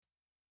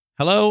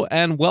Hello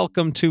and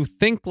welcome to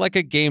Think Like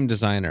a Game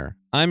Designer.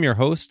 I'm your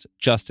host,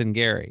 Justin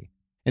Gary.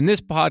 In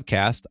this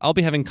podcast, I'll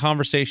be having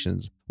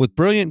conversations with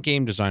brilliant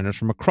game designers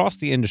from across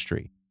the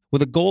industry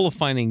with a goal of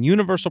finding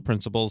universal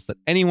principles that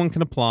anyone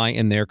can apply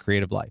in their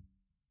creative life.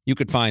 You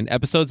could find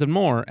episodes and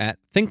more at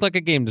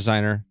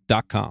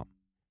thinklikeagamedesigner.com.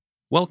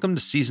 Welcome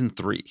to Season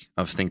 3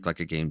 of Think Like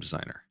a Game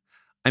Designer.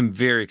 I'm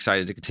very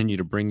excited to continue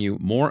to bring you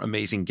more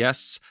amazing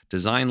guests,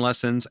 design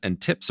lessons,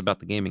 and tips about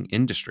the gaming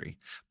industry.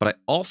 But I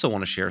also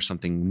want to share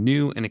something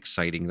new and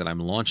exciting that I'm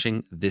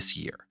launching this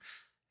year.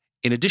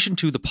 In addition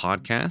to the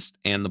podcast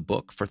and the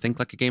book for Think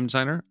Like a Game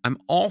Designer, I'm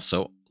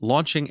also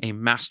launching a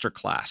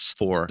masterclass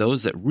for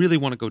those that really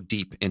want to go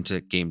deep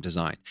into game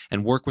design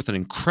and work with an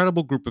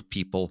incredible group of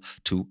people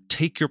to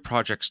take your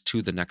projects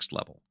to the next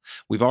level.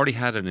 We've already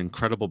had an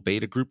incredible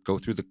beta group go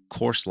through the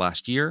course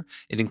last year.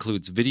 It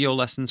includes video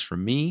lessons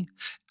from me,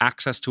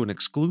 access to an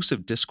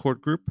exclusive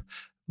Discord group,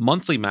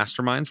 monthly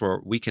masterminds where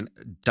we can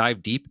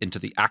dive deep into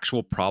the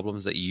actual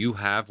problems that you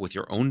have with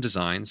your own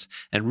designs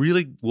and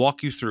really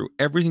walk you through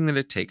everything that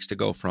it takes to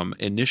go from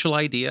initial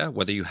idea,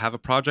 whether you have a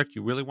project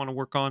you really want to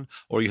work on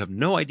or you have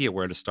no idea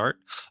where to start,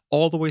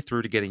 all the way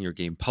through to getting your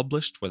game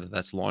published, whether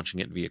that's launching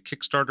it via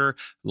Kickstarter,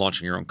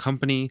 launching your own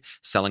company,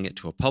 selling it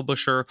to a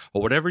publisher,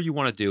 or whatever you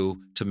want to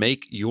do to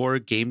make your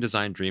game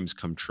design dreams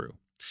come true.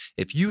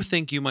 If you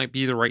think you might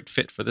be the right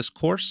fit for this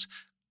course,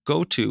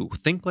 go to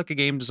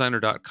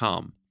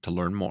thinklikeagamedesigner.com to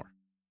learn more.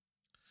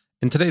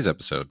 In today's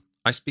episode,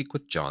 I speak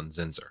with John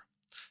Zinser.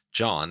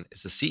 John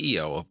is the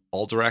CEO of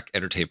Alderac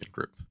Entertainment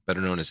Group, better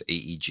known as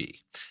AEG,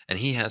 and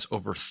he has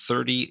over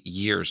 30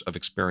 years of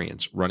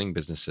experience running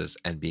businesses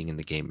and being in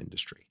the game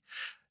industry.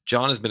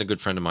 John has been a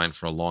good friend of mine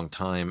for a long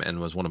time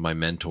and was one of my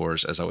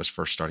mentors as I was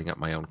first starting up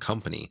my own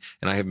company,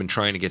 and I have been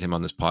trying to get him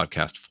on this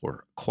podcast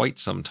for quite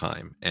some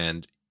time,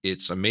 and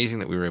it's amazing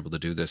that we were able to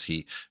do this.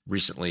 He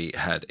recently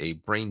had a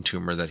brain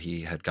tumor that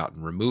he had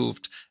gotten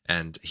removed,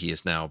 and he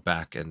is now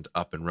back and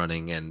up and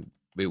running. And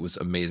it was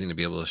amazing to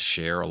be able to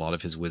share a lot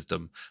of his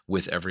wisdom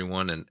with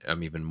everyone. And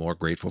I'm even more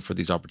grateful for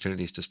these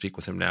opportunities to speak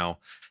with him now.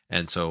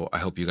 And so I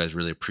hope you guys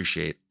really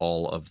appreciate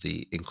all of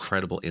the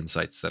incredible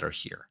insights that are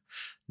here.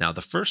 Now,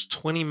 the first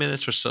 20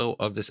 minutes or so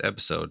of this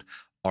episode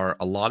are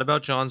a lot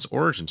about John's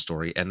origin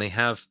story, and they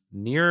have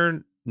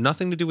near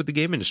nothing to do with the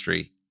game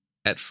industry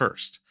at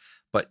first.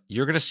 But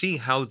you're going to see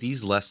how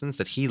these lessons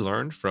that he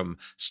learned from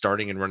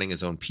starting and running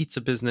his own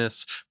pizza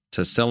business,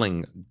 to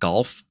selling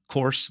golf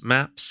course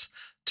maps,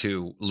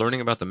 to learning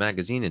about the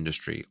magazine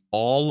industry,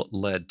 all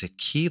led to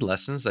key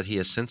lessons that he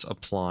has since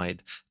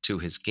applied to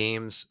his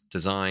games,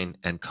 design,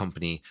 and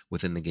company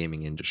within the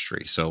gaming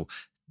industry. So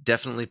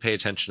definitely pay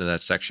attention to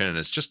that section. And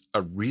it's just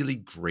a really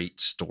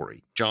great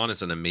story. John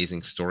is an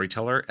amazing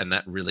storyteller, and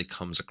that really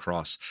comes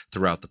across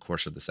throughout the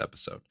course of this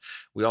episode.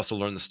 We also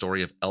learn the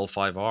story of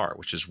L5R,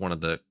 which is one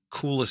of the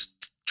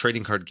coolest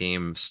trading card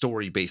game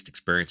story-based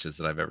experiences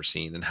that I've ever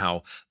seen, and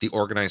how the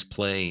organized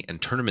play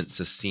and tournament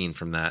scene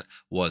from that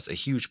was a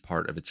huge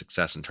part of its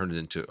success and turned it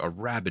into a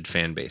rabid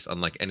fan base,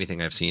 unlike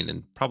anything I've seen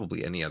in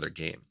probably any other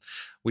game.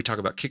 We talk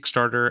about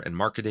Kickstarter and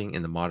marketing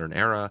in the modern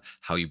era,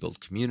 how you build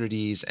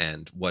communities,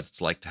 and what it's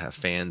like to have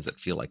fans that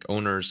feel like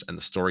owners, and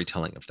the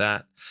storytelling of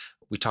that.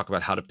 We talk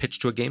about how to pitch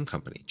to a game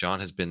company.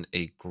 John has been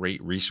a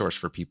great resource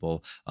for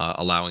people,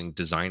 allowing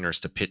designers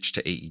to pitch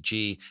to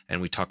AEG, and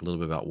we talk a little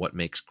bit about what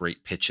makes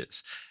great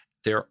pitches.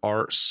 There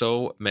are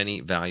so many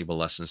valuable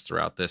lessons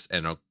throughout this,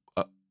 and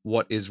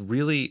what is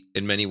really,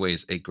 in many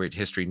ways, a great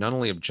history, not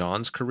only of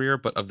John's career,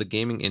 but of the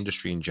gaming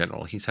industry in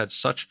general. He's had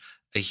such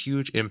a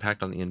huge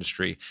impact on the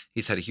industry.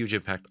 He's had a huge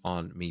impact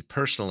on me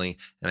personally,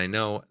 and I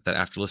know that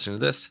after listening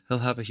to this, he'll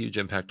have a huge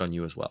impact on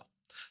you as well.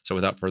 So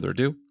without further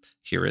ado,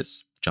 here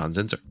is John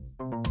Zinser.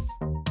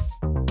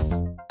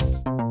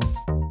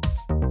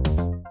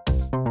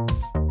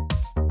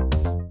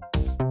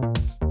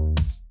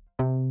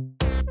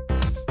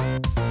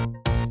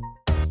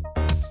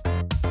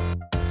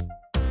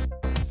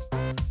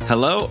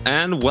 Hello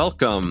and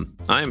welcome.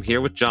 I am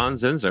here with John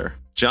Zinser.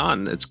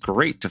 John, it's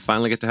great to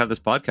finally get to have this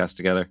podcast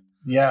together.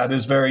 Yeah, it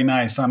is very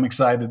nice. I'm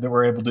excited that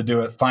we're able to do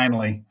it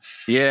finally.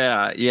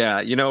 Yeah.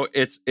 You know,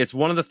 it's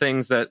one of the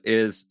things that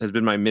has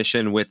been my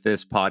mission with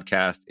this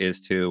podcast is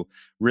to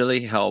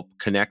really help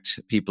connect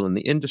people in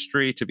the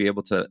industry, to be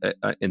able to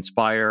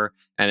inspire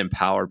and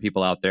empower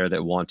people out there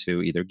that want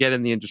to either get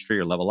in the industry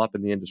or level up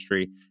in the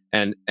industry.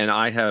 And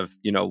I have,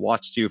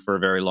 watched you for a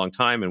very long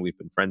time, and we've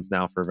been friends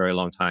now for a very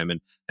long time.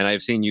 And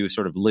I've seen you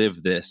sort of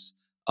live this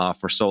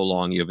for so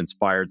long. You have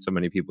inspired so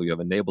many people. You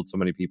have enabled so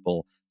many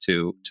people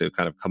to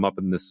kind of come up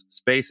in this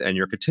space, and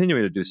you're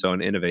continuing to do so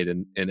and innovate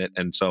in it.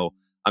 And so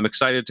I'm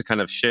excited to kind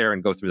of share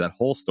and go through that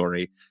whole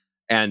story.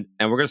 And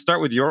we're going to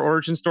start with your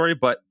origin story.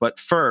 But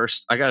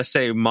first, I got to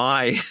say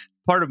my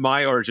part of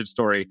my origin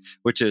story,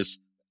 which is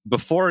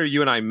before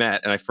you and I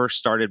met and I first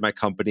started my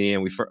company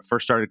and we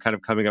first started kind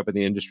of coming up in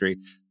the industry,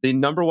 the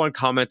number one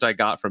comment I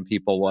got from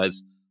people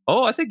was,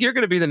 oh, I think you're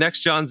going to be the next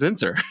John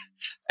Zinser.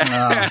 And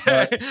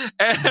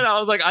I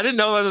was like, I didn't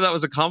know whether that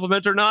was a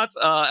compliment or not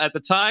at the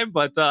time,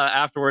 but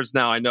afterwards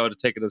now I know to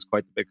take it as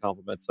quite the big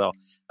compliment. So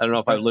I don't know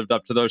if I've lived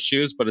up to those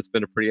shoes, but it's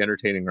been a pretty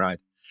entertaining ride.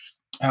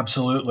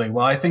 Absolutely.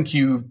 Well, I think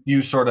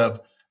you sort of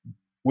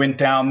went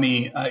down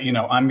the,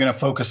 I'm going to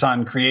focus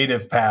on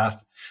creative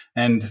path.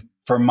 And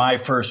for my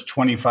first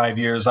 25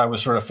 years, I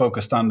was sort of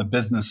focused on the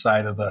business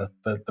side of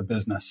the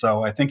business.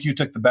 So I think you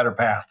took the better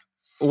path.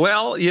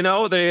 Well,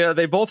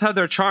 they both have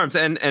their charms,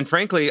 and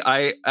frankly,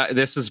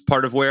 this is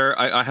part of where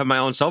I have my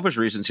own selfish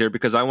reasons here,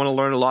 because I want to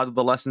learn a lot of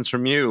the lessons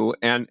from you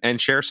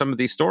and share some of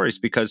these stories,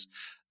 because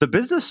the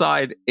business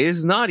side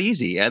is not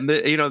easy, and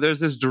there's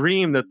this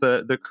dream that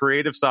the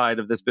creative side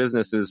of this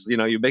business is,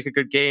 you make a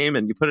good game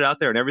and you put it out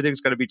there and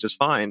everything's going to be just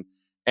fine,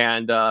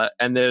 and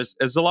there's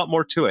a lot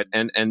more to it,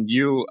 and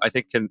you, I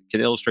think, can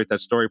illustrate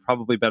that story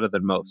probably better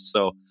than most.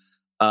 So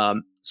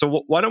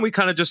why don't we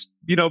kind of just,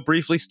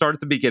 briefly start at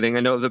the beginning? I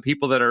know the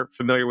people that are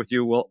familiar with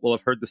you will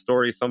have heard the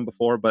story some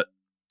before, but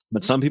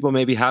some people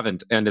maybe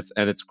haven't. And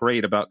it's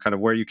great about kind of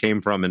where you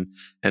came from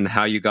and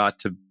how you got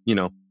to,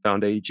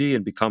 found AEG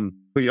and become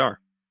who you are.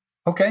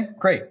 Okay,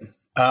 great.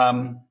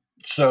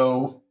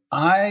 So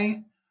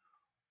I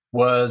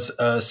was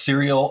a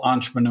serial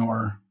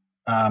entrepreneur.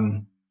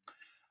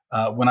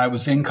 When I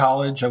was in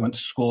college, I went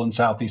to school in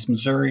Southeast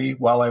Missouri.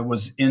 While I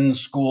was in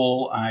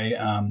school,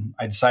 I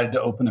decided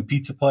to open a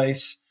pizza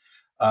place,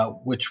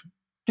 which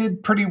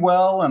did pretty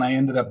well. And I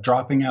ended up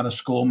dropping out of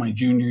school my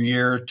junior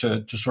year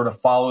to sort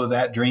of follow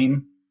that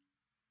dream.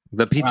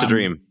 The pizza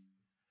dream.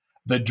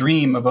 The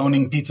dream of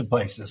owning pizza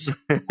places.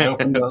 I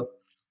opened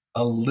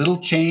a little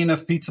chain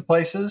of pizza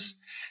places,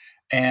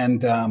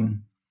 and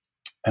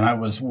I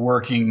was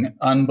working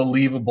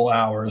unbelievable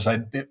hours.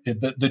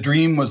 The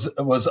dream was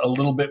a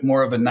little bit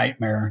more of a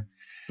nightmare.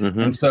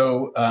 Mm-hmm. And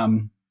so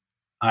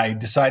I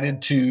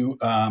decided to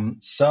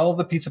sell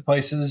the pizza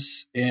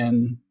places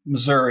in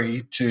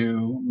Missouri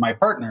to my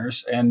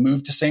partners and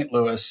move to St.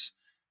 Louis,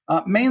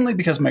 mainly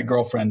because my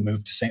girlfriend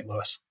moved to St.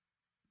 Louis.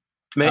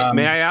 May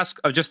I ask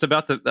just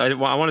about I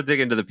want to dig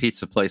into the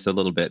pizza place a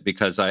little bit,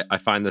 because I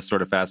find this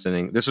sort of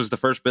fascinating. This was the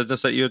first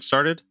business that you had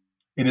started?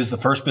 It is the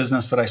first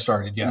business that I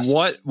started, yes.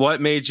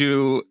 What made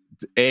you,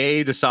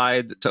 A,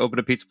 decide to open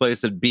a pizza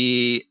place, and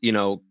B,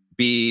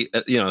 be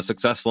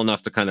successful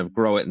enough to kind of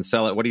grow it and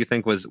sell it? What do you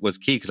think was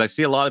key? Because I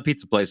see a lot of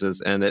pizza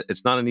places, and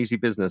it's not an easy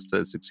business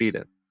to succeed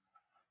in.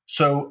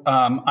 So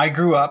I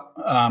grew up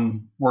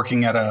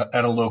working at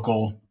a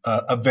local,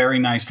 a very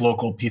nice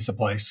local pizza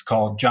place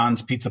called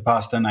John's Pizza,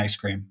 Pasta, and Ice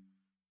Cream.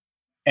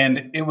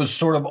 And it was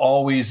sort of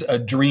always a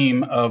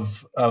dream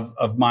of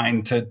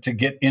mine to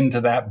get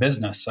into that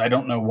business. I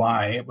don't know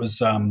why.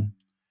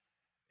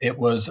 It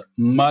was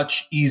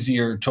much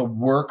easier to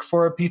work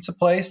for a pizza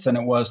place than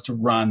it was to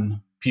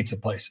run pizza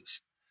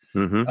places.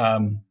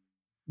 Mm-hmm.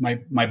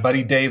 My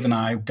buddy Dave and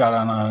I got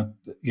on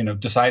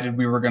decided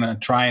we were going to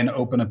try and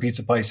open a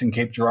pizza place in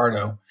Cape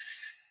Girardeau.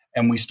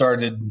 And we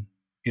started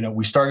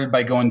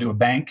by going to a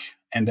bank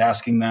and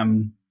asking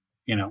them,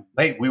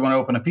 hey, we want to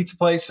open a pizza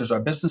place. Here's our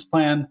business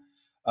plan.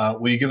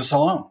 Will you give us a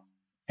loan?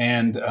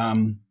 And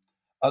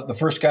the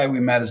first guy we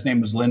met, his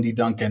name was Lindy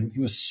Duncan. He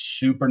was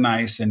super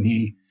nice, and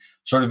he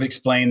sort of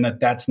explained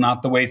that that's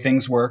not the way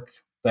things work.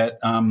 That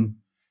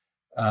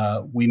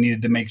we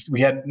needed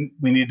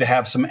to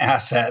have some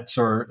assets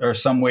or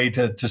some way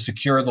to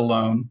secure the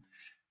loan,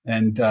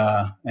 and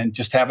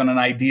just having an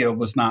idea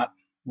was not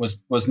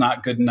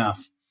good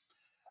enough.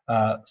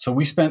 So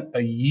we spent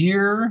a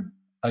year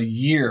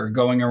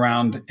going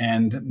around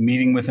and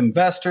meeting with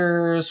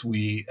investors.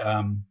 We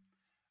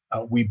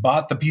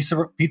bought the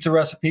pizza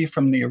recipe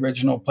from the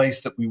original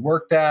place that we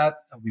worked at.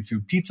 We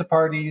threw pizza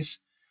parties,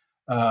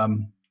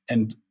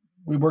 and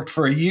we worked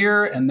for a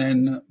year. And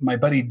then my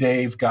buddy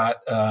Dave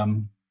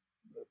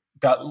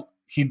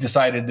he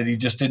decided that he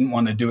just didn't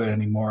want to do it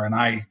anymore. And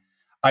I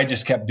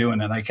just kept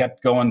doing it. I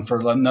kept going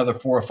for another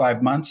 4 or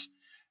 5 months.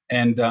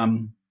 And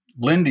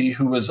Lindy,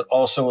 who was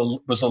also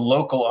a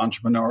local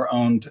entrepreneur,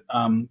 owned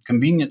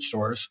convenience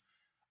stores,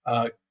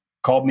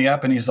 called me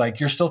up, and he's like,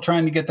 "You're still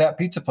trying to get that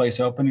pizza place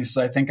open?" He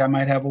says, "I think I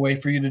might have a way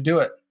for you to do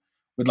it.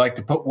 We'd like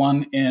to put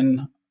one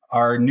in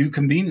our new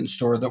convenience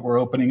store that we're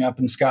opening up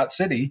in Scott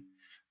City.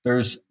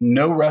 There's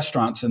no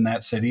restaurants in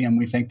that city, and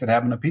we think that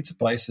having a pizza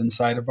place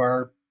inside of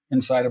our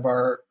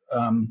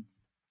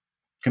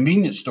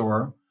convenience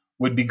store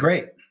would be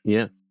great."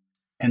 Yeah.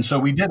 And so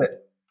we did it.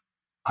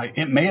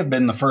 It may have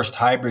been the first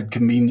hybrid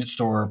convenience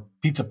store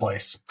pizza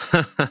place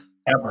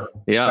ever.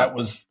 Yeah. That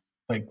was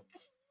like,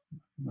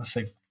 let's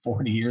say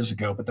 40 years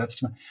ago, but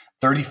that's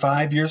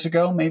 35 years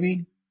ago,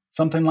 maybe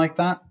something like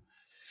that.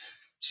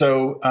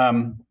 So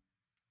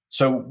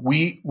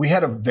we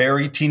had a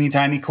very teeny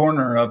tiny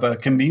corner of a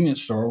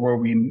convenience store where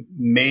we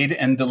made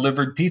and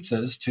delivered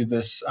pizzas to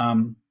this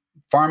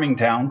farming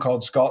town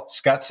called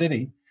Scott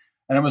City.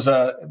 And it was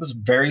a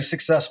very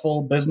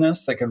successful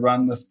business that could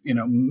run with,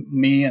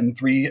 me and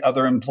 3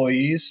 other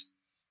employees.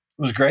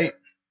 It was great.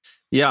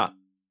 Yeah.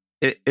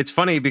 It's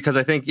funny because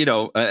I think,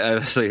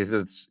 obviously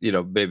it's,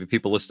 maybe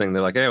people listening,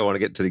 they're like, hey, I want to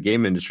get into the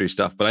game industry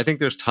stuff. But I think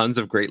there's tons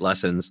of great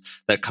lessons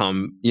that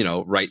come,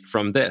 right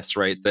from this,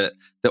 right? The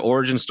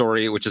origin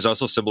story, which is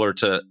also similar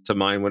to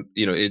mine, when,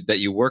 that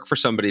you work for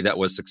somebody that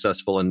was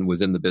successful and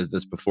was in the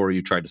business before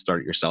you tried to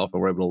start it yourself,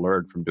 and were able to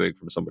learn from doing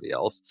from somebody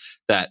else,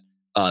 that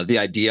the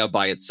idea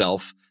by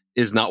itself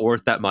is not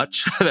worth that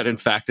much, that in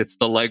fact, it's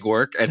the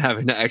legwork and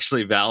having to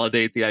actually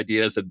validate the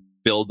ideas and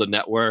build the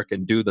network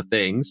and do the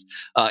things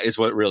is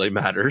what really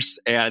matters.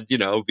 And,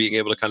 being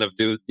able to kind of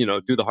do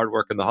the hard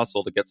work and the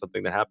hustle to get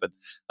something to happen.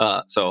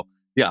 So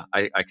yeah,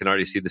 I can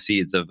already see the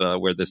seeds of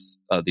where these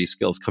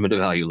skills come into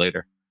value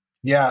later.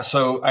 Yeah.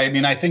 So, I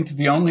mean, I think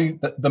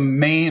the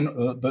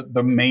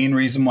main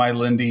reason why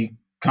Lindy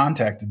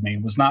contacted me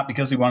was not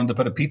because he wanted to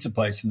put a pizza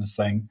place in this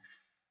thing,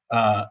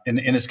 in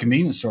his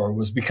convenience store,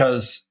 was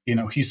because,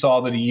 he saw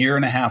that a year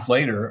and a half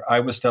later, I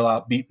was still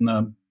out beating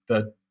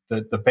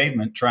the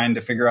pavement trying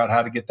to figure out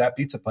how to get that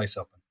pizza place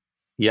open.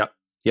 Yep.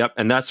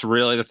 And that's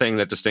really the thing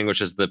that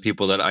distinguishes the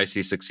people that I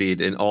see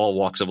succeed in all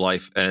walks of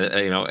life,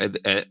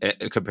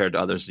 compared to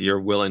others.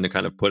 You're willing to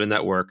kind of put in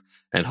that work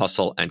and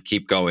hustle and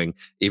keep going,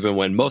 even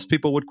when most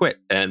people would quit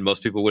and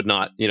most people would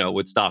not,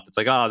 would stop. It's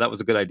like, oh, that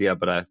was a good idea,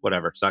 but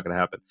whatever, it's not going to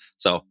happen.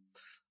 So,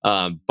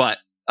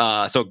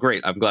 so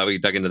great. I'm glad we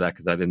dug into that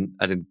because I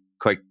didn't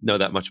quite know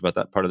that much about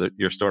that part of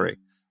your story.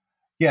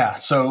 Yeah.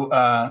 So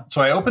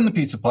I opened the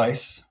pizza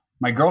place.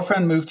 My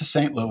girlfriend moved to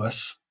St.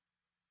 Louis.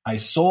 I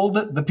sold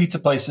the pizza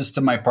places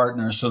to my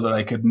partner so that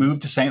I could move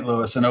to St.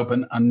 Louis and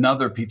open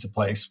another pizza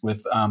place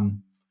with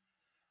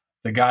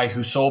the guy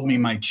who sold me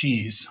my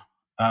cheese.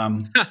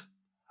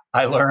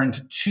 I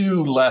learned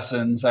 2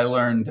 lessons. I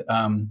learned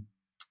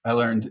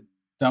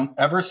don't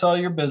ever sell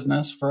your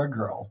business for a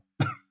girl.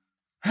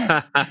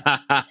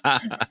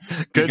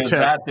 Good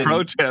tip.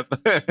 Pro tip.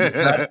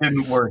 That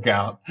didn't work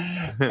out.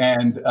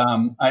 And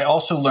I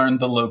also learned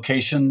the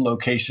location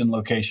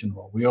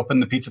rule. We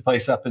opened the pizza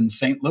place up in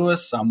St.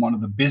 Louis on one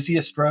of the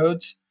busiest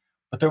roads,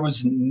 but there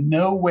was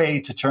no way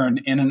to turn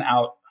in and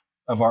out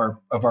of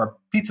our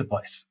pizza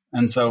place.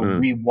 And so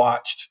we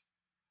watched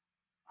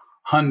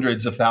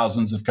hundreds of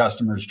thousands of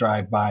customers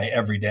drive by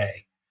every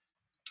day.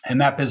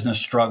 And that business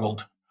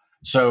struggled.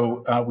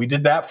 So we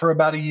did that for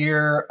about a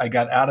year. I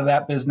got out of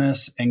that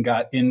business and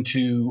got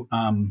into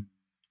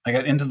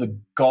the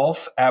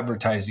golf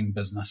advertising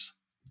business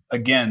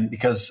again,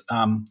 because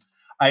I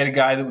had a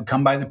guy that would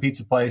come by the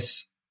pizza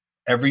place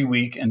every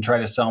week and try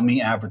to sell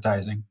me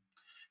advertising.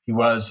 He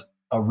was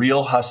a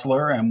real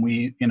hustler, and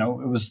it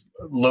was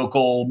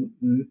local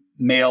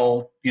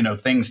mail,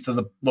 things to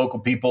the local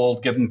people,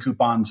 give them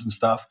coupons and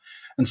stuff.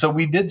 And so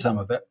we did some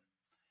of it.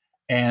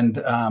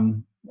 And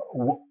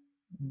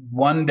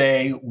one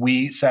day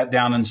we sat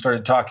down and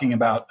started talking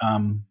about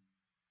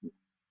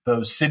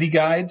those city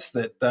guides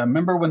that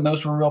remember when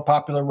those were real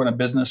popular, when a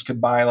business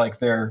could buy like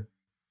their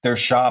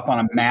shop on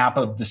a map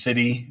of the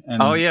city.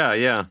 And, oh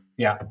yeah.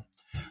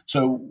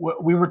 So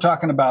we were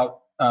talking about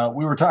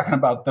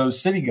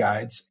those city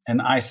guides, and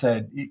I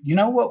said,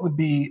 what would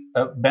be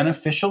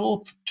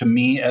beneficial to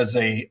me as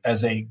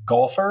a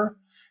golfer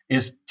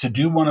is to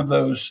do one of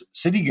those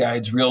city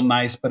guides real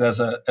nice, but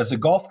as a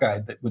golf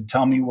guide that would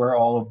tell me where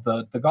all of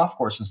the golf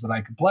courses that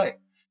I could play.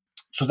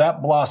 So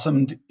that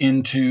blossomed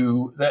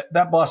into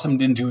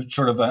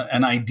sort of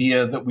an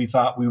idea that we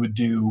thought we would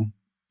do,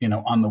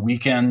 on the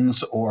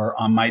weekends or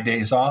on my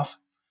days off.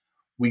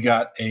 We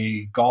got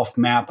a golf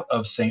map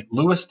of St.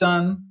 Louis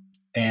done,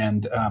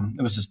 and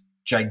it was this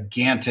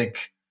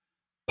gigantic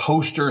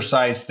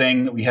poster-sized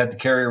thing that we had to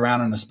carry around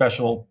in a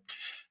special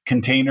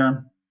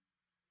container.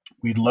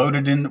 We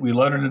loaded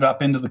it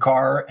up into the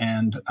car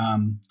and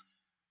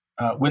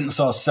went and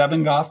saw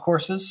 7 golf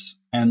courses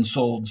and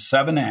sold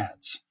 7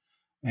 ads.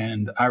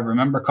 And I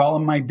remember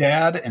calling my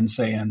dad and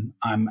saying,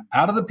 I'm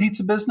out of the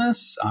pizza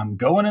business. I'm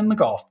going in the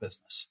golf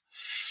business.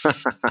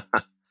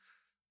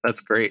 That's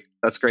great.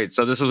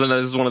 So this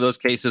is one of those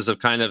cases of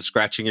kind of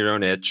scratching your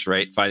own itch,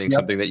 right? Finding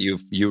something that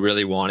you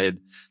really wanted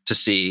to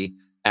see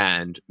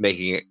and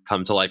making it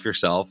come to life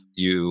yourself.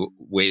 You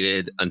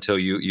waited until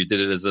you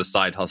did it as a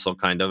side hustle,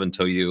 kind of,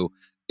 until you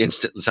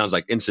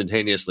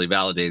instantaneously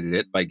validated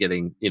it by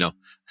getting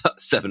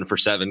 7 for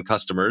 7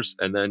 customers,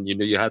 and then you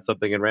knew you had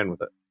something and ran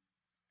with it.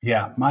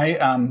 Yeah,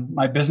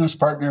 my business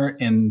partner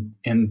in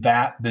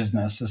that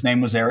business, his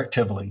name was Eric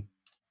Tivoli.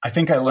 I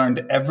think I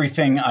learned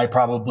everything I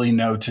probably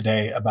know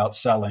today about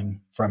selling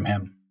from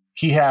him.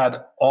 He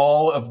had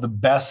all of the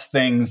best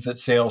things that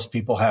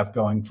salespeople have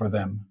going for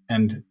them,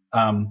 and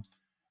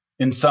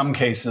in some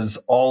cases,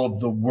 all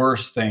of the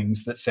worst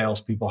things that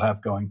salespeople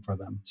have going for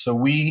them. So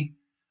we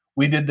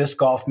did this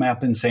golf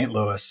map in St.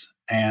 Louis,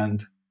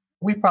 and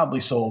we probably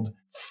sold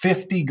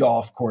 50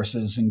 golf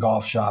courses and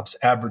golf shops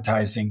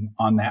advertising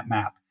on that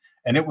map,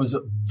 and it was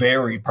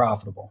very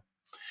profitable.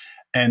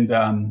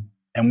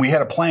 And we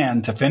had a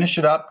plan to finish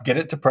it up, get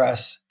it to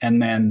press,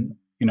 and then,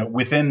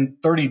 within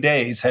 30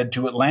 days, head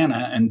to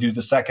Atlanta and do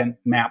the second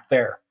map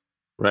there.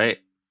 Right.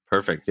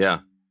 Perfect.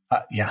 Yeah.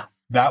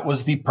 That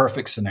was the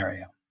perfect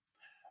scenario.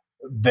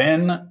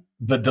 Then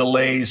the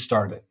delays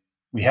started.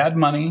 we had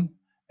money.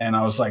 And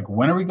I was like,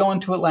 when are we going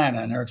to Atlanta?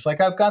 And Eric's like,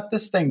 I've got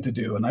this thing to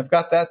do and I've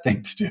got that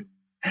thing to do.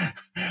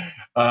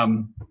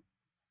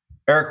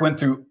 Eric went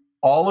through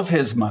all of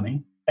his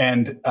money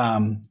and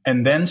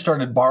then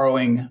started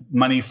borrowing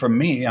money from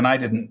me. And I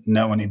didn't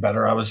know any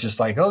better. I was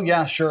just like, oh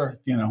yeah, sure.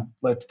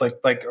 Let's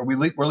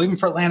we're leaving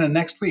for Atlanta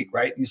next week,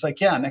 right? And he's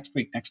like, yeah, next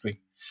week.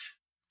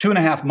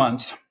 2.5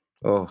 months.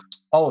 Oh,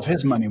 all of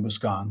his money was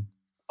gone.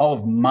 All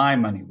of my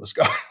money was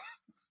gone.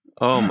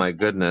 Oh my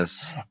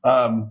goodness.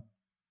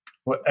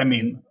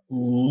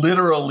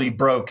 Literally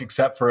broke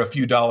except for a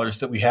few dollars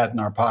that we had in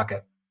our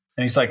pocket.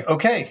 And he's like,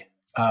 okay,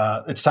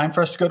 it's time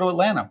for us to go to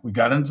Atlanta. We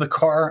got into the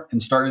car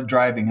and started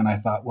driving. And I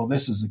thought, well,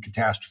 this is a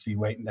catastrophe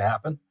waiting to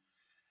happen.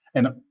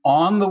 And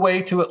on the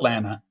way to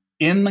Atlanta,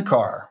 in the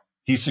car,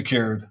 he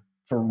secured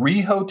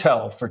free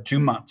hotel for 2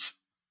 months,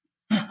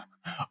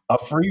 a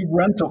free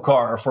rental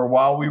car for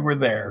while we were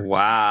there.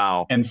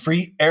 Wow. And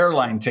free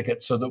airline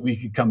tickets so that we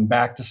could come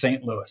back to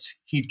St. Louis.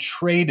 He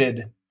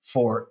traded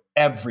for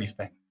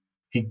everything.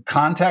 He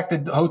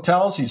contacted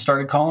hotels. He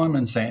started calling them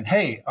and saying,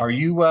 "Hey, are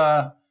you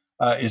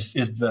is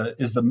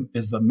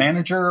the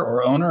manager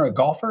or owner a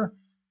golfer?"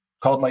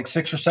 Called like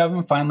 6 or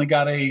 7. Finally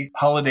got a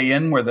Holiday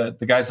Inn where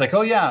the guy's like,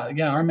 "Oh yeah,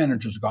 our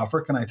manager's a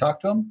golfer. Can I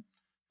talk to him?"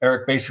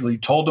 Eric basically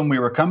told him we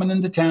were coming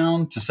into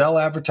town to sell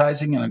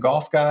advertising and a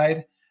golf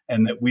guide,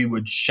 and that we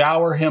would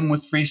shower him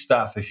with free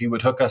stuff if he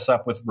would hook us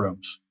up with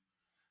rooms.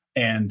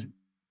 And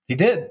he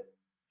did.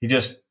 He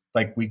just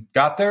we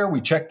got there, we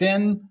checked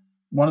in.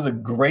 One of the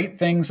great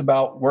things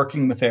about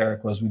working with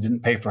Eric was we didn't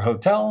pay for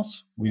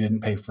hotels. We didn't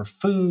pay for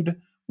food.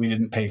 We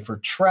didn't pay for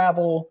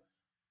travel.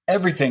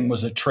 Everything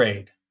was a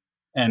trade.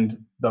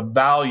 And the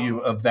value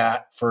of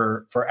that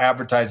for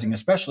advertising,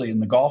 especially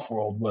in the golf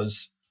world,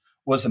 was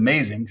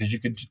amazing because you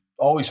could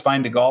always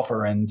find a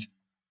golfer and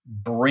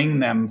bring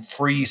them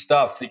free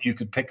stuff that you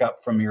could pick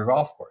up from your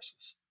golf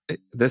courses.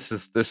 This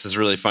is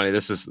really funny.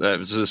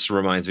 This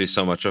reminds me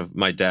so much of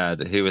my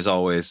dad. He was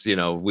always,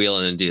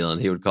 wheeling and dealing.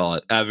 He would call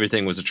it.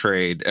 Everything was a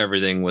trade.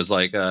 Everything was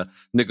like a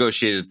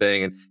negotiated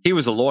thing. And he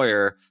was a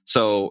lawyer,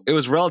 so it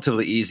was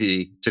relatively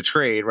easy to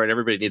trade, right?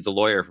 Everybody needs a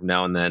lawyer from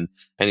now and then.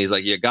 And he's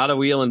like, you got to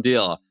wheel and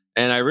deal.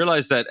 And I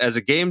realized that as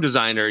a game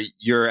designer,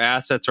 your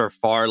assets are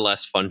far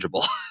less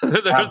fungible.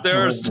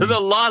 There's a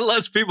lot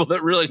less people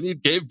that really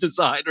need game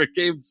design or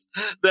games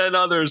than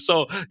others.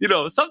 So,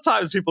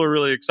 sometimes people are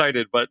really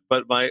excited, but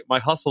my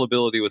hustle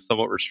ability was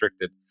somewhat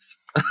restricted.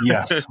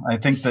 Yes, I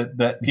think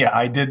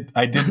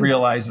I did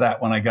realize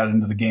that when I got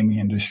into the gaming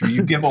industry.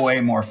 You give away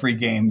more free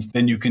games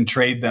than you can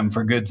trade them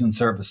for goods and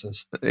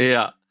services.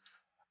 Yeah.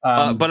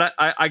 But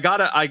I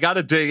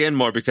gotta dig in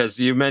more because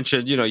you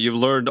mentioned, you've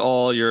learned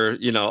all your,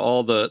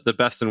 all the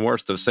best and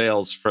worst of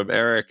sales from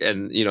Eric,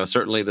 and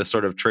certainly the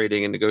sort of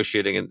trading and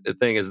negotiating and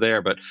thing is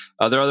there. But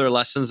are there other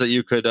lessons that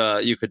you could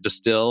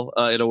distill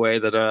in a way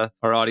that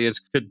our audience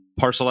could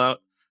parcel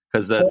out?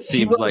 Because that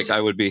seems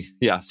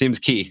seems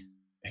key.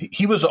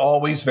 He was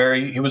always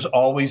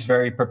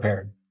very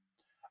prepared,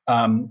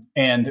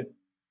 and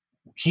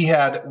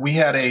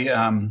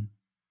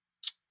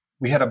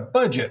we had a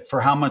budget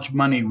for how much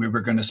money we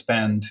were going to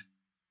spend,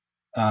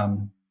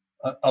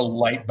 a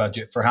light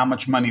budget for how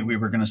much money we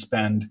were going to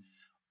spend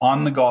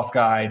on the golf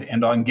guide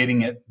and on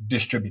getting it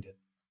distributed.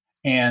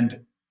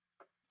 And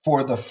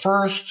for the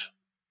first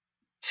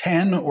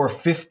 10 or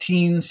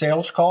 15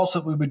 sales calls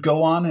that we would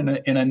go on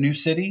in a new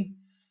city,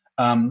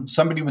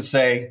 somebody would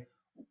say,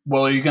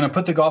 well, are you going to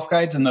put the golf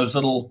guides in those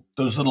little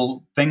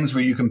things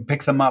where you can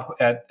pick them up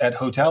at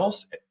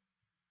hotels?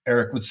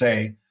 Eric would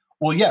say,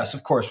 well, yes,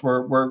 of course. We're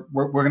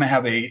going to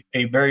have a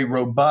very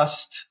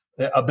robust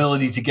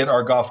ability to get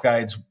our golf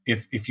guides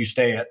if you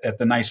stay at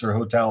the nicer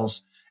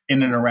hotels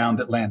in and around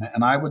Atlanta.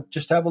 And I would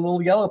just have a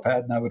little yellow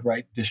pad and I would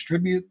write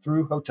distribute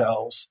through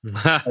hotels.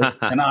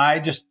 And I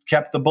just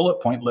kept the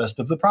bullet point list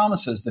of the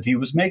promises that he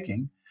was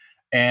making.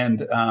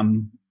 And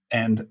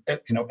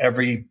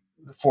every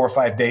 4 or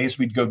 5 days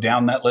we'd go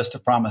down that list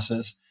of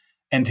promises,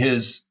 and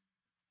his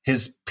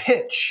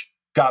pitch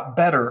got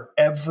better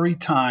every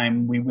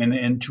time we went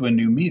into a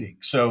new meeting.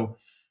 So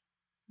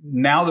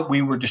now that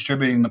we were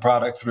distributing the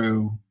product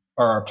through,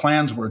 or our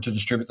plans were to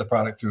distribute the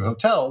product through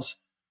hotels,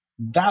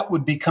 that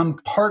would become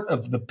part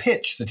of the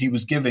pitch that he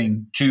was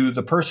giving to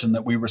the person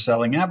that we were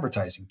selling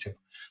advertising to.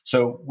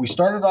 So we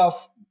started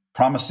off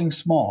promising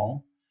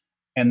small.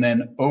 And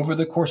then over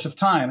the course of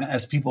time,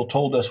 as people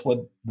told us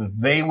what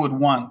they would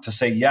want to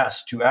say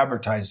yes to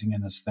advertising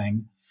in this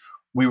thing,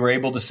 we were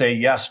able to say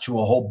yes to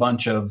a whole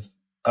bunch of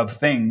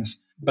things.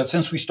 But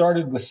since we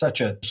started with such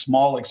a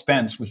small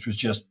expense, which was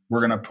just, we're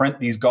going to print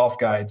these golf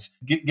guides,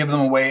 give them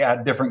away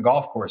at different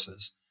golf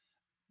courses,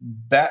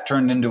 that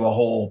turned into a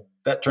whole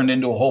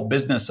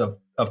business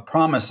of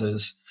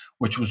promises,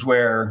 which was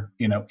where,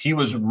 he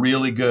was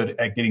really good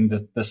at getting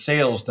the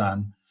sales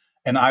done.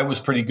 And I was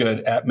pretty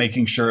good at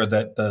making sure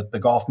that the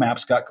golf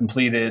maps got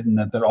completed and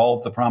that all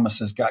of the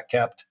promises got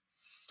kept.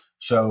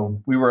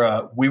 So we were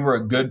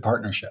a good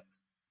partnership.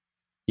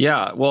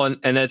 Yeah, well,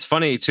 and it's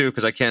funny too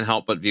because I can't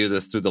help but view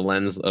this through the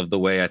lens of the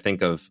way I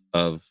think of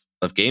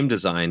of game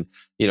design,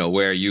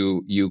 where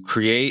you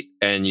create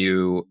and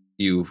you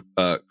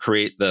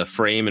create the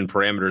frame and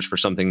parameters for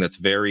something that's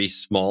very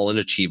small and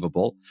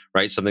achievable,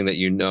 right? Something that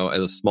at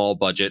a small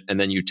budget, and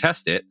then you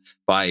test it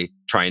by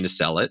trying to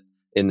sell it.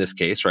 In this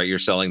case, right, you're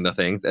selling the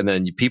things, and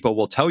then people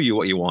will tell you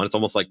what you want. It's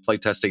almost like play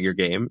testing your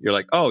game. You're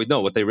like, oh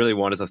no, what they really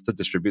want is us to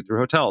distribute through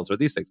hotels or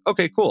these things.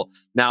 Okay, cool.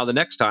 Now the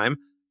next time,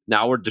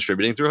 now we're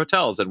distributing through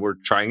hotels and we're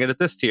trying it at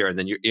this tier, and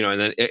then and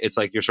then it's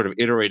like you're sort of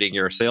iterating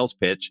your sales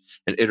pitch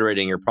and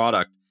iterating your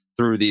product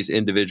through these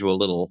individual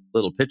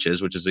little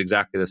pitches, which is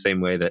exactly the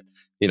same way that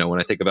when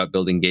I think about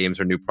building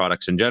games or new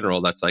products in general,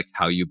 that's like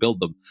how you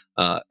build them.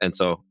 And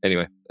so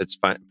anyway, it's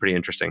pretty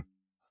interesting.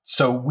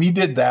 So we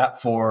did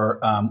that for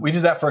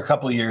a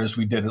couple of years.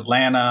 We did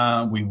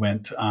Atlanta. We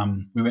went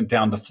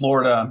down to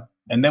Florida,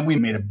 and then we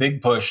made a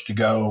big push to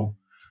go.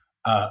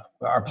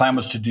 Our plan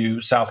was to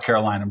do South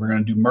Carolina. We're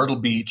going to do Myrtle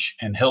Beach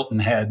and Hilton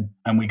Head.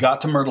 And we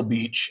got to Myrtle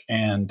Beach,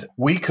 and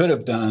we could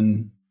have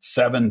done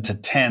 7 to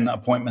 10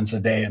 appointments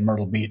a day in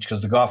Myrtle Beach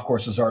because the golf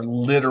courses are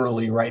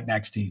literally right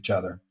next to each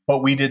other.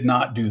 But we did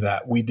not do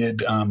that. We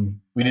did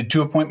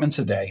 2 appointments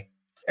a day.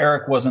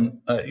 Eric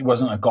wasn't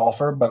a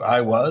golfer, but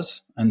I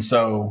was. And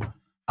so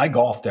I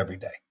golfed every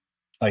day.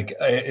 Like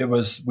it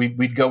was,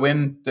 we'd go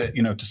in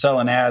to sell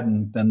an ad,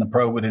 and then the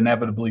pro would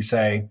inevitably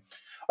say,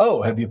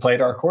 oh, have you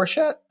played our course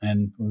yet?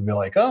 And we'd be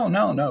like, oh,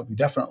 no, we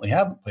definitely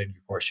haven't played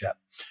your course yet.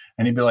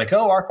 And he'd be like,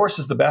 oh, our course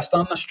is the best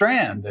on the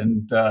Strand.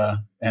 And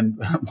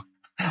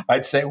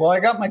I'd say, well, I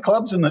got my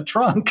clubs in the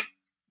trunk.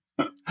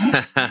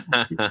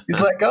 He's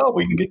like, oh,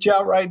 we can get you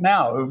out right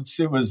now.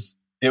 It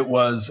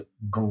was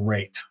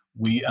great.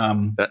 We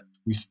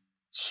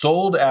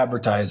sold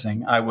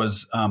advertising. I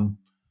was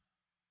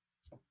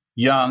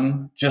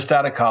young, just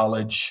out of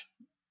college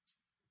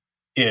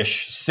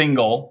ish,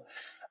 single,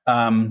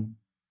 in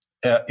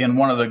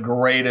one of the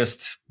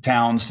greatest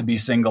towns to be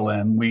single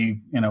in.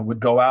 We, would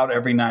go out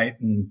every night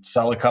and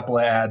sell a couple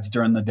of ads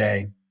during the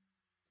day.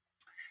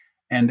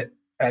 And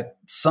at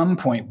some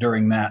point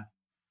during that,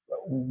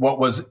 what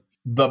was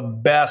the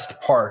best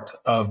part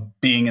of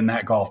being in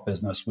that golf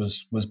business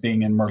was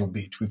being in Myrtle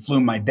Beach. We flew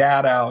my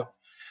dad out.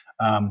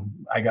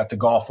 I got to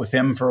golf with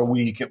him for a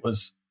week. It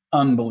was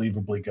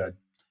unbelievably good.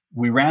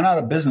 We ran out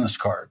of business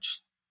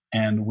cards,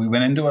 and we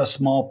went into a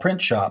small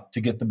print shop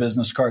to get the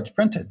business cards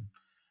printed.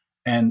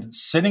 And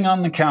sitting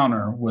on the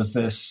counter was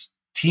this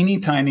teeny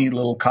tiny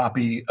little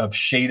copy of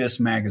Shadis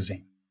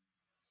magazine.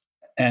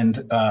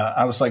 And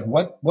I was like,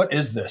 what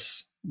is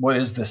this? What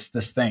is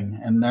this thing?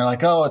 And they're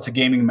like, oh, it's a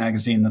gaming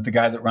magazine that the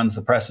guy that runs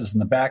the presses in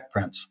the back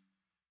prints.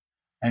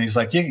 And he's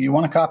like, yeah, you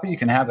want a copy? You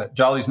can have it.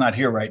 Jolly's not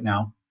here right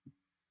now.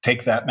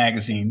 Take that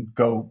magazine.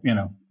 Go,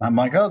 I'm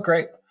like, oh,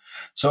 great.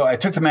 So I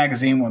took the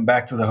magazine, went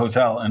back to the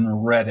hotel,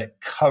 and read it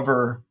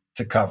cover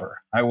to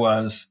cover. I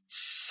was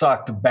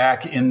sucked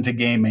back into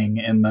gaming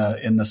in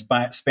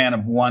the span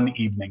of one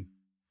evening.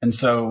 And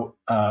so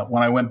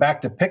when I went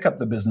back to pick up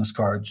the business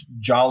cards,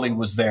 Jolly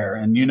was there.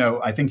 And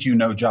I think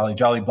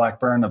Jolly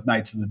Blackburn of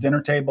Knights of the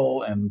Dinner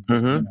Table, and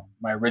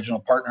my original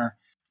partner.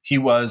 He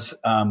was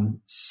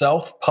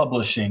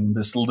self-publishing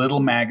this little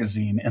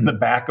magazine in the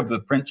back of the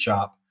print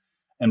shop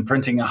and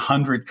printing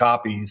 100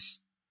 copies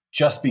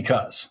just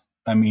because.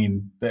 I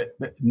mean,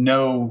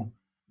 no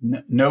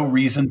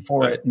reason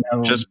for it.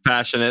 No, just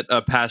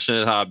a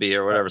passionate hobby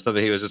or whatever,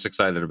 something he was just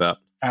excited about.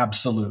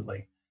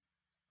 Absolutely.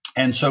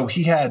 And so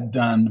he had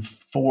done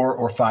 4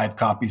 or 5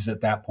 copies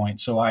at that point.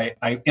 So I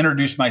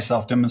introduced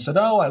myself to him and said,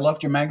 oh, I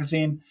loved your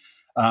magazine.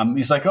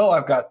 He's like, oh,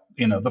 I've got,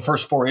 the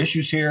first 4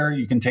 issues here.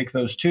 You can take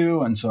those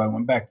too. And so I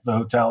went back to the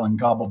hotel and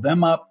gobbled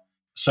them up.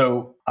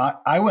 So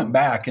I went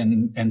back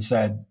and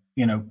said,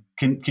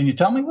 can you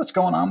tell me what's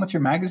going on with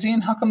your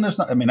magazine? How come there's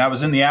not, I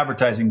was in the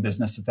advertising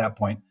business at that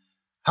point.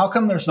 How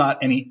come there's not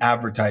any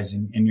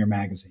advertising in your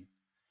magazine?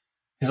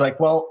 He's like,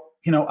 well,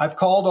 I've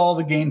called all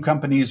the game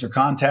companies or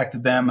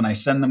contacted them, and I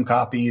send them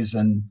copies,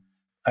 and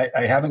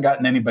I haven't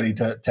gotten anybody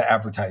to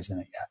advertise in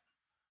it yet.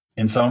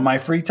 In some of my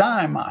free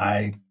time,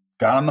 I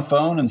got on the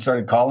phone and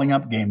started calling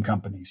up game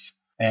companies.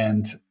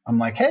 And I'm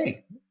like,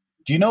 hey,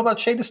 do you know about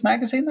Shadis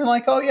Magazine? They're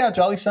like, oh yeah,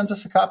 Jolly sends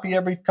us a copy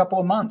every couple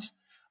of months.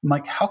 I'm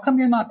like, how come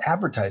you're not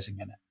advertising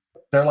in it?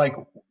 They're like,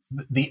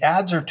 the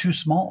ads are too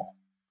small.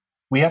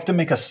 We have to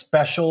make a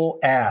special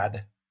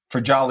ad for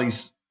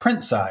Jolly's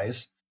print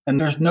size. And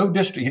there's no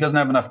he doesn't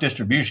have enough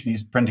distribution.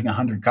 He's printing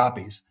 100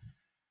 copies.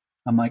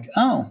 I'm like,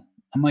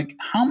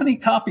 how many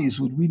copies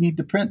would we need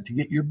to print to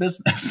get your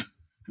business?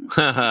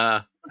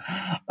 And,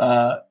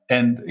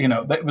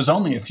 that was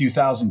only a few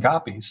thousand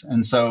copies.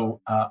 And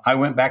so I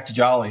went back to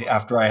Jolly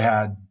after I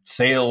had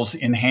sales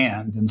in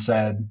hand and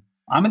said,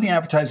 I'm in the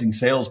advertising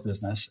sales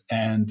business,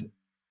 and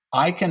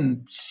I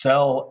can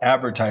sell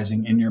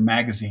advertising in your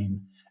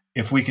magazine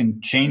if we can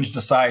change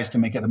the size to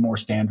make it a more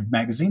standard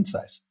magazine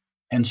size.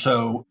 And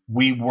so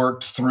we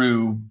worked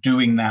through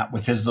doing that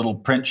with his little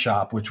print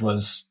shop, which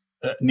was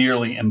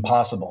nearly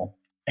impossible.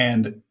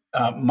 And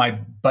my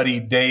buddy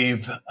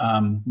Dave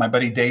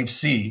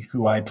C.,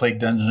 who I played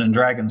Dungeons and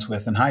Dragons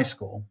with in high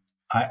school,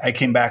 I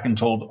came back and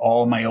told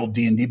all of my old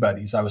D&D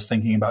buddies I was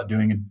thinking about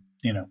doing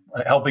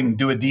helping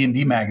do a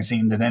D&D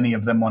magazine, did any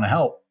of them want to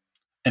help?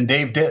 And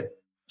Dave did.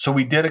 So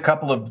we did a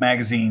couple of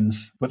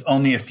magazines with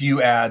only a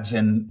few ads,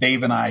 and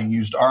Dave and I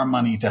used our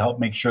money to help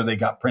make sure they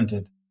got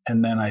printed.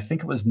 And then I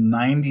think it was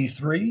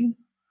 93.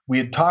 We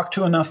had talked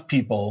to enough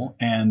people,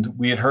 and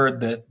we had heard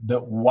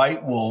that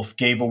White Wolf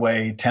gave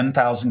away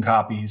 10,000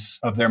 copies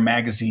of their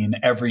magazine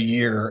every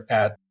year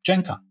at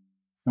Gen Con.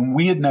 And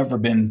we had never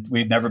been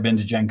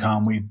to Gen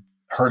Con. We'd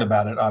heard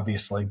about it,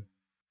 obviously.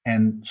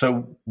 And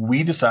so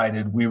we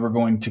decided we were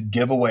going to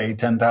give away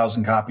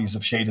 10,000 copies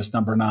of Shadis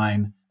number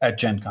 9 at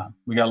Gen Con.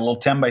 We got a little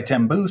 10 by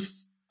 10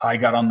 booth. I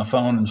got on the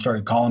phone and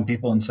started calling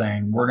people and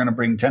saying, we're going to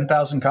bring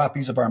 10,000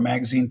 copies of our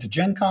magazine to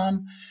Gen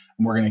Con,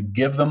 and we're going to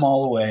give them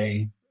all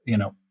away,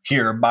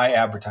 here by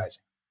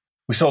advertising.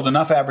 We sold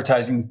enough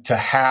advertising to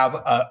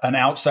have an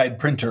outside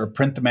printer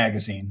print the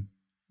magazine.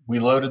 We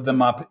loaded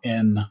them up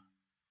in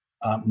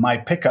my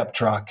pickup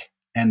truck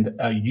and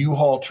a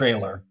U-Haul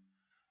trailer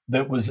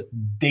that was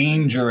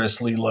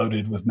dangerously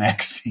loaded with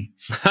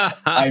magazines.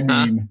 I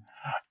mean,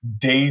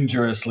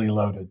 dangerously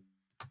loaded.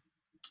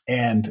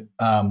 And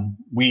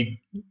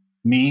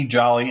me,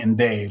 Jolly, and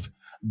Dave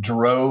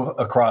drove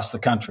across the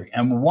country.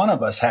 And one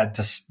of us had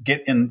to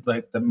get in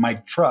my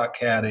truck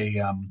had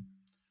a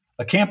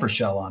camper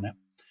shell on it.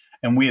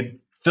 And we had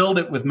filled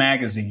it with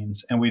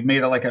magazines, and we'd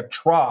made it like a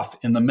trough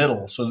in the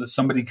middle so that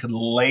somebody could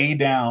lay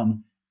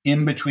down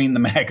in between the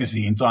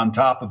magazines on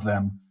top of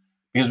them,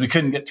 because we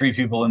couldn't get 3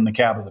 people in the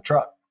cab of the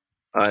truck.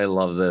 I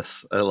love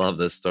this. I love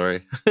this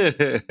story.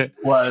 It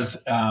was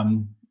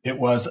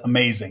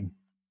amazing.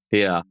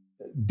 Yeah.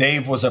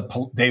 Dave was a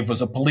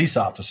police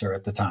officer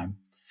at the time,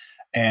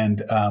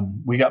 and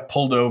we got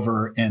pulled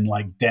over in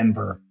like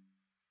Denver,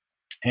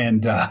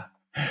 and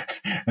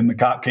the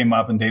cop came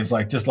up, and Dave's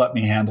like, "Just let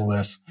me handle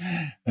this."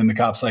 And the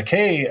cop's like,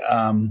 "Hey,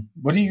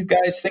 what do you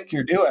guys think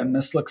you're doing?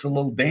 This looks a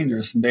little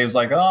dangerous." And Dave's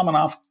like, "Oh, I'm an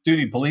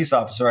off-duty police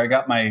officer. I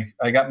got my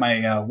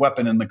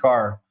weapon in the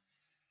car."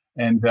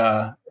 And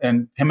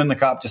him and the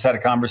cop just had a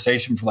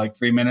conversation for like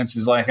 3 minutes.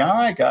 He's like, "All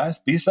right, guys,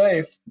 be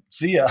safe.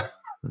 See ya."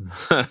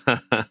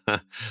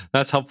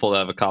 That's helpful to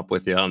have a cop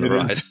with you on the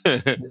ride.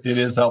 It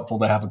is helpful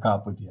to have a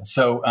cop with you.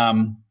 So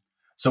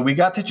we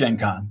got to Gen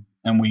Con,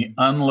 and we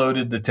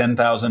unloaded the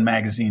 10,000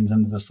 magazines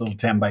into this little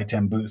 10 by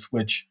 10 booth,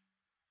 which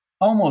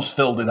almost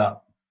filled it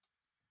up.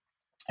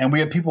 And we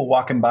had people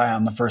walking by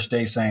on the first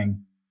day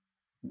saying,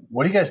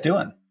 "What are you guys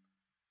doing?"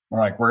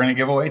 We're like, "We're going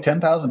to give away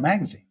 10,000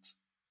 magazines."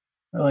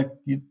 They're like,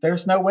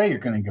 "There's no way you're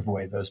going to give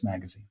away those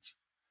magazines."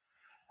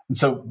 And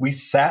so we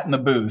sat in the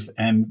booth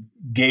and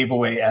gave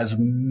away as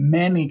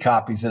many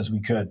copies as we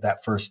could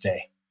that first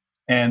day.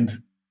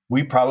 And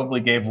we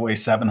probably gave away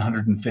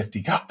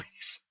 750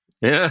 copies.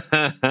 Yeah.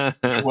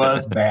 It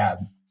was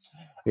bad.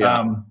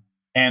 Yeah.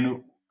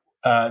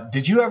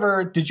 Did you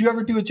ever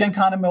do a Gen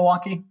Con in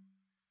Milwaukee?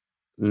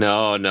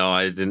 No,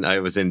 I didn't. I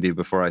was indie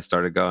before I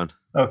started going.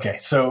 Okay.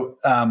 So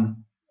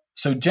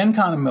Gen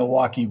Con in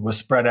Milwaukee was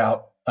spread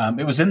out.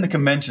 It was in the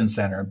convention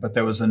center, but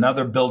there was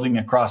another building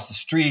across the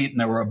street, and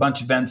there were a bunch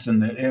of events in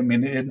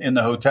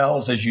the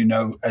hotels, as you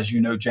know,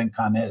 Gen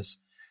Con is.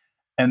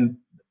 And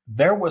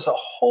there was a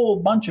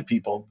whole bunch of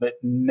people that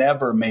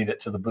never made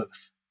it to the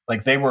booth.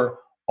 Like, they were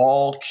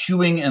all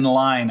queuing in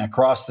line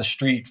across the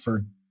street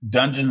for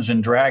Dungeons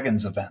and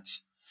Dragons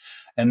events.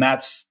 And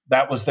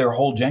that was their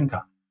whole Gen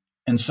Con.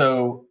 And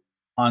so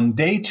on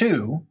day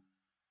 2,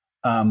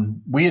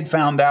 we had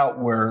found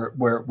out where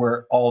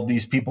all of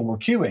these people were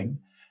queuing.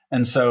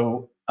 And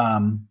so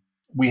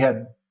we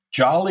had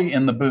Jolly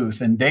in the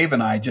booth, and Dave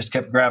and I just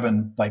kept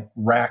grabbing like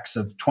racks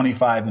of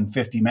 25 and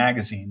 50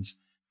 magazines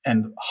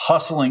and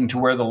hustling to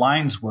where the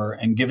lines were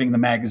and giving the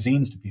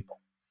magazines to people.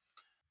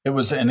 It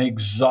was an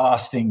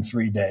exhausting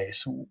 3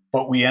 days,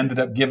 but we ended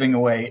up giving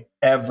away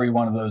every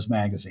one of those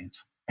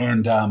magazines.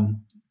 And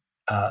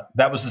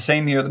that was the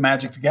same year the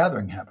Magic the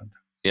Gathering happened.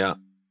 Yeah.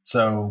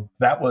 So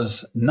that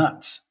was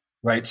nuts,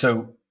 right?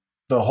 So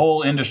the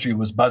whole industry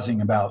was buzzing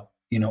about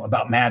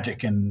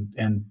Magic and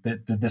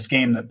this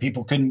game that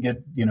people couldn't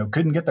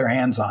get their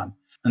hands on.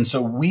 And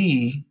so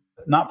we,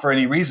 not for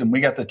any reason, we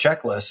got the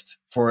checklist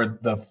for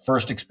the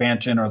first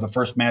expansion or the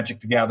first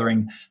Magic the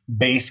Gathering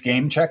base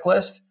game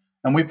checklist.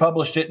 And we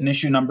published it in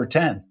issue number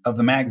 10 of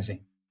the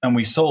magazine, and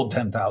we sold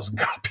 10,000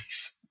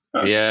 copies.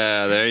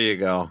 Yeah, there you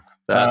go.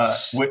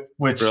 That's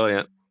which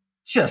brilliant.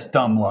 Just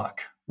dumb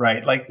luck,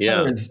 right? Like,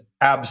 there is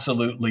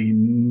absolutely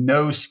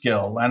no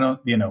skill. I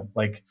don't buy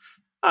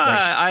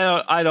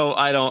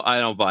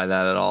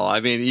that at all.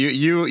 I mean,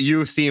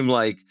 you seem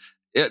like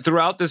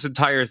throughout this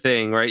entire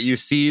thing, right? You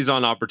seize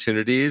on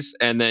opportunities,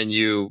 and then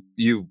you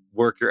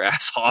work your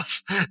ass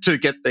off to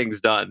get things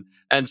done.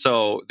 And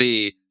so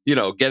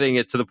getting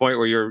it to the point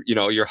where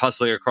you're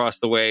hustling across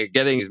the way,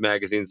 getting these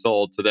magazines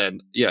sold, to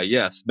then,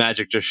 yes,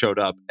 Magic just showed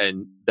up,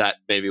 and that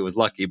maybe was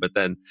lucky, but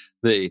then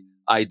the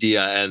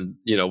idea and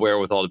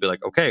wherewithal to be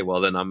like, okay,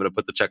 well, then I'm going to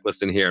put the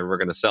checklist in here and we're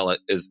going to sell it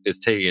is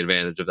taking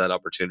advantage of that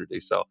opportunity.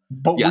 So,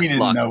 but yes, we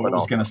didn't know it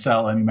was going to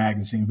sell any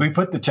magazines. We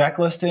put the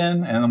checklist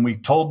in, and then we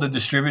told the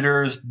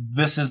distributors,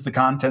 this is the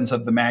contents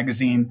of the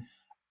magazine.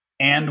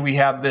 and we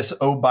have this,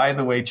 oh, by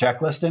the way,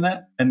 checklist in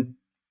it. And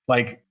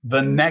like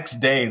the next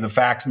day, the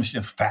fax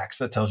machine,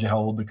 that tells you how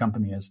old the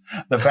company is.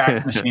 The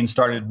fax machine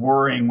started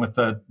whirring with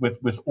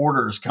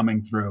orders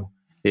coming through.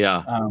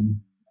 Yeah.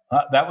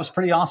 That was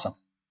pretty awesome.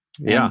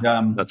 Yeah.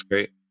 And, that's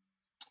great.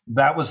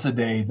 That was the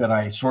day that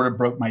I sort of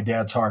broke my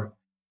dad's heart.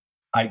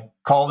 I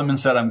called him and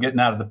said, I'm getting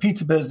out of the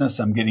pizza business.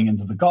 I'm getting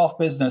into the golf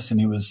business. And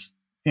he was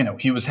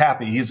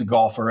happy. He's a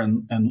golfer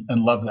and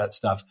loved that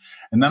stuff.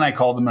 And then I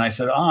called him and I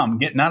said, I'm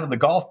getting out of the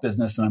golf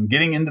business and I'm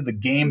getting into the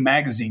game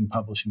magazine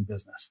publishing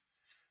business.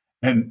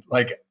 And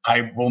like,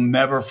 I will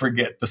never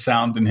forget the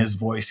sound in his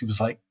voice. He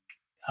was like,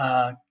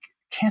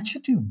 can't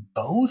you do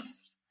both?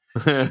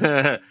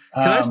 Can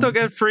I still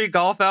get free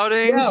golf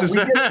outings?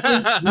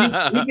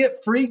 Yeah, we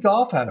get free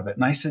golf out of it.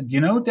 And I said,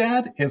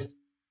 Dad,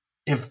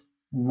 if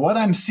what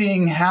I'm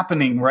seeing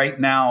happening right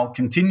now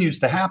continues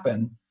to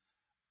happen,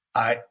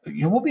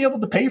 we'll be able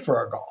to pay for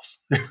our golf.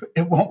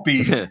 It won't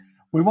be,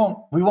 we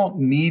won't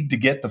need to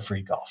get the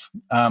free golf.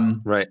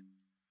 Right.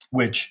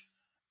 Which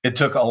it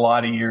took a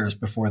lot of years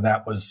before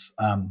that was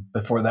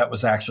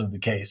actually the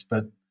case.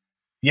 But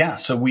yeah,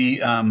 so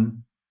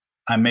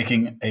I'm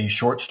making a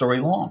short story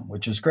long,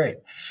 which is great.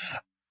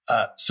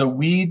 So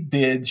we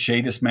did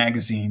Shadis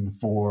magazine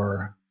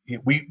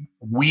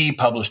we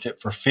published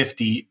it for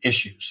 50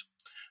 issues.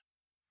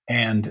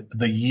 And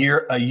a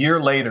year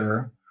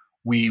later,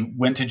 we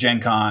went to Gen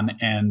Con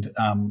and,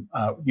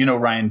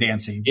 Ryan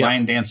Dancy. Yeah.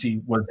 Ryan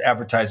Dancy was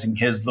advertising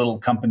his little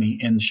company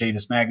in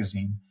Shadis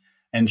magazine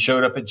and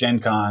showed up at Gen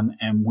Con,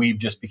 and we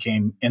just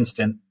became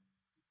instant,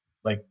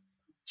 like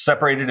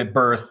separated at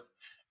birth,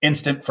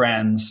 instant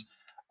friends.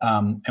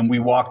 And we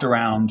walked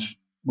around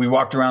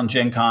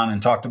Gen Con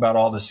and talked about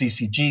all the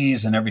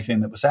CCGs and everything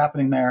that was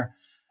happening there.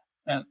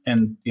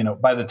 And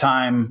by the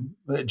time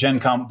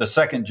the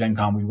second Gen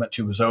Con we went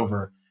to was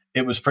over,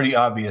 it was pretty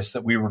obvious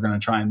that we were going to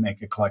try and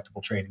make a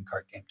collectible trading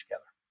card game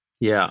together.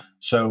 Yeah.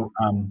 So,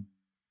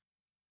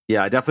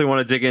 yeah, I definitely want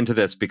to dig into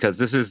this because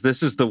this is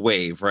the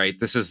wave, right?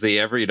 This is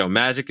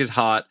Magic is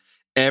hot.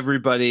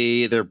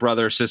 Everybody, their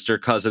brother, sister,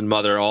 cousin,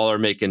 mother, all are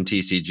making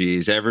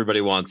TCGs. Everybody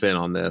wants in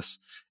on this.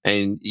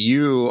 And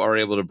you are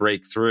able to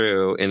break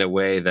through in a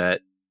way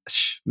that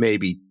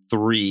maybe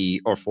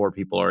 3 or 4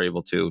 people are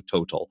able to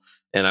total.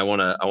 And I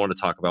want to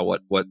talk about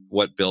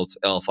what built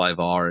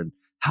L5R and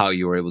how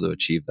you were able to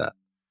achieve that.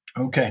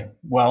 Okay.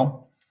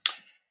 Well,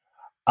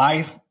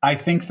 I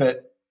think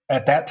that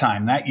at that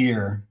time, that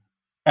year,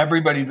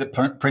 everybody that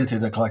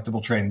printed a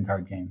collectible trading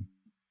card game,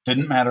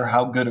 didn't matter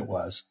how good it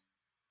was,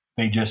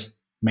 they just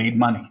made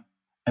money.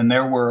 And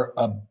there were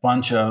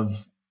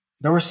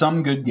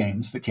some good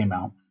games that came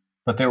out,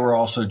 but there were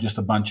also just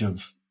a bunch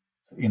of,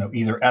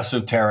 either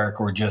esoteric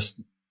or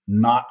just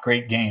not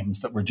great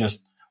games that were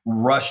just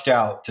rushed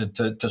out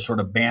to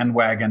sort of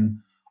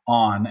bandwagon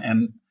on.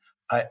 And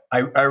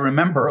I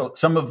remember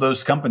some of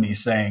those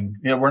companies saying,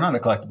 we're not a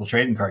collectible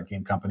trading card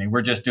game company.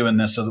 We're just doing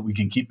this so that we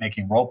can keep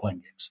making role-playing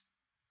games.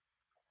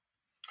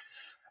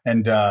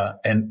 And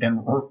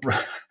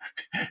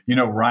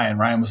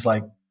Ryan was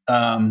like,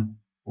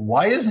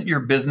 why isn't your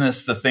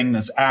business the thing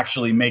that's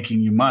actually making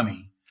you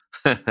money?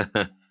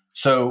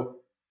 So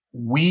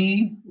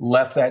we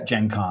left that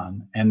Gen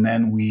Con, and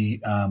then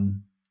we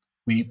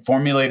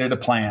formulated a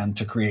plan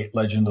to create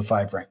Legend of the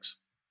Five Rings.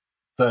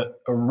 The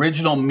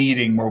original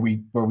meeting where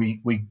we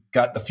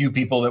got the few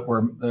people that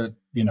were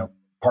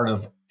part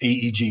of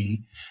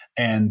AEG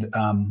and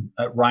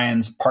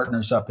Ryan's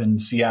partners up in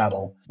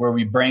Seattle, where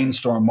we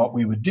brainstormed what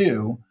we would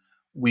do.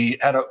 We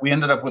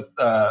ended up with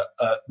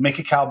make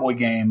a cowboy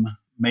game,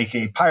 make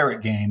a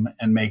pirate game,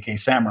 and make a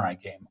samurai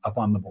game up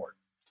on the board.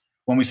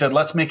 When we said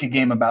let's make a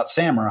game about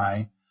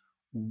samurai,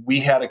 we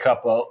had a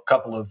couple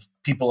of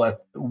people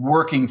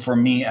working for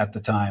me at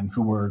the time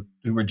who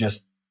were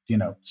just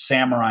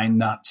samurai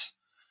nuts.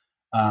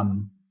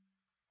 And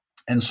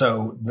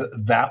so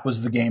that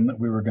was the game that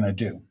we were going to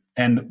do.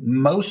 And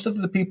most of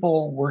the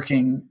people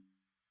working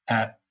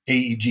at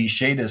AEG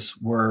Shadis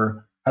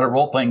had a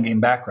role-playing game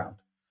background.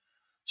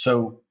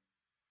 So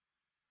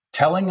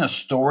telling a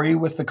story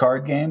with the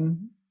card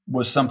game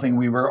was something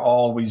we were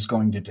always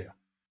going to do.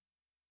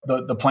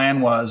 The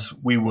plan was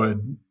we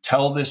would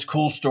tell this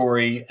cool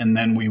story, and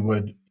then we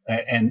would,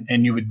 and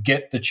you would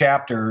get the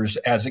chapters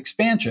as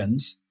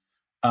expansions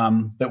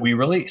that we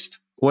released.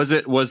 Was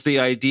the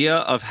idea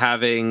of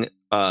having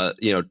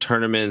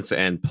tournaments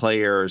and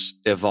players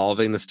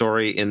evolving the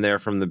story in there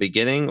from the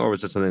beginning, or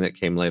was it something that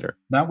came later?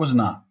 That was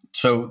not.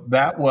 So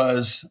that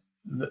was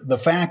the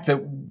fact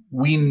that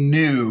we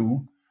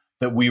knew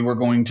that we were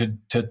going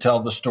to tell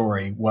the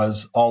story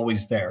was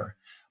always there.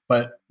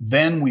 But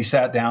then we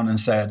sat down and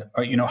said,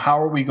 how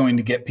are we going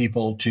to get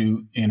people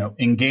to,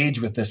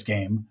 engage with this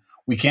game?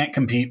 We can't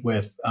compete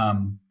with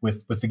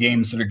the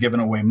games that are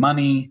giving away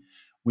money.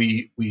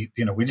 We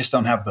just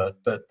don't have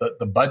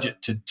the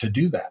budget to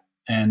do that.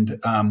 And,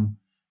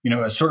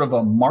 as sort of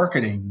a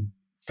marketing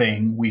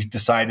thing, we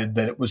decided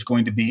that it was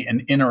going to be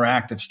an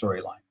interactive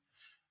storyline.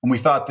 And we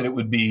thought that it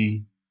would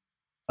be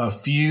a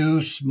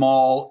few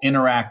small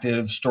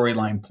interactive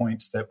storyline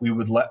points that we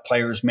would let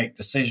players make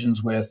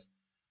decisions with.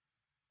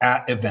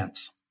 at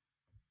events.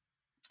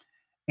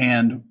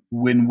 And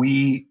when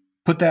we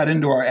put that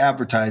into our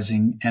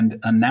advertising and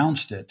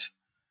announced it,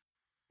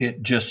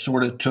 it just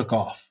sort of took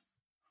off.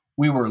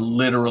 We were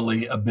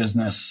literally a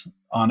business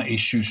on a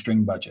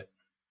shoestring budget.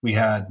 We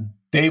had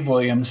Dave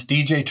Williams,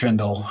 DJ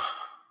Trindle,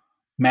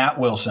 Matt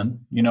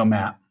Wilson, you know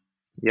Matt.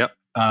 Yep.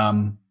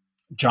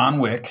 John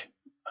Wick,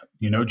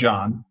 you know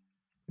John.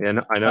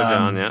 Yeah, I know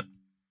John, yeah.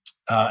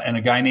 And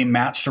a guy named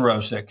Matt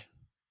Starosik,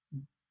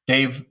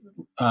 Dave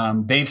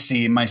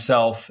C.,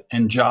 myself,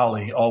 and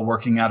Jolly all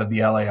working out of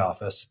the LA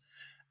office,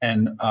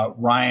 and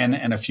Ryan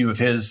and a few of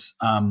his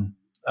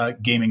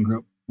gaming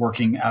group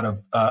working out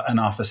of an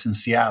office in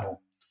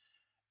Seattle.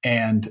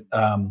 And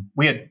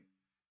we had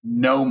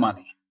no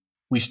money.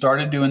 We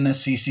started doing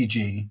this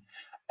CCG,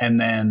 and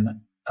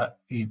then,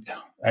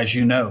 as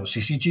you know,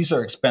 CCGs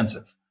are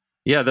expensive.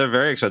 Yeah, they're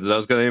very expensive. That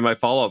was going to be my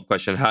follow-up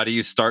question. How do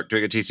you start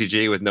doing a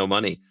TCG with no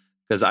money?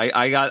 Because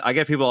I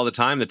get people all the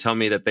time that tell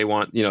me that they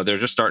want, they're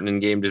just starting in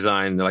game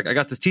design. They're like, I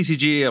got this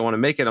TCG, I want to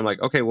make it. I'm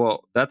like, okay,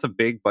 well, that's a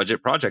big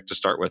budget project to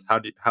start with.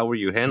 How were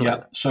you handling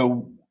it?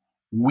 So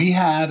we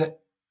had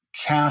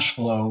cash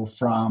flow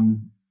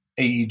from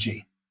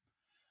AEG.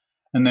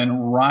 And then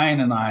Ryan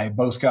and I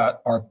both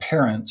got our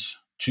parents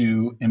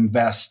to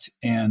invest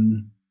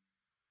in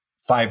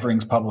Five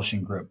Rings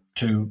Publishing Group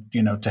to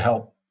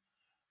help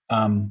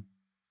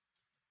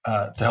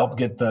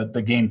get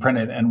the game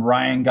printed. And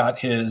Ryan got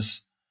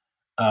his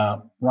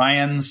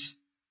Ryan's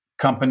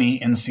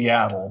company in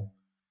Seattle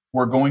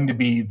were going to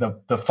be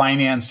the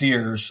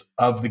financiers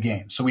of the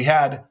game. So we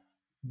had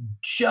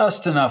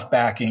just enough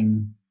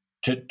backing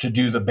to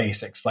do the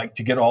basics, like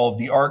to get all of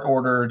the art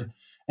ordered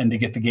and to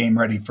get the game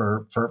ready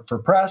for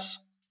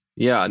press.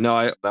 Yeah, no,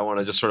 I want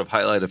to just sort of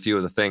highlight a few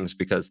of the things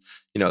because,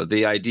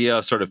 the idea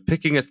of sort of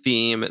picking a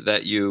theme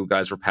that you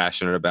guys were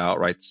passionate about,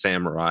 right?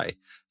 Samurai,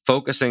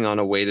 focusing on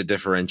a way to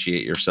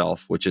differentiate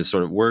yourself, which is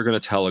sort of, we're going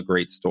to tell a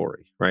great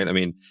story, right? I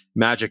mean,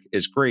 Magic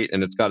is great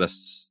and it's got a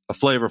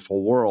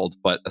flavorful world,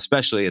 but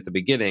especially at the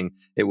beginning,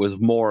 it was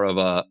more of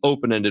a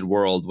open-ended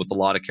world with a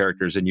lot of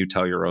characters and you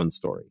tell your own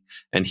story.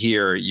 And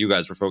here you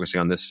guys were focusing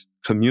on this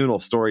communal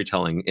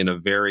storytelling in a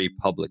very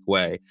public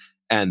way.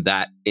 And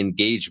that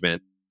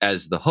engagement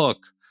as the hook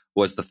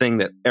was the thing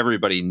that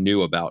everybody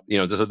knew about.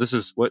 So this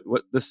is what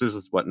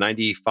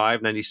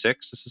 95,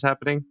 96 this is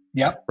happening.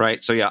 Yep.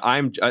 Right. So yeah,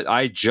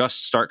 I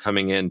just start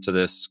coming into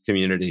this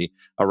community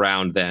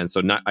around then.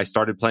 So I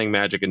started playing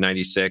Magic in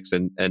 96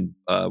 and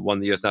won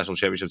the US National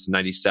Championships in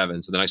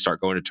 97. So then I start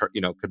going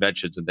to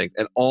conventions and things,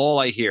 and all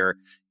I hear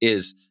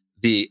is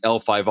the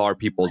L5R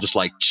people just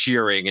like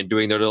cheering and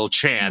doing their little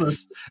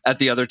chants at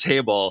the other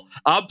table.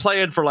 I'm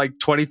playing for like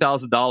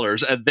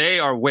 $20,000 and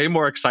they are way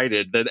more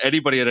excited than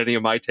anybody at any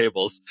of my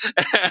tables.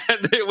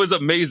 And it was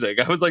amazing.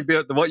 I was like,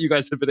 what you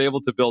guys have been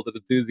able to build an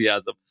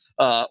enthusiasm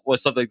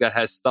was something that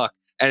has stuck.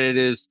 And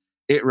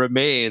it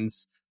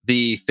remains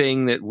the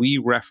thing that we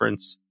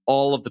reference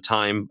all of the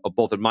time,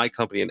 both in my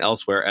company and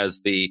elsewhere,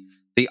 as the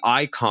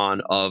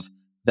icon of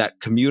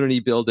that community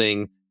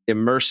building,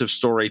 immersive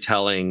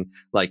storytelling,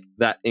 like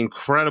that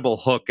incredible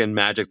hook and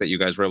magic that you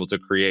guys were able to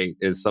create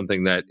is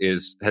something that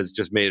has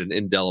just made an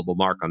indelible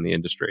mark on the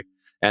industry.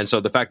 And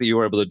so the fact that you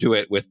were able to do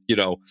it with,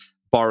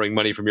 borrowing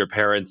money from your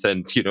parents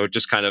and,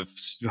 just kind of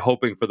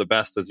hoping for the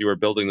best as you were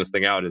building this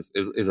thing out is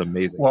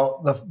amazing.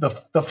 Well,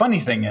 the funny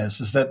thing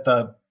is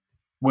that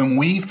when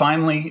we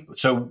finally,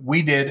 so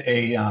we did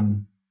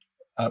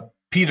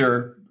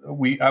Peter,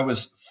 I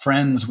was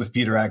friends with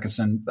Peter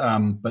Atkinson,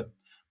 but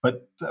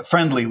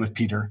friendly with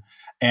Peter.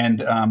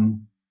 And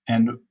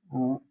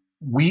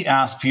we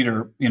asked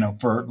Peter,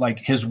 for like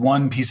his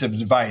one piece of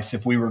advice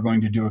if we were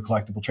going to do a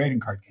collectible trading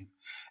card game.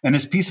 And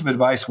his piece of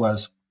advice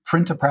was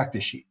print a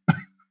practice sheet.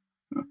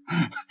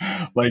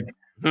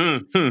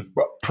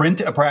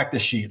 Print a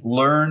practice sheet,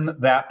 learn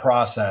that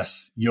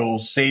process. You'll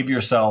save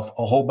yourself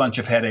a whole bunch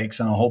of headaches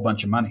and a whole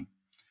bunch of money.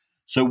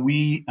 So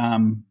we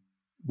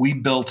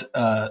built,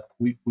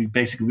 we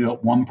basically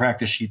built one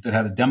practice sheet that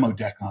had a demo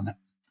deck on it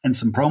and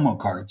some promo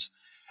cards.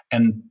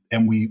 And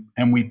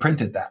we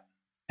printed that.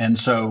 And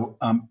so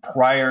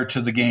prior to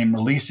the game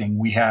releasing,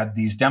 we had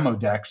these demo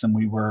decks, and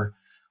we were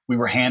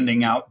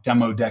handing out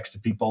demo decks to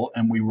people,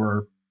 and we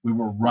were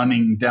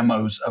running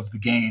demos of the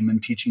game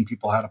and teaching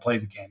people how to play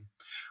the game,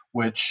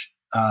 which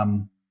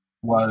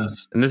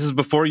was. And this is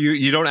before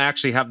you don't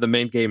actually have the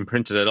main game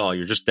printed at all.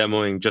 You're just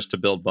demoing just to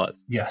build buzz.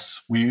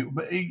 Yes,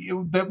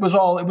 that was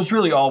all. It was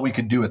really all we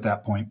could do at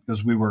that point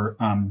because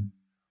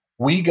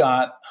we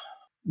got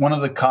one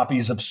of the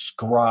copies of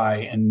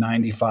Scry in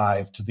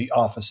 95 to the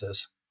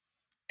offices.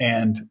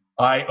 And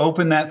I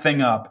opened that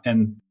thing up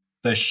and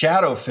the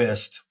Shadow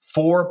Fist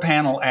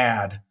 4-panel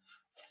ad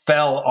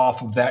fell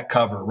off of that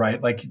cover,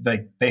 right? Like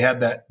they had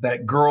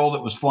that girl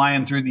that was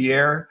flying through the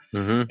air.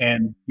 Mm-hmm.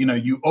 And,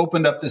 you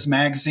opened up this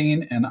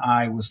magazine and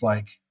I was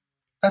like,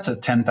 that's a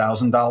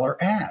 $10,000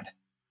 ad.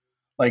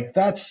 Like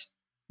that's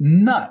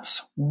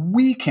nuts.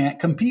 We can't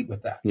compete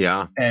with that.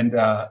 Yeah. And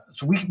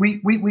so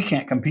we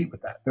can't compete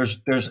with that.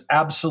 There's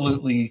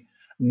absolutely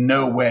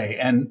no way.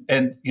 And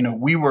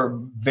we were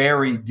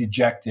very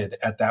dejected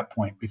at that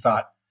point. We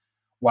thought,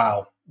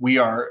 wow, we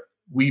are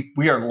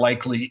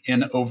likely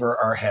in over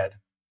our head.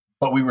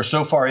 But we were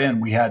so far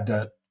in, we had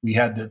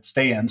to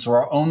stay in. So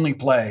our only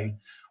play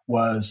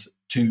was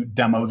to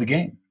demo the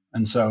game.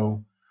 And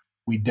so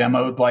we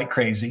demoed like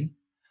crazy.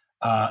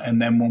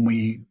 And then when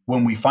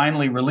we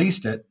finally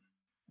released it,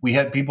 we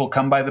had people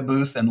come by the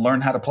booth and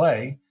learn how to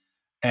play.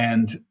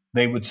 And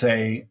they would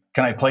say,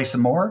 "Can I play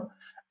some more?"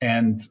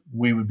 And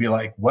we would be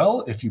like,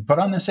 "Well, if you put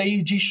on this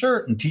AEG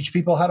shirt and teach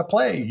people how to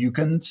play, you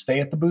can stay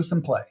at the booth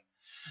and play."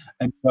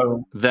 And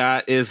so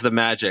that is the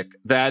magic.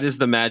 That is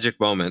the magic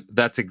moment.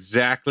 That's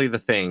exactly the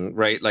thing,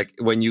 right? Like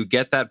when you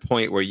get that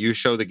point where you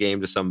show the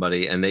game to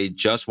somebody and they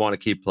just want to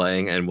keep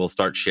playing and will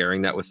start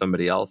sharing that with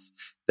somebody else,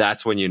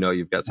 that's when you know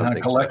you've got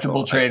something special. And a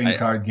collectible trading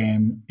card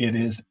game, it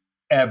is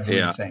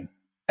everything.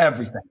 Yeah.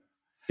 Everything.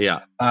 Yeah.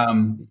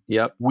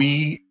 Yep.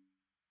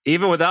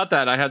 Even without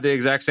that, I had the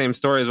exact same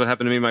story as what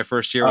happened to me my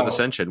first year with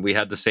Ascension. We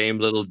had the same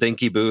little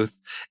dinky booth,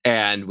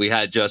 and we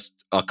had just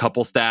a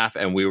couple staff,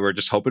 and we were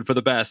just hoping for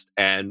the best.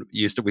 And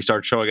we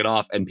started showing it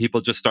off, and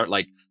people just start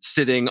like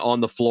sitting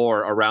on the floor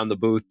around the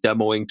booth,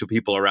 demoing to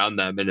people around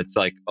them, and it's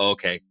like,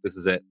 okay, this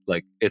is it.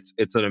 Like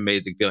it's an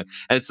amazing feeling,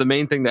 and it's the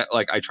main thing that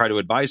like I try to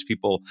advise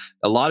people.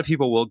 A lot of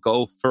people will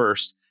go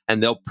first,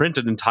 and they'll print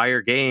an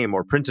entire game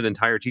or print an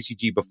entire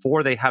TCG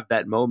before they have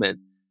that moment.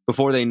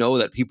 Before they know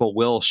that people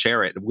will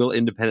share it, will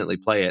independently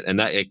play it, and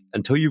that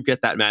until you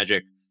get that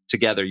magic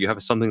together, you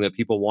have something that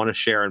people want to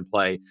share and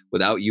play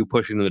without you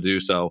pushing them to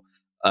do so.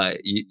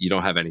 You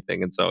don't have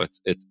anything, and so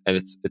it's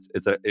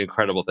an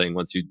incredible thing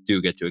once you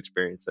do get to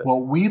experience it.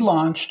 Well, we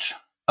launched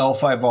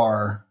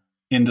L5R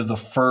into the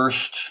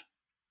first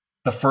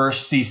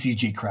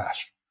CCG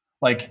crash.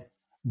 Like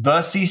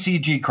the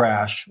CCG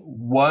crash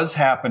was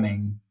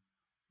happening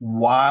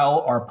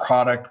while our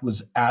product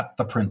was at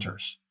the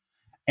printers,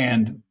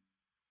 and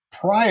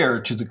prior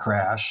to the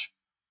crash,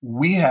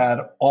 we had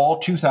all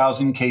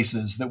 2,000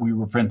 cases that we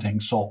were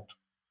printing sold.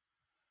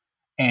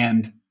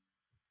 And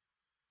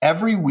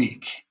every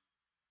week,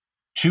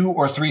 200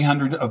 or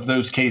 300 of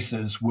those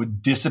cases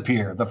would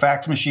disappear. The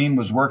fax machine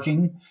was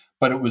working,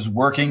 but it was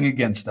working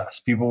against us.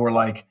 People were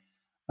like,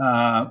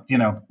 we're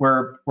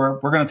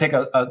going to take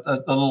a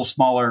little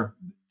smaller,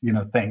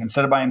 thing.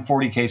 Instead of buying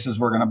 40 cases,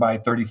 we're going to buy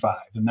 35,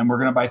 and then we're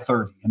going to buy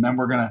 30, and then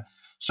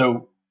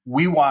so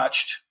we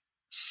watched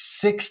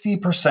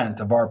 60%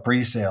 of our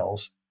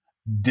pre-sales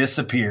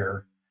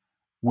disappear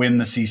when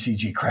the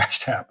CCG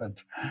crash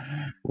happened.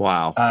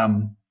 Wow.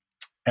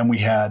 And we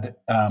had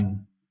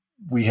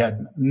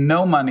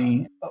no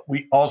money.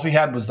 All we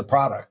had was the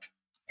product.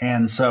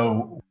 And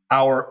so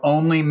our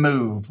only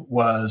move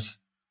was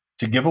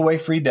to give away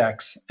free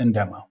decks and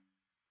demo.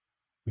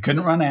 We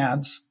couldn't run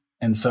ads.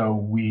 And so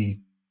we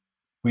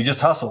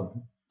just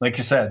hustled. Like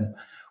you said,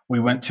 we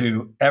went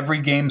to every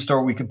game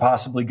store we could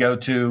possibly go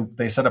to.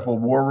 They set up a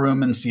war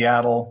room in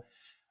Seattle.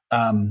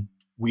 The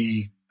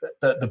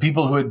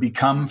people who had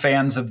become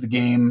fans of the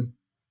game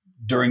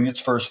during its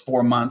first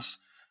 4 months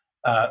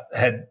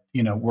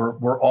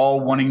were all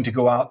wanting to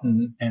go out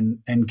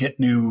and get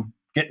new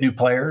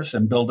players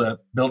and build a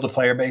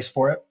player base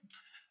for it.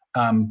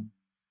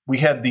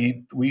 We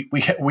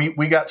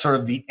got sort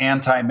of the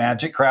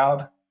anti-Magic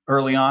crowd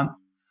early on.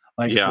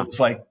 Like it was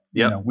like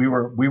we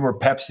were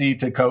Pepsi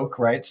to Coke,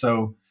 right?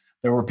 So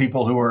there were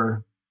people who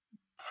were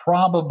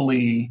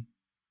we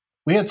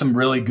had some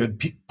really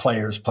good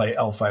players play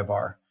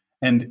L5R.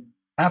 And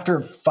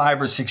after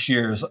 5 or 6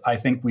 years, I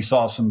think we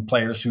saw some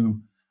players who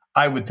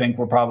I would think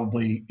were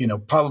probably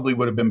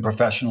would have been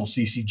professional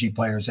CCG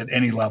players at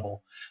any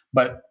level.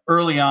 But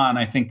early on,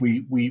 I think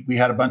we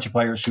had a bunch of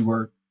players who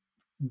were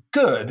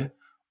good,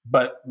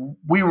 but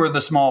we were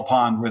the small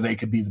pond where they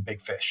could be the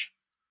big fish.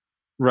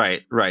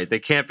 Right. They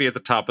can't be at the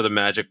top of the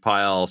Magic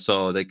pile,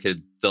 so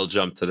they'll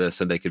jump to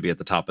this, and they could be at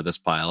the top of this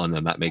pile, and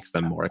then that makes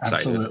them more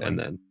excited. Absolutely. And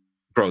then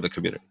grow the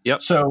community.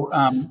 Yep. So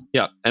and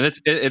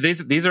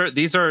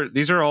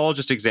these are all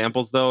just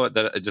examples, though,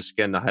 that just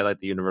again to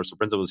highlight the universal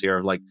principles here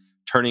of like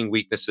turning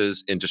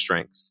weaknesses into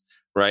strengths.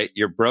 Right.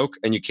 You're broke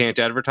and you can't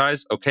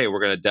advertise. Okay,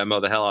 we're going to demo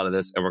the hell out of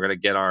this, and we're going to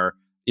get our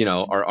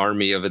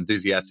army of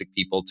enthusiastic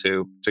people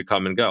to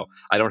come and go.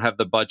 I don't have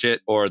the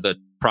budget or the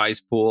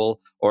prize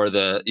pool or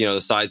the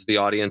size of the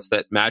audience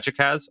that Magic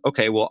has.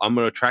 Okay, well, I'm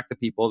going to attract the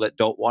people that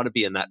don't want to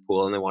be in that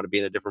pool and they want to be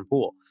in a different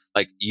pool.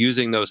 Like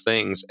using those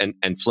things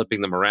and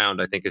flipping them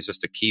around, I think is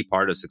just a key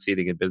part of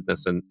succeeding in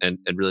business and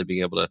really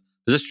being able to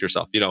position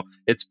yourself.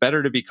 It's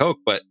better to be Coke,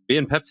 but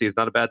being Pepsi is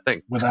not a bad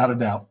thing. Without a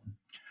doubt.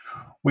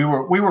 We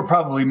were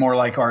probably more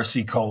like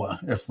RC Cola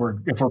if we're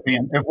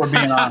being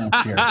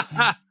honest here.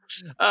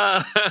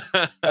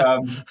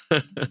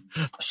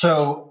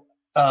 So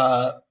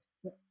the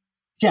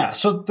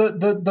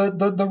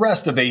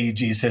rest of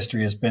AEG's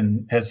history has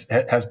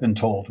been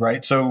told,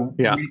 right? So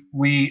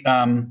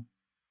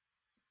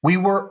we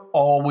were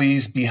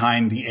always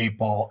behind the 8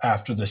 ball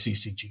after the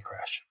CCG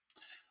crash.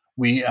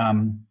 We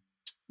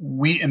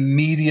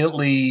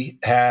immediately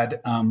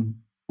had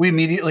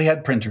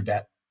printer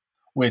debt.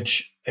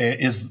 which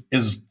is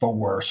the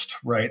worst,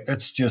 right?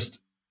 It's just,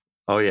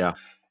 oh yeah,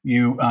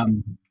 you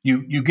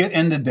get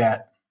into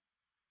debt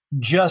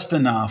just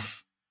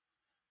enough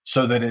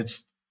so that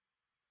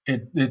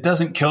it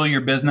doesn't kill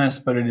your business,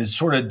 but it is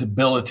sort of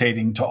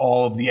debilitating to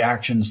all of the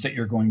actions that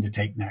you're going to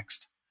take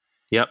next.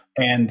 yep.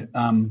 And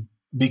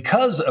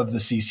because of the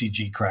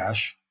CCG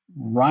crash,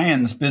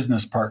 Ryan's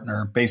business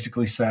partner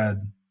basically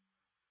said,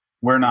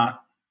 we're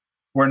not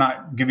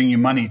giving you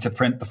money to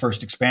print the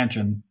first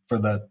expansion for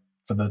the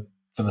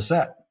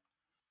set.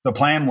 The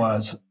plan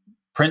was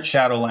print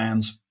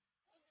Shadowlands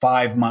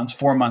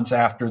 4 months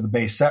after the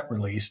base set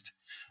released,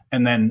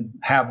 and then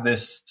have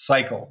this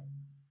cycle.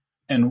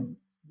 And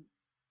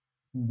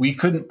we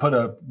couldn't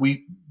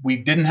we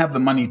didn't have the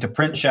money to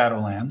print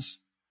Shadowlands,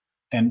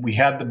 and we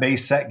had the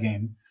base set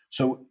game.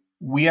 So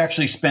we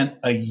actually spent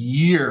a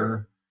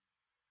year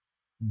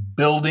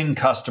building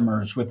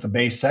customers with the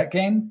base set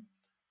game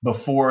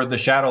before the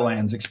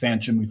Shadowlands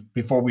expansion,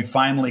 before we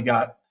finally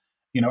got,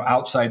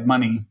 outside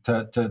money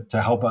to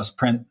help us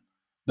print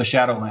the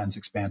Shadowlands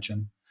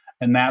expansion.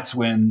 And that's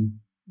when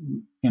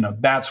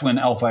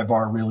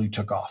L5R really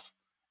took off.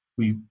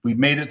 We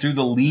made it through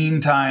the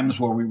lean times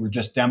where we were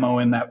just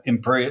demoing that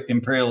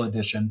Imperial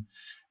Edition.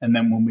 And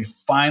then when we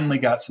finally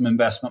got some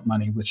investment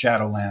money with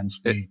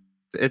Shadowlands,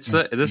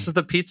 this is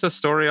the pizza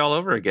story all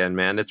over again,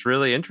 man. It's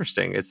really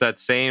interesting. It's that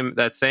same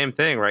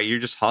thing, right? You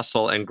just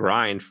hustle and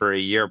grind for a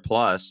year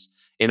plus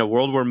in a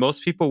world where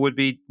most people would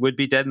be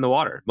dead in the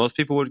water. Most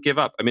people would give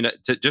up. I mean,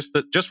 just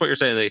what you're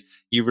saying,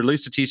 you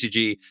released a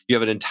TCG, you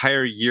have an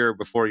entire year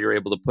before you're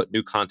able to put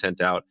new content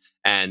out,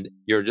 and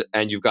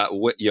you've got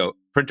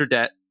printer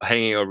debt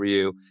hanging over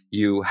you.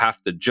 You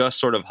have to just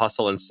sort of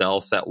hustle and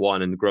sell set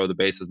one and grow the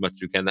base as much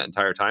as you can that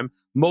entire time.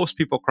 Most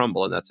people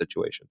crumble in that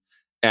situation,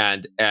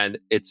 and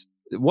it's.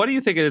 What do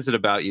you think it is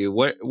about you?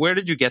 Where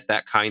did you get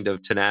that kind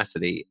of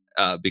tenacity?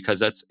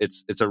 Because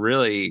it's a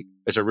really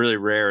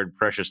rare and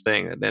precious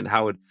thing. And then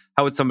how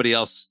would somebody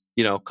else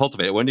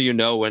cultivate it? When do you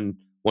know when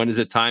is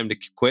it time to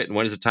quit and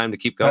when is it time to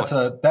keep going?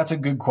 That's a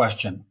good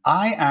question.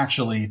 I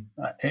actually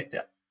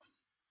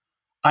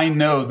I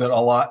know that a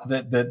lot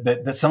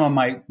that some of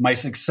my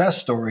success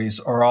stories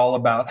are all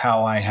about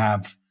how I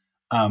have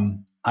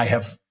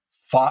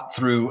fought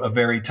through a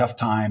very tough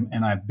time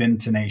and I've been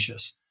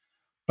tenacious.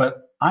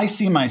 But I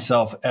see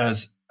myself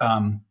as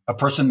a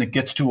person that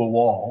gets to a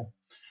wall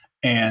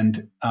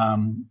and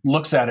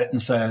looks at it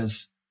and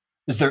says,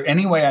 is there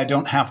any way I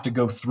don't have to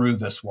go through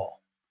this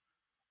wall?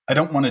 I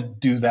don't want to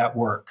do that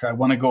work. I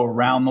want to go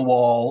around the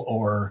wall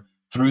or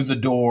through the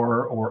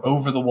door or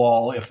over the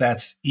wall if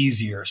that's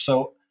easier.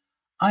 So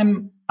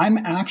I'm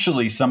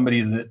actually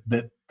somebody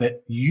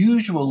that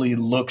usually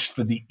looks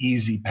for the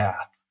easy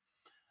path.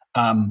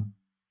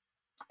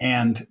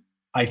 And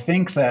I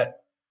think that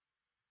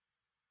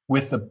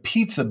with the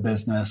pizza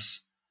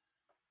business,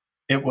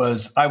 I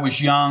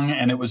was young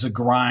and it was a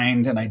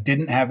grind and I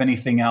didn't have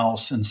anything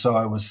else. And so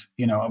I was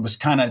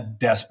kind of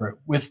desperate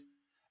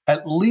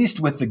at least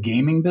with the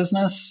gaming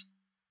business,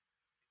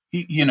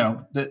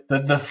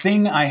 the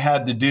thing I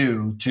had to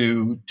do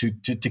to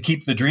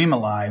keep the dream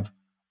alive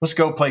was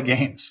go play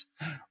games,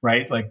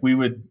 right? Like we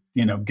would,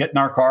 get in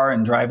our car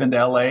and drive into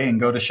LA and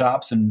go to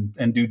shops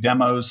and do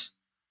demos,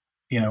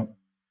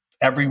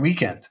 every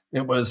weekend.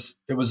 It was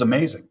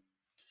amazing.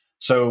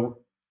 So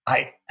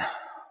I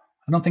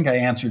don't think I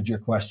answered your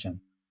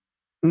question.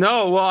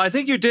 No, well, I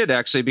think you did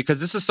actually, because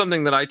this is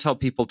something that I tell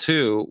people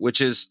too,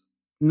 which is,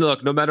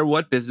 look, no matter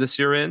what business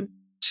you're in,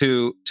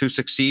 to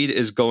succeed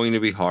is going to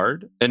be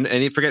hard. And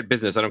you forget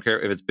business. I don't care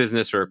if it's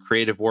business or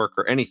creative work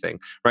or anything,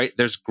 right?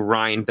 There's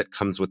grind that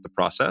comes with the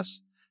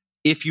process.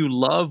 If you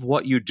love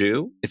what you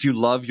do, if you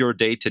love your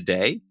day to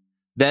day,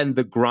 then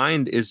the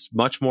grind is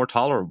much more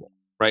tolerable.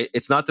 Right?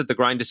 It's not that the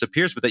grind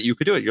disappears, but that you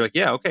could do it. You're like,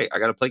 yeah, okay, I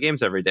got to play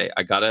games every day.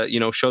 I got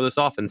to, show this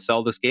off and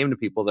sell this game to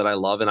people that I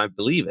love and I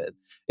believe in.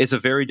 It's a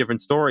very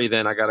different story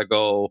than I got to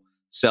go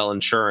sell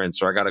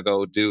insurance or I got to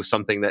go do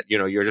something that,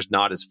 you're just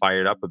not as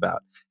fired up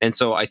about. And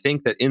so I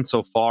think that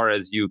insofar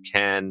as you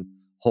can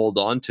hold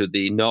on to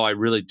no, I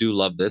really do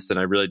love this and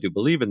I really do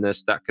believe in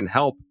this, that can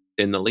help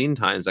in the lean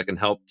times, that can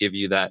help give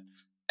you that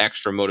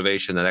extra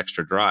motivation, that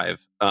extra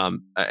drive. I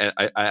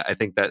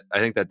think that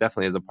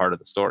definitely is a part of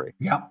the story.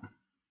 Yeah.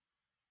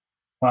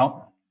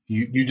 Well,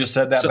 you just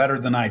said that better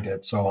than I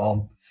did, so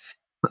I'll.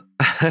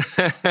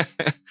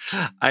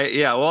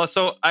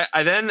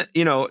 I then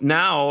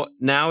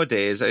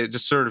nowadays I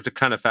just sort of to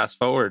kind of fast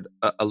forward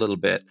a little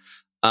bit.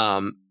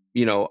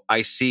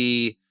 I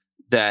see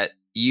that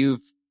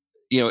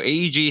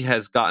AEG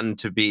has gotten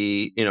to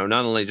be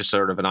not only just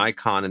sort of an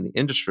icon in the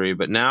industry,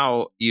 but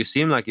now you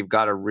seem like you've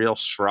got a real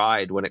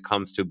stride when it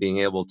comes to being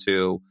able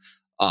to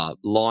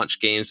launch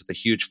games with a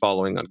huge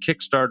following on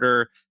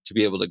Kickstarter, to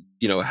be able to,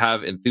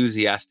 have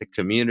enthusiastic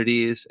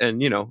communities.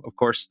 And, of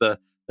course, the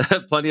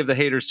plenty of the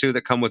haters, too,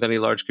 that come with any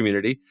large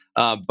community.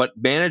 But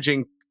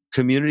managing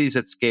communities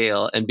at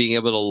scale and being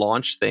able to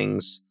launch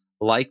things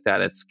like that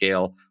at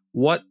scale,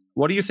 what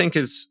do you think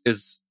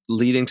is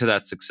leading to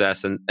that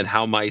success? And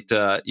how might,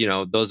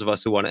 those of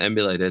us who want to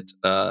emulate it,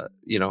 go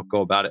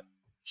about it?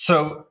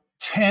 So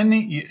 10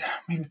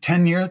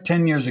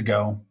 years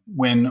ago,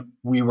 when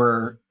we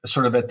were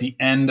sort of at the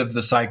end of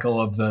the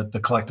cycle of the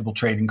collectible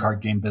trading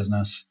card game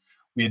business,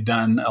 we had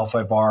done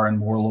L5R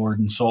and Warlord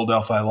and sold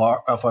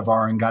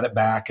L5R and got it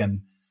back.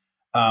 And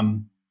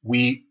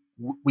we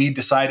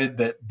decided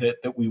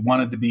that we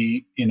wanted to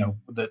be,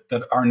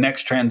 that our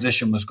next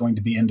transition was going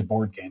to be into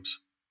board games.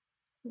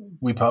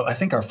 I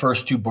think our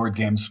first two board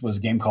games was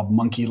a game called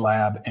Monkey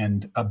Lab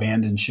and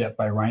Abandoned Ship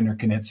by Reiner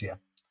Knizia.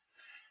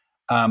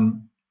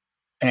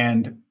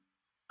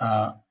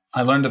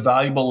 I learned a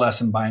valuable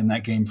lesson buying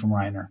that game from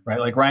Reiner, right?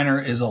 Like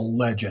Reiner is a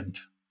legend.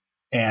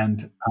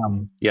 And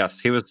yes,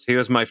 he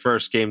was my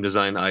first game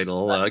design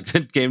idol,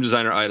 game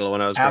designer idol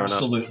when I was growing up.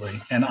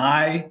 Absolutely. And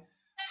I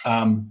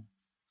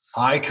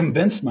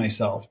convinced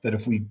myself that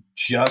if we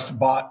just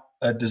bought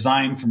a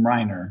design from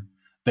Reiner,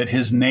 that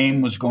his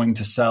name was going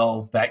to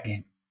sell that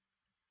game.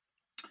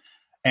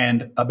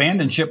 And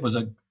Abandoned Ship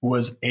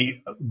was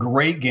a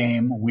great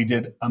game. We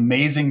did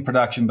amazing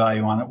production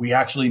value on it. We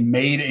actually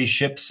made a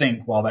ship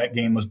sink while that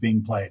game was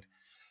being played.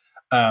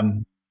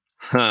 And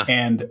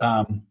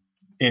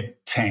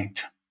it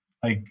tanked.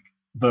 Like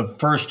the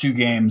first two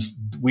games,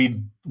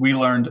 we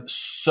learned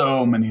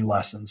so many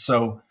lessons.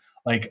 So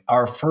like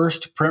our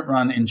first print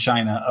run in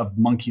China of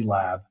Monkey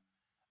Lab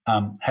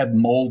had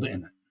mold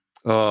in it.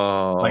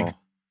 Oh, like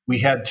we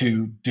had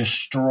to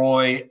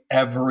destroy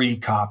every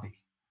copy.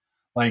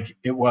 Like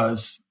it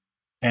was,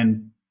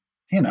 and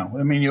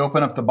you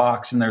open up the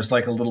box and there's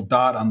like a little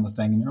dot on the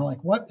thing, and you're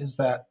like, "What is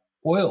that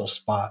oil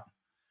spot?"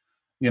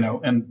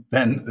 And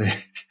then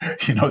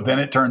then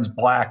it turns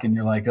black, and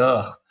you're like,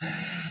 "Ugh,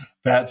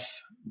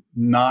 that's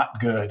not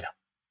good."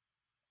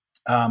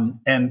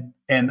 And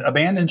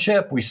Abandoned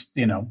Ship, we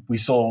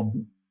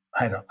sold.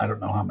 I don't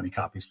know how many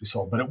copies we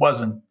sold, but it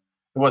wasn't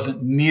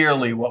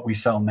nearly what we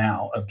sell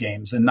now of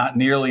games, and not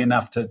nearly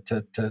enough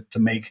to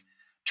make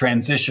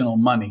transitional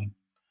money.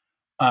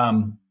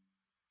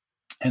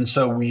 And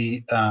so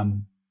we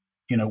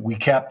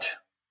kept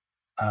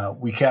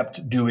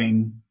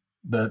doing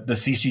the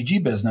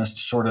CCG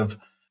business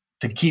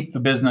to keep the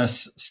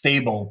business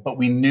stable, but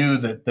we knew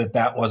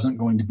that wasn't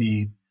going to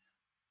be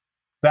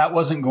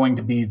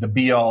the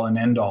be all and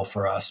end all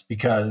for us,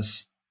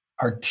 because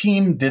our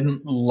team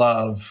didn't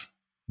love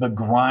the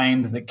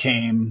grind that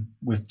came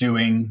with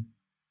doing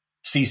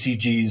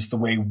CCGs the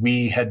way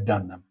we had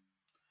done them.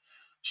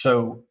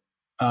 So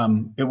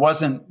it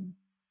wasn't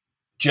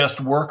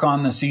just work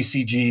on the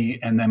CCG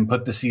and then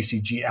put the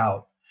CCG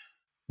out.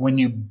 When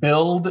you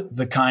build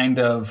the kind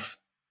of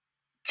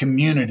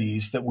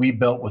communities that we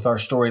built with our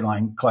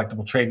storyline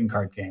collectible trading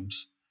card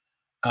games,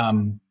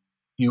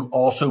 you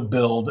also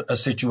build a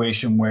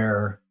situation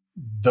where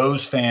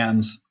those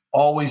fans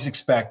always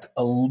expect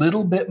a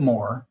little bit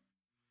more,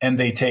 and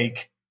they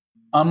take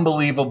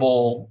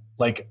unbelievable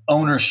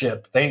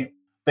ownership. They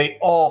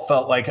all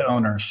felt like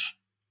owners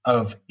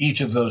of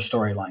each of those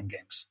storyline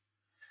games.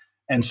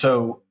 And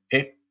so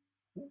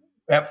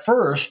at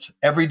first,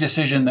 every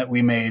decision that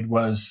we made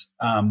was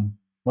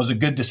a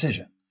good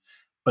decision.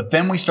 But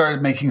then we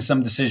started making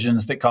some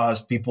decisions that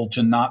caused people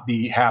to not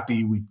be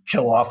happy. We'd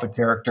kill off a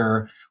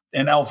character.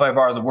 In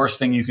L5R, the worst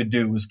thing you could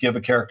do was give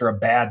a character a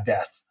bad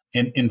death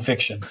in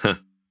fiction.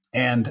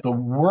 And the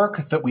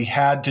work that we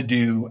had to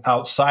do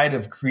outside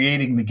of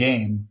creating the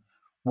game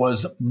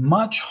was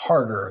much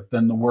harder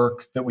than the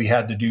work that we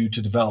had to do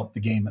to develop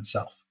the game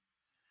itself.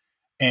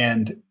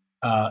 And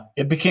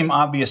it became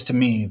obvious to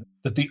me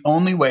that the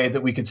only way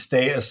that we could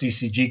stay a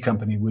CCG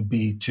company would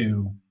be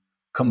to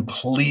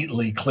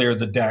completely clear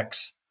the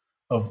decks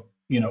of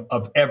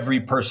every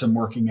person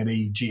working at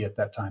AEG at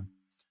that time,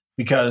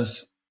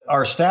 because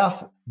our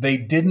staff, they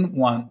didn't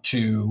want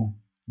to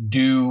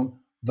do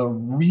the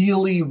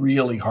really,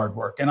 really hard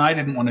work. And I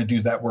didn't want to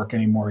do that work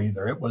anymore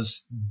either. It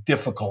was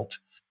difficult.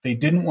 They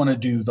didn't want to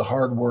do the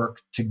hard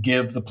work to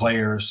give the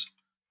players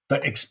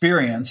the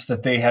experience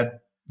that they had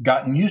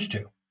gotten used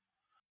to.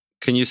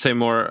 Can you say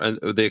more?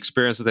 The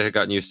experience that they had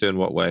gotten used to in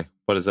what way?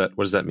 What does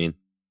that mean?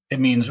 It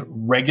means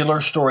regular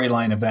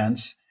storyline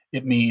events.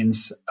 It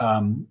means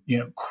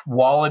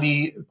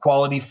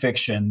quality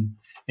fiction.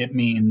 It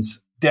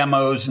means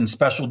demos and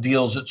special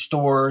deals at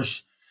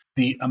stores.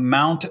 The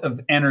amount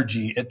of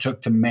energy it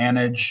took to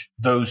manage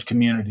those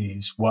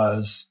communities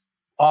was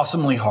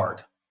awesomely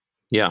hard.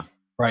 Yeah.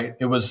 Right.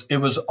 It was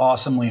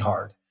awesomely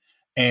hard.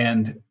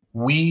 And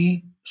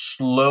we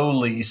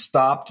slowly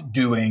stopped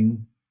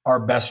doing our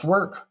best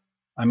work.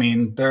 I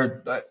mean,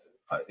 I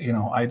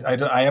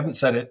haven't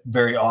said it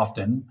very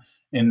often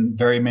in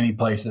very many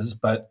places,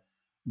 but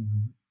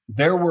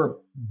there were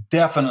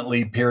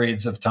definitely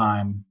periods of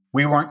time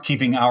we weren't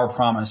keeping our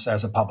promise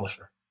as a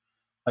publisher.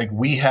 Like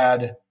we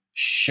had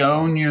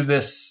shown you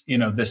this,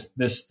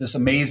 this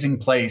amazing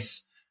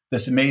place,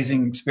 this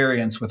amazing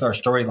experience with our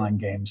storyline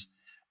games.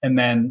 And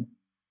then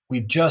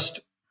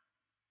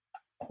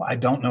I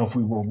don't know if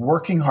we were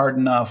working hard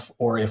enough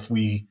or if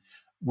we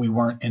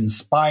weren't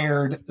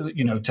inspired,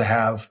 to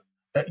have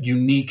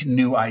unique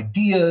new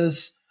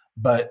ideas,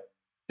 but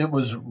it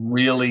was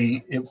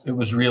really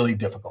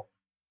difficult.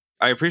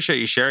 I appreciate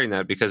you sharing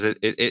that, because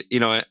it you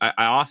know,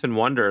 I often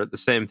wonder the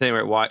same thing,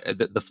 right? Why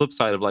the flip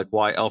side of like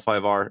why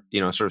L5R,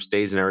 you know, sort of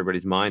stays in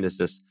everybody's mind is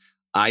this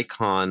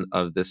icon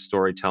of this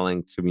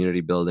storytelling,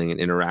 community building, and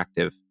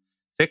interactive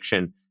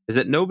fiction, is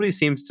that nobody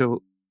seems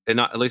to, and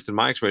not at least in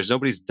my experience,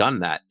 nobody's done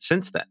that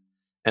since then.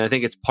 And I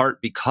think it's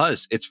part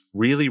because it's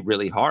really,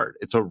 really hard.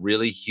 It's a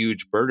really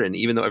huge burden.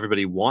 Even though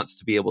everybody wants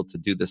to be able to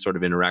do this sort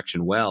of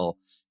interaction well,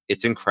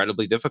 it's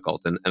incredibly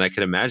difficult. And I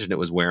can imagine it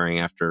was wearing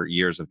after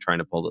years of trying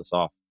to pull this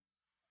off.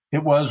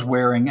 It was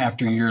wearing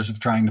after years of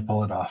trying to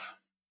pull it off.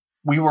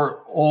 We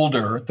were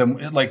older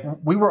than, like,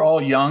 we were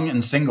all young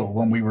and single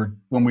when we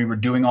were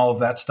doing all of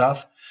that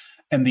stuff.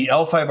 And the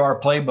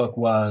L5R playbook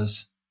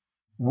was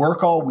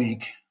work all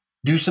week,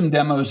 do some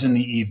demos in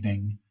the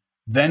evening,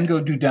 then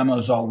go do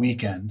demos all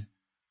weekend,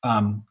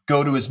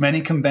 go to as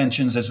many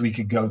conventions as we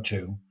could go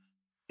to.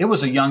 It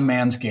was a young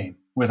man's game,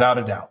 without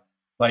a doubt.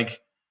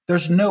 Like,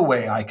 there's no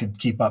way I could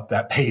keep up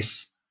that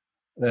pace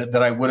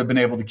that I would have been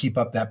able to keep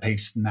up that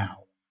pace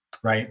now,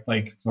 right?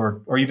 Like,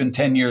 or even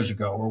 10 years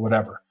ago or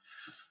whatever.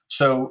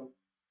 So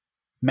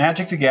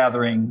Magic the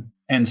Gathering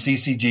and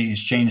CCGs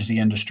changed the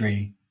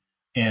industry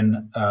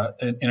in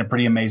a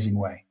pretty amazing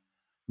way.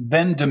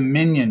 Then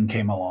Dominion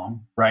came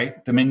along,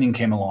 right? Dominion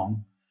came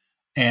along.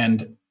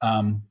 And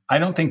I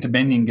don't think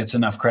Dominion gets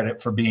enough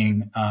credit for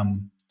being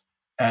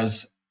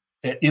as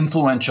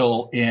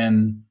influential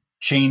in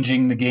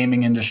changing the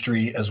gaming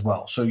industry as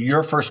well. So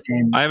your first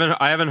game, I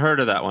haven't heard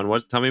of that one.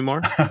 What? Tell me more.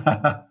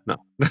 No.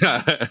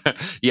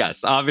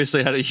 Yes,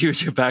 obviously had a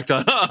huge impact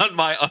on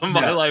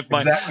my life.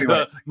 Exactly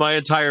right.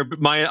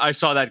 I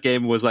saw that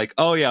game, was like,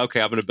 oh yeah,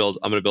 okay, I'm gonna build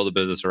a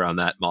business around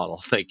that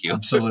model. Thank you.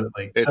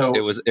 Absolutely.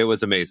 It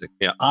was amazing.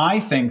 Yeah. I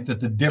think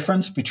that the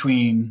difference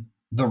between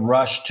the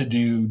rush to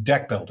do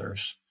deck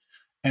builders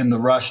and the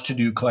rush to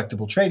do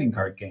collectible trading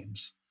card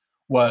games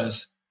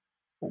was,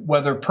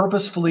 whether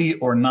purposefully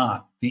or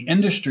not, the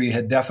industry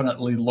had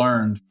definitely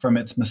learned from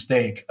its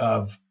mistake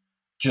of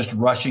just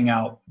rushing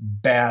out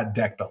bad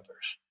deck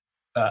builders.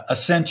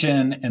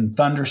 Ascension and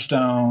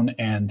Thunderstone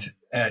and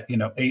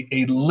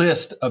a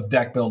list of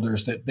deck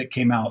builders that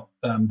came out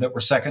that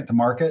were second to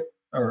market,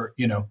 or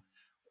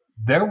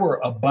there were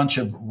a bunch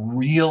of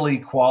really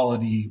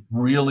quality,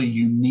 really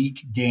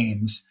unique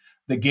games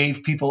that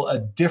gave people a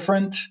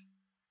different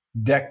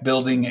deck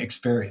building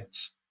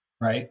experience,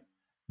 right?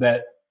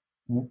 That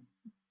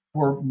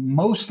were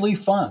mostly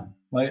fun.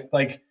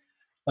 Like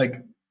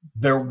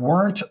there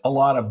weren't a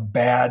lot of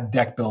bad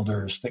deck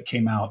builders that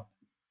came out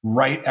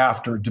right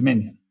after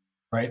Dominion,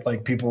 right?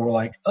 Like, people were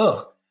like,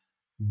 oh,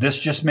 this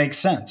just makes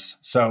sense.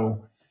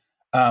 So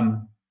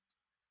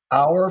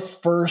our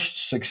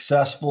first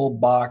successful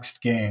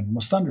boxed game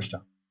was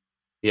Thunderstone.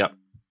 Yep.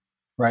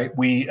 Right.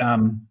 We,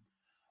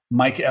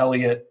 Mike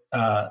Elliott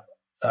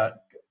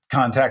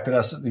contacted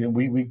us.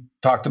 We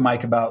talked to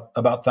Mike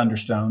about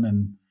Thunderstone,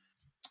 and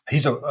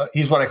he's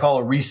what I call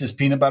a Reese's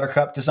peanut butter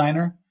cup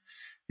designer.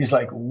 He's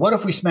like, what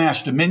if we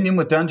smash Dominion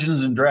with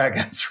Dungeons and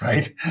Dragons,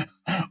 right?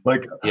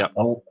 Like, yep.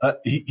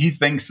 He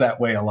thinks that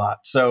way a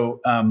lot.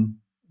 So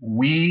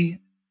we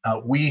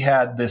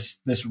had this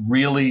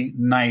really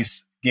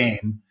nice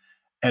game,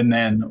 and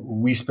then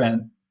we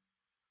spent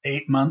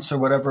 8 months or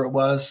whatever it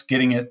was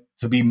getting it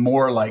to be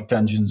more like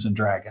Dungeons and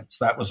Dragons.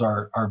 That was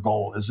our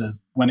goal. Is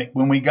when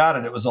we got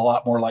it, it was a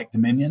lot more like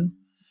Dominion,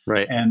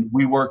 right? And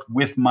we worked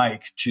with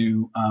Mike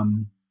to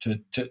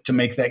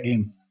make that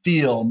game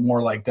feel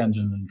more like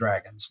Dungeons and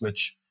Dragons,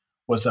 which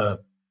was a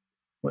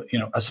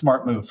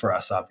smart move for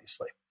us,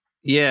 obviously.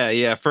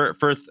 Yeah.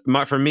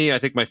 For me, I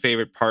think my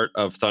favorite part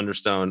of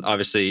Thunderstone,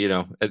 obviously,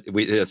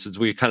 since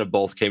we kind of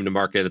both came to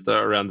market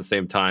around the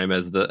same time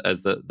as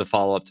the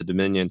follow up to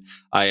Dominion.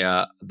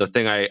 The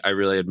thing I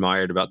really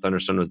admired about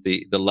Thunderstone was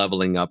the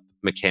leveling up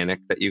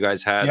mechanic that you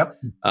guys had.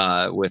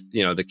 Yep. With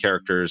the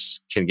characters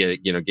can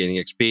get gaining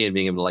XP and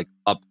being able to like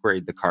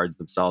upgrade the cards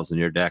themselves in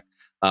your deck.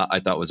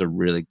 I thought was a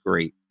really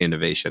great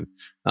innovation.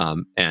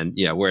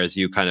 Whereas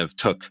you kind of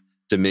took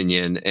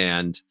Dominion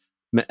and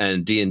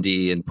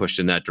D&D and pushed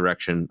in that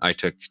direction, I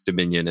took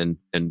Dominion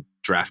and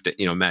drafted,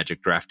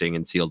 Magic drafting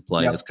and sealed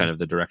play is kind of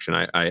the direction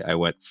I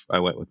went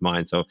with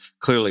mine. So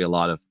clearly a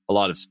lot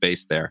of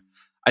space there.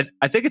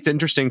 I think it's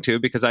interesting too,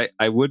 because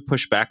I would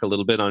push back a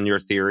little bit on your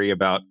theory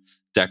about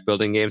deck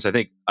building games. I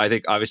think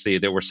obviously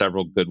there were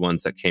several good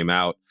ones that came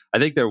out. I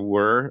think there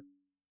were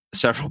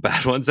several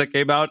bad ones that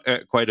came out,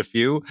 quite a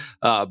few.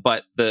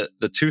 But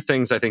the two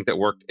things I think that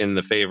worked in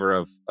the favor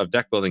of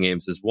deck building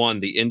games is,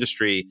 one, the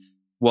industry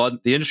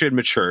had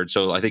matured.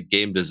 So I think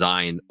game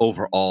design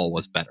overall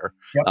was better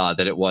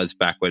than it was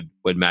back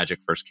when Magic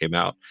first came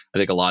out. I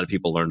think a lot of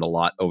people learned a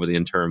lot over the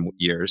interim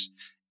years.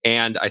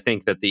 And I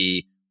think that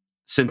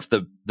since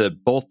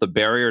both the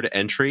barrier to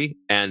entry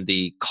and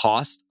the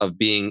cost of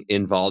being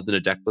involved in a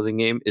deck building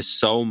game is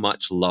so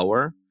much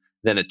lower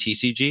than a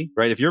TCG,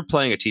 right? If you're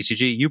playing a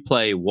TCG, you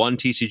play one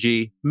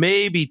TCG,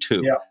 maybe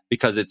two,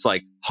 because it's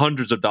like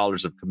hundreds of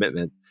dollars of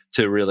commitment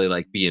to really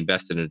like be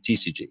invested in a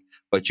TCG.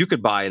 But you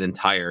could buy an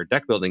entire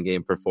deck building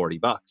game for $40.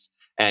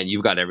 and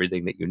you've got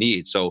everything that you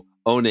need. So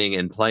owning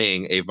and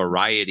playing a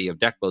variety of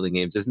deck building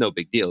games is no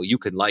big deal. You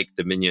can like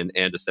Dominion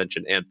and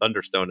Ascension and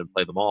Thunderstone and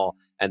play them all,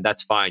 and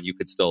that's fine. You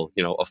could still,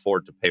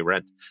 afford to pay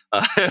rent,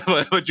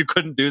 but you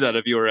couldn't do that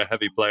if you were a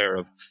heavy player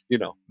of,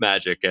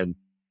 Magic and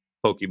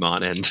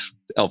Pokemon and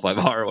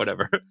L5R or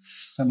whatever.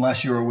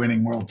 Unless you were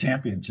winning world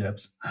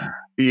championships.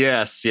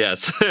 Yes.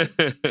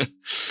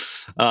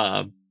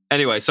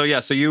 Anyway, so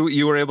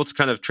you were able to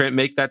kind of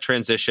make that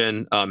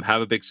transition,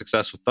 have a big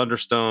success with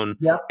Thunderstone,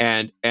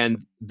 and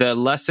the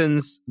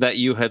lessons that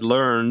you had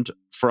learned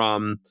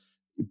from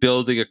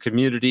building a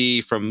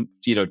community, from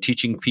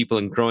teaching people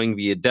and growing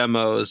via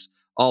demos,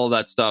 all of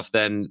that stuff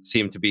then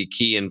seemed to be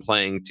key in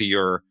playing to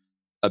your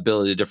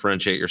ability to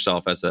differentiate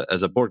yourself as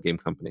a board game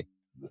company.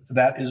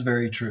 That is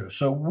very true.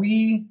 So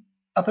we,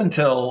 up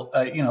until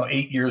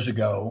 8 years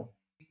ago,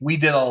 we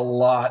did a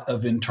lot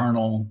of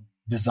internal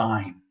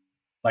design.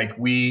 Like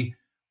we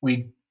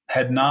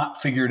had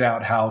not figured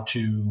out how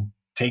to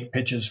take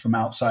pitches from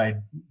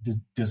outside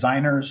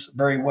designers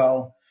very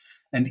well.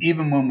 And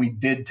even when we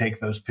did take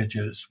those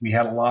pitches, we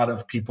had a lot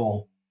of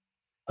people,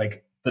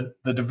 like the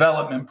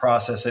development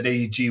process at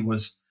AEG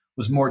was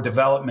more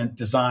development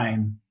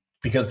design,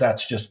 because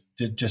that's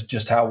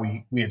just how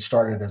we had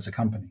started as a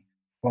company.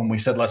 When we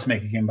said, let's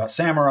make a game about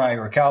samurai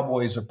or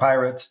cowboys or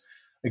pirates,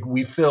 like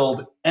we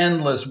filled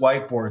endless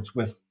whiteboards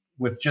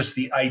with just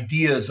the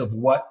ideas of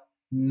what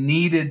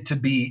needed to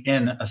be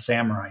in a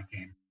samurai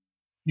game.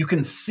 You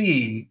can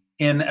see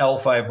in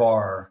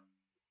L5R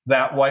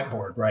that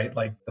whiteboard, right?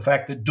 Like the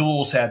fact that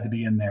duels had to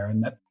be in there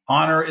and that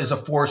honor is a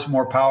force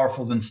more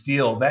powerful than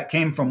steel. That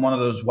came from one of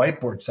those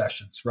whiteboard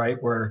sessions,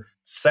 right? Where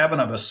 7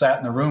 of us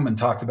sat in a room and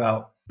talked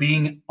about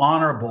being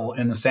honorable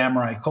in the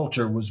samurai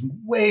culture was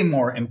way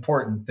more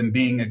important than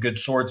being a good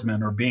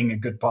swordsman or being a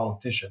good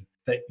politician.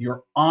 That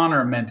your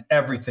honor meant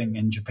everything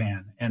in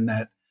Japan, and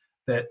that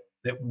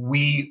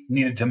we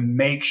needed to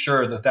make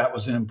sure that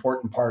was an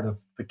important part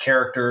of the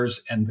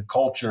characters and the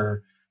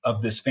culture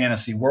of this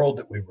fantasy world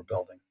that we were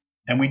building.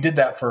 And we did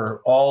that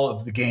for all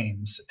of the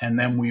games. And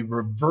then we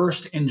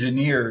reversed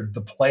engineered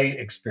the play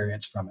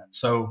experience from it.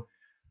 So,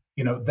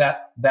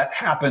 that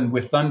happened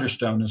with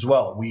Thunderstone as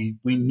well. We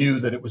knew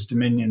that it was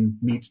Dominion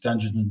meets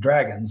Dungeons and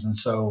Dragons. And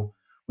so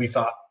we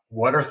thought,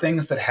 what are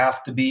things that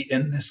have to be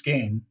in this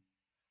game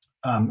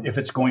if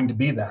it's going to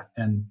be that?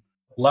 And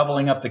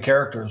leveling up the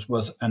characters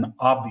was an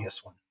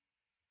obvious one.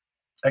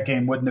 That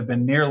game wouldn't have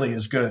been nearly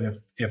as good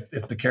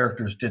if the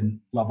characters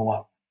didn't level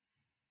up.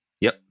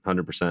 Yep,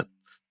 100%.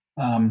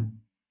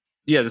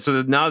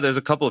 So now there's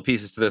a couple of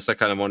pieces to this I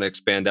kind of want to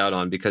expand out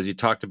on, because you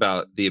talked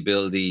about the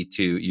ability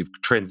you've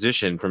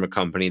transitioned from a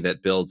company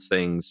that builds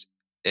things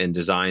and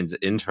designs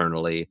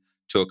internally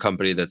to a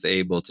company that's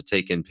able to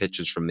take in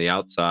pitches from the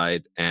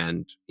outside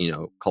and,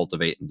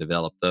 cultivate and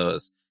develop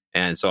those.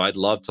 And so I'd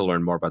love to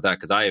learn more about that,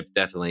 because I have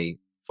definitely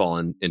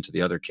fallen into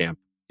the other camp.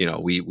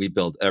 We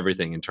build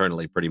everything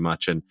internally pretty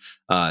much, and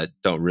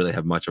don't really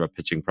have much of a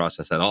pitching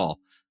process at all.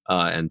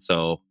 And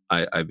so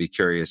I'd be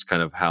curious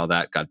kind of how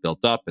that got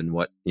built up, and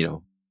what,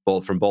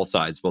 both from both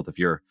sides, both if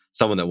you're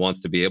someone that wants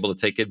to be able to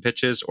take in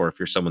pitches, or if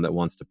you're someone that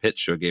wants to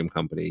pitch to a game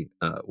company,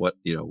 what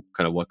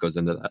goes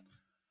into that.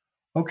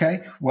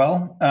 Okay.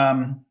 Well,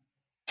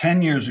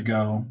 10 years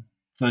ago,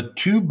 the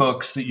 2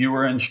 books that you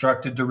were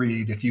instructed to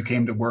read if you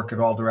came to work at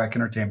All Direct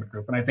Entertainment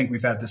Group, and I think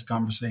we've had this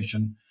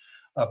conversation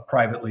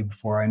privately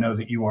before. I know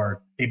that you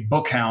are a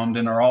book hound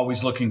and are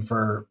always looking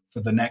for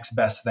the next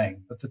best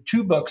thing. But the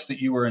 2 books that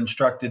you were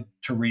instructed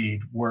to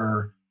read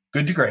were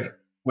Good to Great,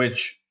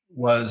 which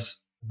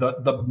was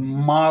the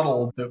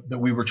model that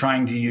we were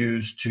trying to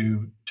use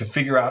to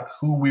figure out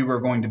who we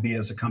were going to be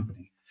as a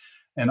company.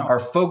 And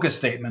our focus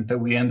statement that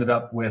we ended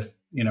up with,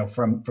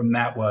 from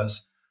that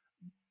was,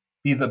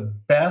 be the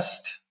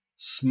best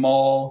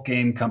small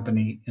game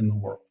company in the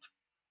world,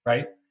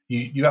 right?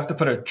 You have to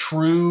put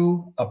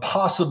a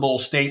possible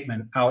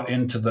statement out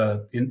into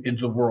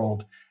the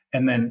world,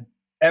 and then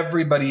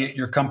everybody at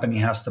your company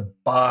has to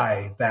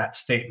buy that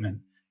statement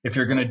if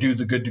you're going to do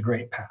the good to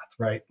great path,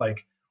 right?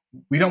 Like,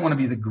 we don't want to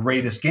be the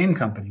greatest game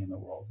company in the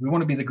world. We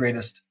want to be the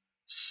greatest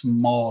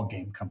small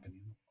game company in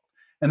the world.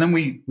 And then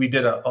we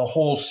did a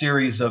whole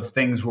series of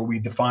things where we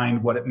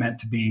defined what it meant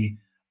to be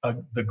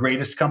the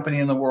greatest company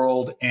in the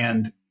world,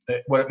 and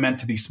what it meant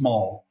to be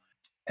small.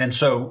 And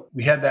so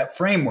we had that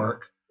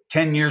framework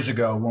 10 years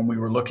ago when we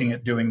were looking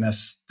at doing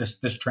this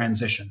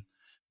transition.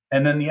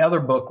 And then the other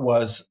book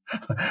was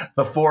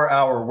The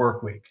 4-Hour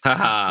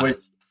Workweek, which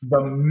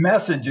the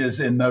messages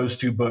in those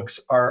 2 books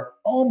are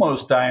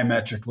almost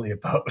diametrically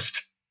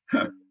opposed.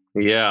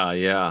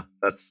 Yeah.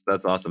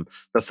 That's awesome.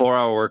 The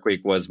 4-Hour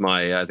Workweek was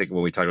I think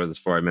when we talked about this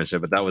before, I mentioned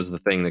it, but that was the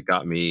thing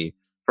that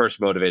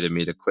motivated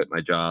me to quit my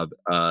job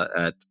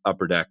at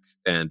Upper Deck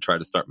and try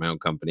to start my own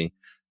company.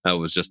 It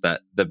was just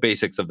that the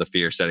basics of the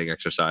fear setting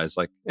exercise,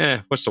 like,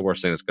 what's the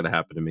worst thing that's going to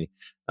happen to me?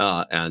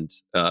 And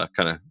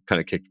kind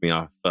of kicked me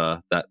off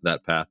that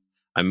path.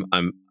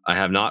 I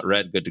have not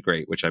read Good to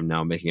Great, which I'm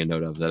now making a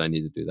note of that I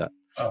need to do that.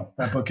 Oh,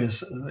 that book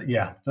is,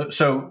 yeah.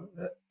 So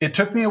it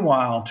took me a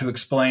while to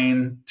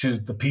explain to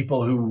the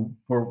people who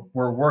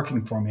were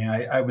working for me.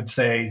 I would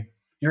say,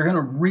 you're going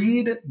to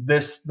read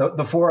this, the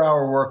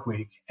 4-Hour Work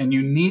Week, and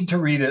you need to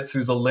read it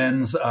through the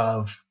lens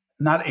of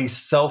not a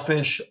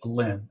selfish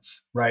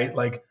lens, right?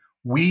 Like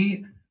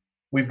we've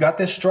got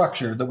this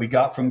structure that we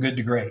got from Good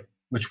to Great,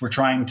 which we're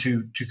trying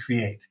to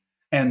create.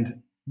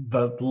 And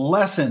the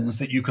lessons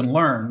that you can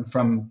learn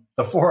from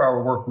the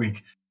 4-Hour Work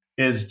Week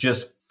is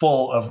just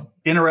full of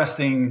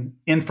interesting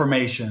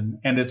information,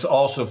 and it's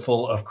also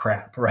full of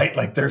crap, right?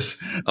 Like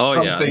there's you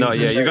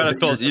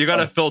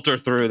gotta filter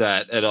through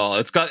that at all.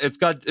 It's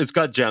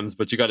got gems,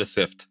 but you got to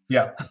sift.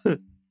 Yeah.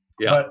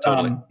 But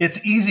totally.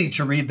 It's easy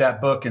to read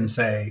that book and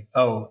say,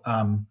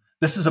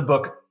 this is a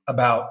book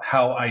about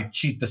how I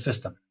cheat the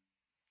system,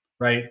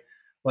 right?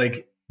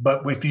 Like,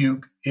 but if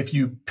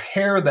you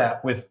pair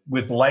that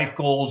with life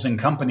goals and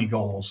company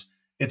goals,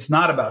 it's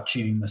not about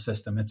cheating the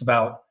system. It's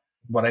about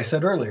what I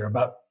said earlier,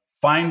 about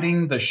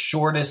finding the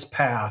shortest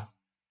path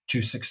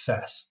to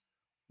success.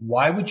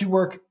 Why would you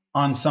work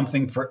on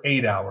something for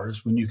 8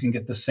 hours when you can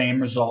get the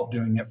same result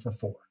doing it for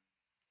 4?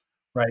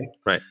 Right.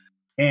 Right.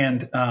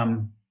 And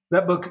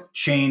that book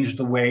changed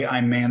the way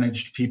I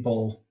managed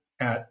people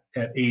at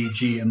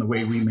AEG and the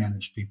way we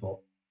managed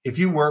people. If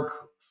you work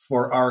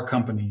for our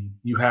company,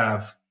 you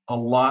have a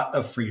lot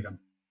of freedom.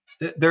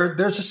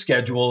 There's a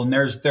schedule, and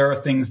there are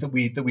things that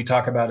we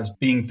talk about as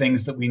being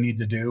things that we need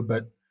to do,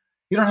 but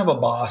you don't have a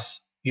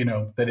boss,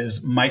 that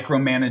is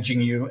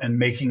micromanaging you and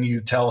making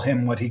you tell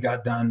him what he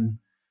got done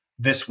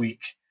this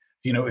week.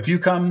 If you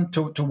come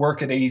to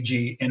work at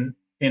AEG in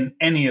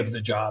any of the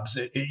jobs,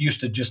 it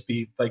used to just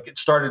be like, it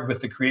started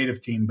with the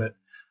creative team, but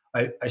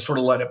I sort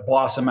of let it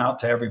blossom out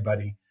to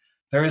everybody.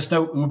 There is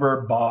no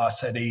Uber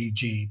boss at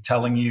AEG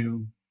telling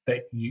you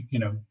that you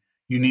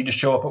need to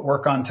show up at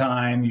work on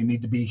time. You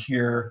need to be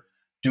here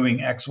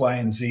doing X, Y,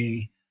 and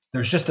Z.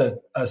 There's just a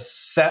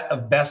set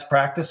of best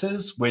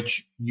practices,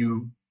 which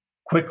you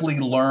quickly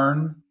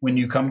learn when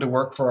you come to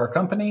work for our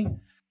company.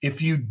 If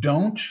you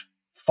don't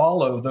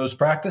follow those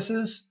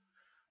practices,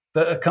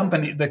 the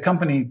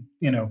company,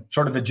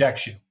 sort of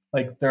ejects you.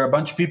 Like, there are a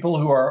bunch of people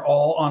who are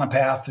all on a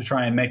path to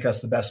try and make us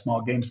the best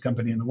small games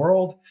company in the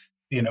world.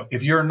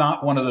 If you're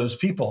not one of those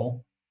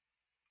people,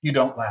 you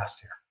don't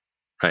last here.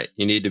 Right.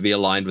 You need to be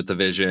aligned with the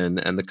vision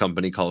and the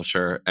company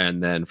culture.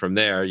 And then from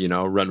there,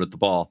 run with the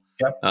ball.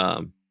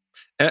 Yep.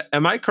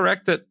 Am I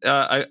correct that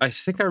I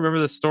think I remember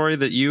the story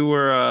that you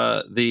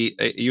were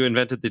you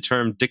invented the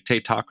term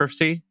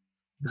dictatocracy?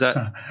 Is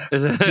that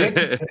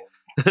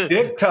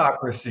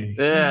Dictocracy?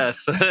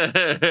 Yes.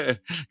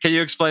 Can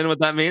you explain what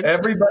that means?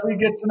 Everybody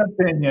gets an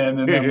opinion,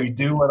 and then we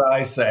do what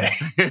I say.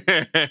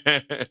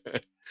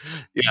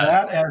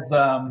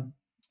 Yes.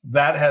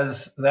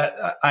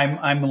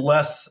 I'm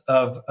less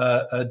of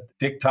a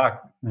dictator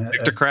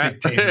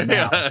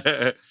now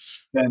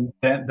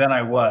than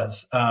I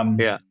was.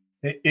 Yeah.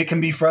 It can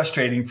be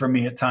frustrating for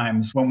me at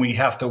times when we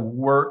have to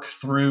work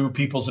through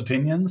people's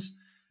opinions.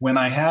 When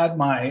I had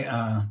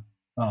my,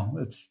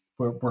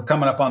 we're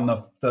coming up on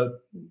the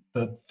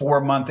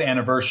 4-month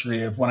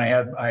anniversary of when I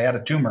had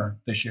a tumor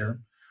this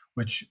year,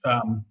 which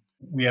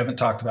we haven't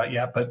talked about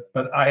yet.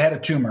 But I had a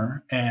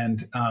tumor,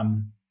 and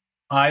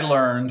I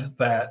learned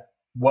that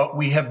what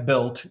we have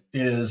built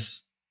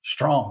is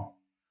strong,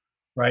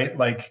 right?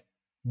 Like,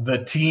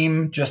 the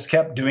team just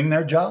kept doing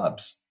their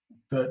jobs.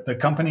 The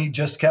company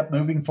just kept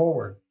moving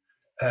forward.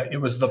 It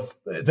was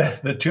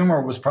the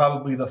tumor was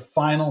probably the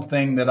final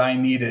thing that I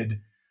needed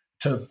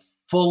to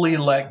fully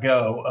let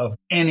go of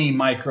any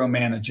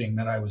micromanaging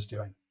that I was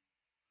doing.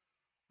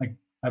 Like,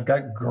 I've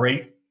got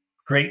great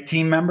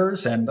team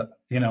members, and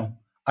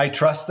I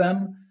trust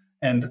them.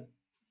 And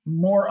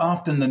more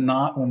often than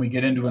not, when we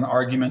get into an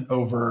argument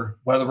over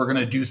whether we're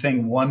going to do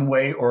things one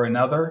way or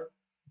another,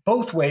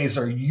 both ways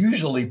are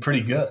usually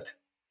pretty good.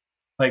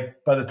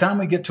 Like, by the time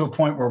we get to a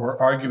point where we're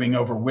arguing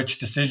over which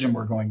decision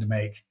we're going to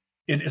make,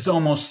 it is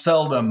almost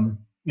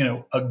seldom,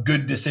 a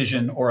good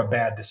decision or a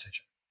bad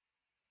decision.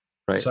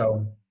 Right.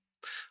 So,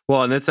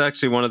 well, and it's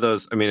actually one of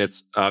those. I mean,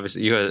 it's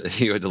obviously you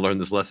had to learn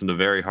this lesson the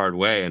very hard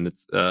way, and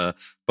it's a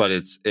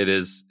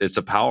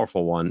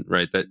powerful one,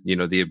 right? That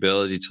the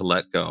ability to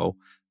let go,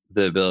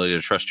 the ability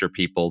to trust your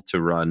people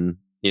to run,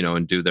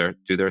 and do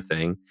their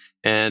thing,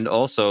 and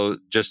also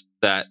just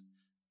that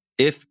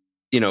if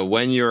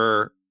when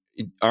you're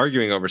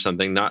arguing over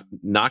something, not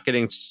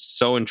getting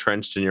so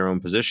entrenched in your own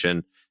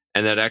position,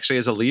 and that actually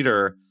as a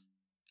leader,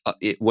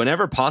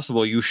 whenever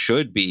possible, you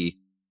should be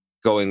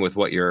going with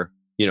what your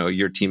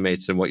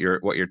teammates and what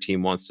your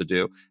team wants to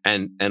do,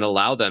 and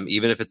allow them,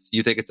 even if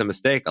you think it's a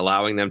mistake,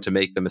 allowing them to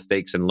make the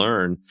mistakes and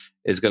learn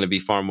is going to be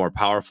far more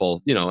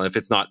powerful. If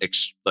it's not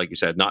like you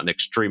said, not an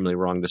extremely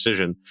wrong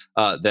decision,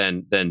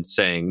 than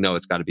saying no,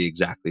 it's got to be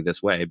exactly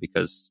this way,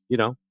 because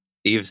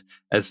Eve,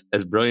 as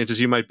brilliant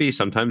as you might be,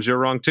 sometimes you're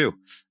wrong too,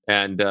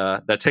 and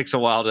that takes a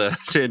while to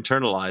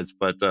internalize.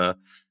 But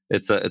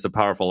it's a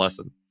powerful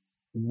lesson.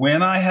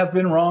 When I have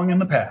been wrong in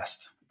the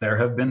past, there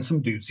have been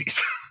some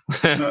doozies.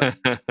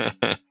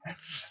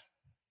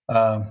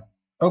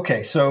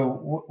 Okay,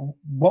 so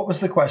what was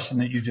the question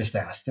that you just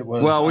asked? It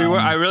was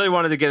I really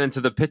wanted to get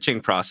into the pitching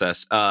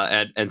process,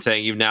 and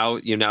saying you've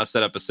now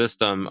set up a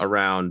system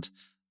around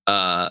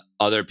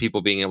other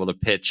people being able to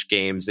pitch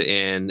games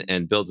in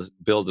and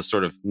build a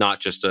sort of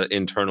not just an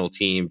internal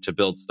team to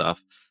build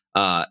stuff,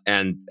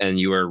 and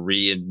you are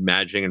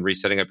reimagining and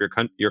resetting up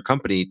your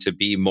company to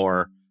be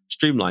more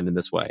streamlined in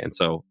this way. And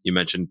so you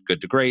mentioned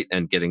good to great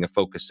and getting a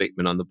focus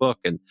statement on the book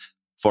and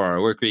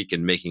 4-hour work week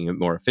and making it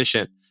more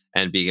efficient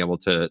and being able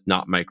to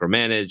not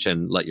micromanage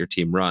and let your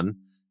team run.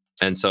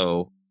 And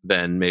so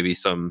then maybe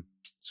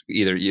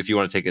either if you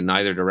want to take it in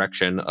either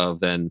direction of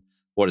then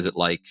what is it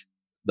like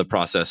the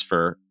process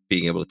for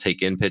being able to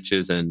take in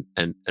pitches and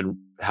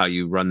how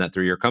you run that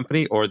through your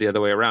company, or the other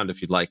way around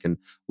if you'd like, and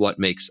what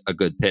makes a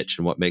good pitch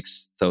and what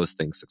makes those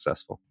things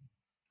successful.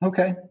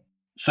 Okay.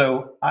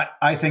 So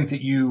I think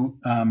that you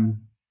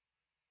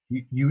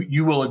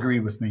will agree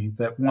with me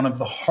that one of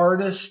the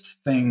hardest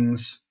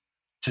things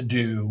to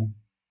do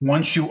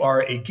once you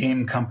are a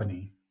game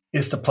company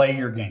is to play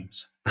your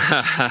games.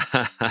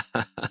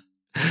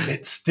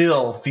 It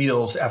still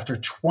feels, after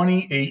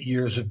 28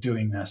 years of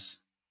doing this,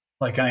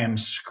 like I am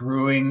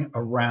screwing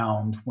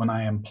around when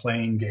I am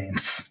playing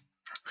games.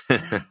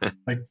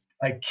 I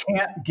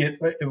can't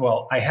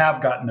I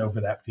have gotten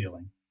over that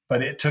feeling,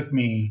 but it took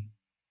me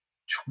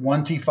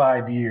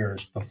 25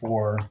 years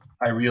before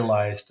I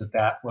realized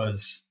that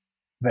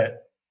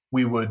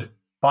we would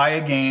buy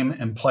a game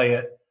and play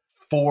it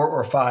 4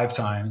 or 5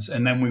 times,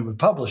 and then we would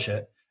publish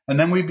it. And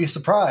then we'd be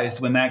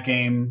surprised when that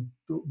game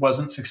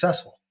wasn't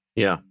successful.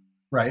 Yeah.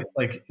 Right.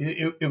 Like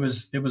it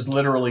was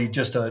literally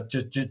just a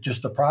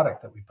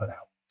product that we put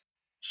out.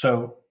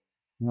 So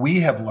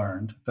we have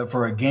learned that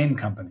for a game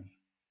company,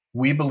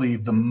 we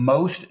believe the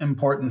most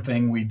important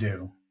thing we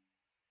do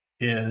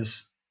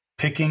is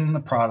picking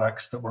the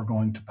products that we're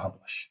going to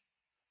publish.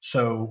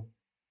 So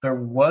there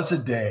was a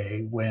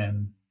day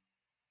when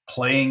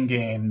playing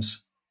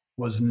games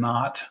was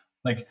not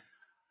like,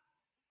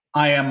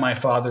 I am my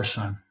father's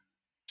son,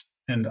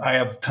 and I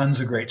have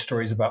tons of great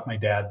stories about my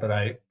dad,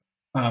 but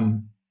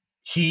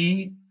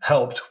he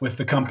helped with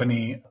the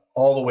company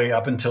all the way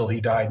up until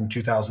he died in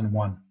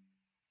 2001.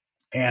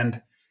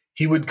 And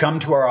he would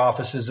come to our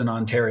offices in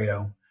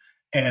Ontario,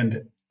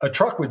 and a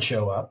truck would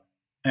show up,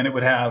 and it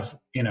would have,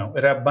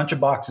 a bunch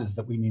of boxes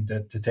that we need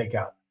to take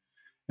out.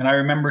 And I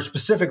remember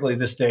specifically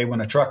this day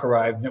when a truck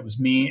arrived, and it was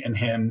me and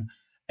him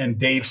and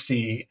Dave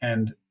C.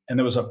 And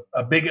there was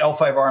a big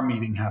L5R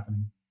meeting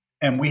happening.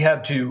 And we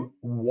had to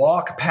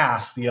walk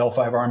past the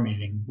L5R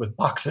meeting with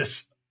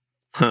boxes.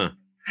 Huh.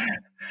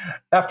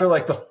 After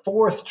like the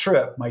 4th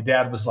trip, my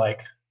dad was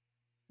like,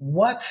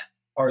 what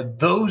are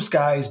those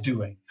guys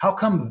doing? How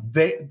come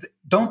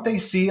don't they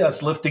see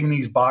us lifting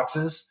these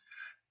boxes?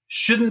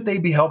 Shouldn't they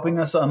be helping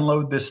us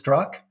unload this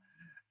truck?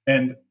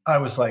 And I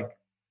was like,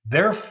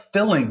 they're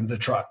filling the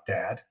truck,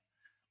 Dad.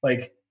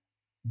 Like,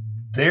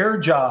 their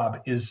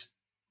job is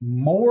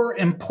more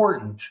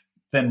important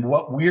than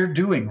what we're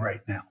doing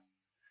right now.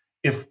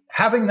 If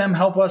having them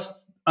help us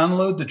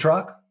unload the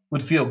truck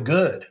would feel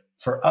good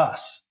for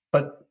us,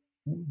 but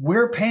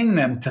we're paying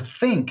them to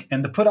think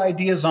and to put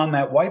ideas on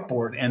that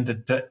whiteboard and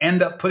to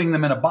end up putting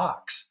them in a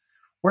box.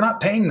 We're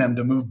not paying them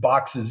to move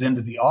boxes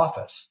into the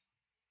office.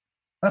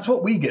 That's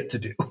what we get to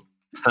do.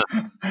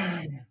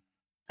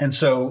 And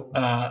so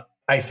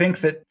I think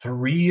that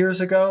 3 years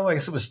ago, I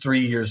guess it was 3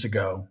 years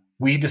ago,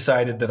 we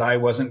decided that I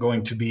wasn't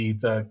going to be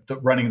the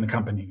running the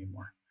company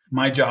anymore.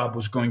 My job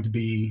was going to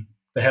be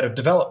the head of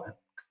development,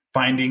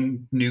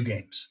 finding new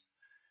games.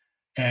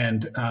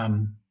 And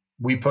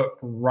we put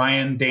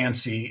Ryan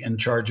Dancy in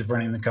charge of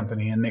running the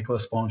company and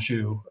Nicholas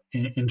Bonchou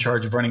in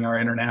charge of running our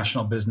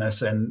international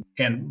business. And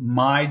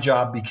my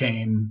job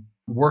became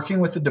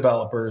working with the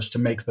developers to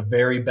make the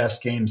very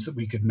best games that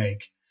we could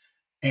make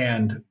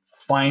and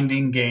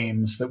finding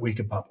games that we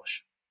could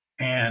publish.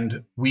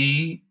 And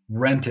we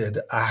rented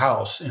a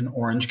house in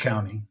Orange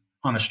County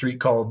on a street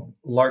called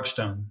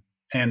Larkstone,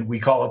 and we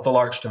call it the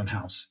Larkstone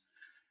House.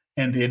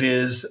 And it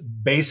is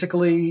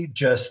basically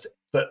just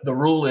the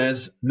rule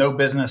is no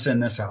business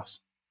in this house,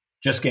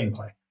 just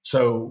gameplay.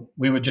 So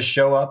we would just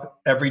show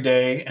up every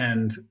day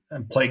and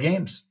play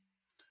games.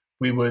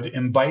 We would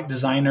invite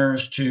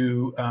designers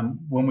to,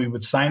 when we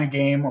would sign a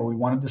game or we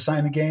wanted to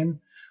sign a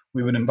game,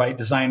 we would invite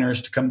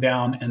designers to come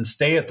down and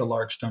stay at the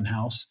Larkstone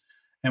House,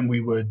 and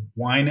we would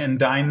wine and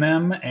dine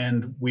them,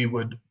 and we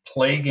would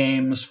play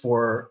games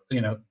for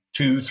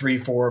 2, 3,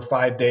 4,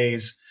 5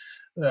 days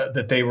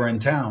that they were in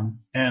town.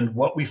 And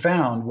what we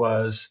found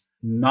was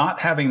not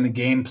having the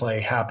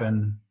gameplay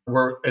happen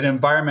where an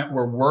environment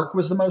where work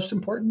was the most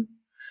important,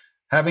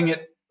 having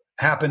it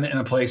happen in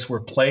a place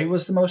where play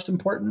was the most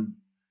important,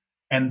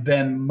 and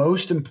then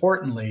most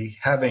importantly,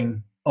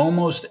 having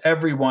almost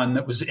everyone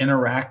that was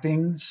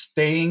interacting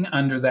staying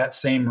under that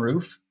same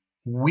roof.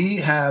 We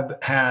have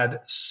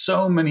had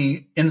so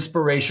many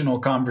inspirational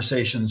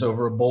conversations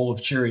over a bowl of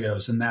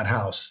Cheerios in that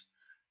house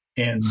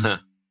in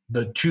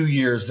the 2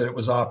 years that it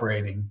was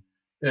operating.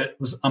 It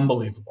was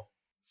unbelievable.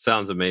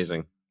 Sounds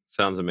amazing.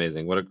 Sounds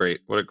amazing. What a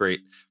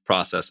great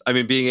process. I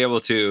mean, being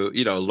able to,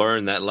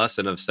 learn that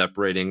lesson of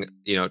separating,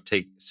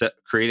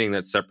 creating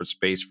that separate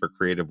space for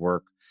creative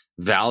work,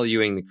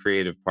 valuing the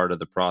creative part of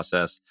the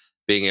process,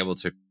 being able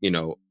to,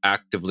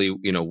 actively,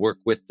 work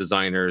with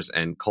designers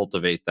and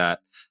cultivate that,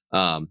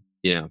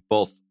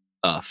 both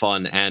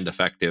fun and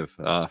effective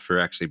for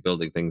actually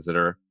building things that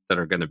are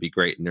going to be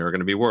great and are going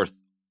to be worth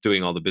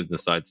doing all the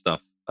business side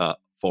stuff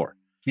for.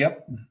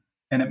 Yep.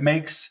 And it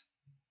makes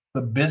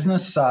the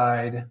business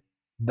side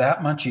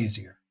that much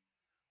easier.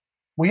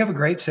 We have a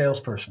great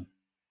salesperson.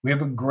 We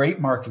have a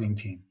great marketing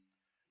team.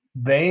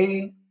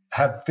 They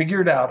have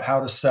figured out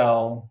how to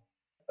sell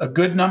a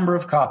good number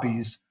of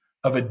copies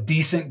of a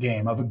decent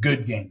game, of a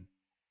good game.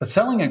 But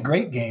selling a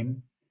great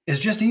game is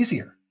just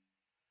easier,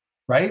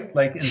 right?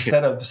 Like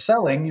instead of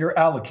selling, you're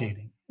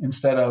allocating.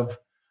 Instead of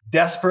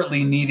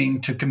desperately needing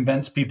to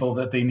convince people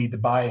that they need to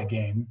buy a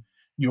game,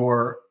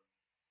 you're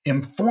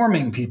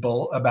informing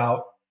people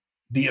about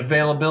the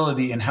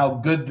availability and how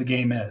good the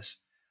game is.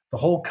 The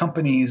whole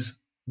company's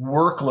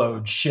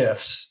workload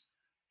shifts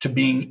to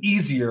being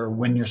easier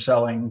when you're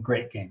selling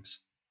great games.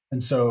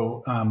 And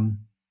so, I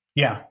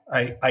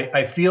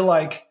feel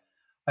like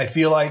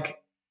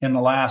in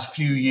the last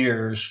few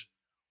years,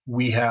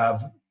 we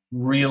have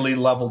really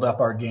leveled up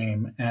our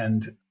game,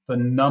 and the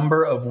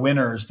number of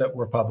winners that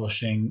we're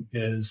publishing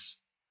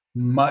is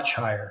much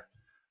higher.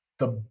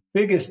 The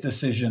biggest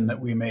decision that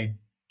we made,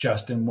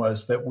 Justin,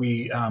 was that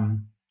we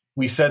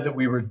said that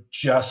we were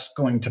just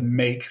going to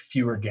make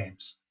fewer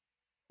games.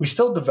 We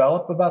still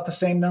develop about the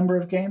same number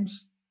of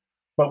games,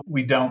 but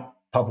we don't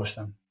publish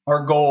them.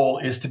 Our goal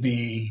is to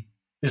be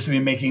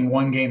making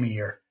one game a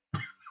year,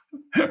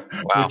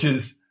 Wow. which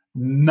is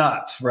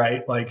nuts,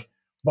 right?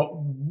 But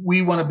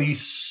we want to be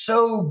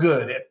so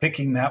good at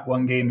picking that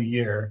one game a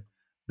year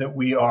that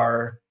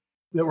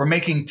we're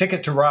making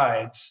Ticket to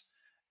Rides,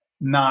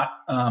 not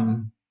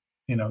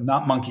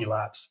monkey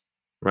laps.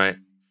 Right.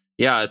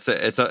 Yeah,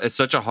 it's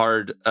such a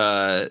hard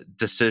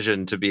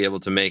decision to be able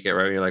to make it,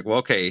 right? You're like, well,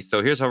 okay,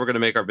 so here's how we're going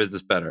to make our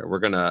business better. We're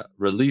going to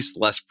release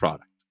less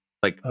product.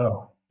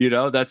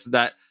 That's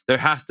that. There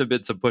has to have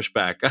been some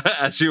pushback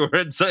as you were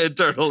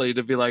internally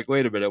to be like,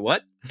 wait a minute,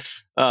 what?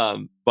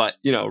 But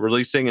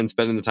releasing and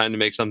spending the time to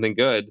make something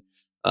good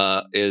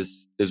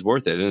is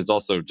worth it, and it's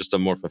also just a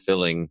more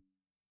fulfilling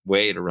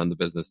way to run the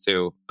business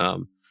too.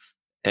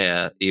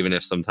 Even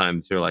if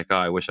sometimes you're like, oh,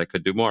 I wish I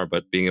could do more,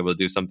 but being able to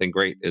do something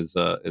great is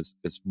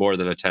more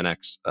than a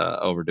 10x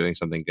over doing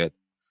something good.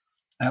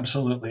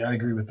 Absolutely. I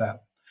agree with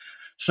that.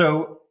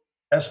 So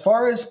as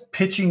far as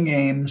pitching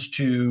games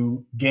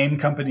to game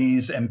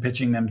companies and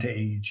pitching them to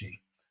AEG,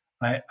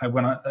 I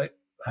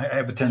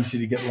have a tendency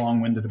to get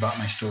long-winded about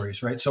my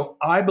stories, right? So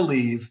I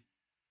believe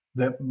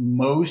that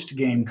most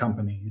game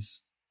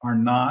companies are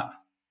not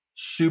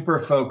super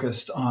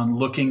focused on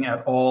looking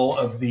at all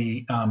of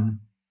the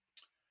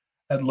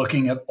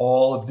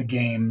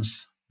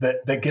games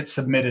that get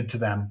submitted to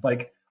them.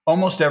 Like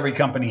almost every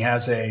company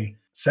has a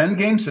send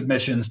game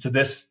submissions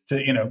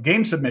to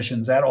game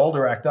submissions at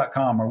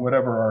alderac.com or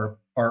whatever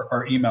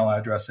our email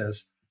address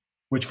is,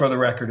 which for the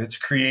record, it's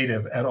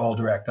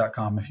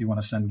creative@alderac.com if you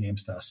want to send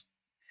games to us.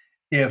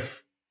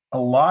 If a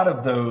lot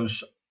of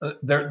those,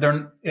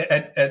 they're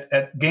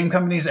at game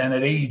companies and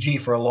at AEG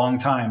for a long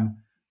time,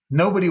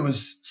 nobody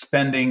was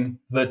spending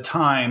the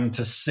time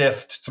to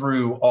sift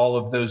through all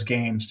of those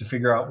games to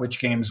figure out which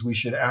games we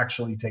should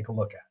actually take a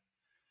look at.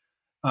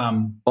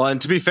 Well,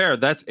 and to be fair,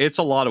 it's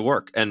a lot of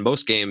work, and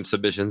most game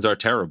submissions are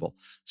terrible.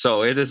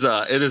 So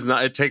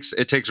it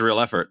takes real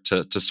effort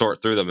to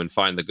sort through them and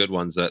find the good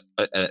ones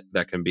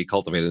that can be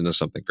cultivated into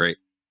something great.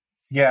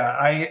 Yeah,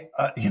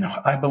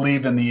 I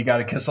believe in you got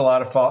to kiss a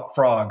lot of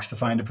frogs to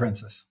find a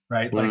princess,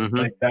 right?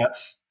 Like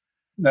that's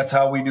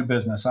how we do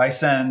business.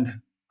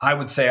 I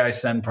would say I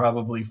send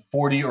probably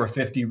 40 or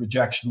 50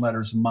 rejection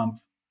letters a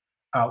month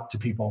out to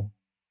people.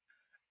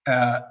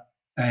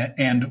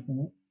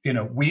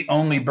 We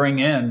only bring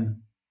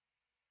in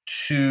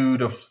 2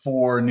 to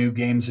 4 new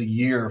games a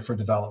year for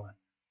development.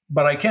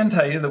 But I can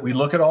tell you that we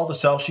look at all the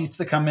sell sheets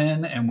that come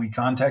in and we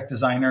contact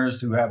designers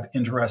who have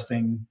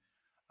interesting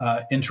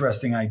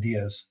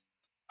ideas.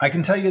 I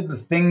can tell you the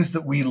things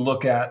that we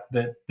look at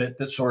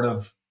that sort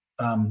of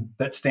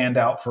that stand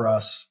out for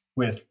us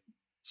with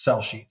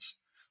sell sheets.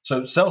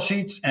 So sell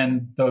sheets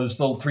and those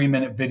little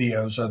 3-minute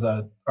videos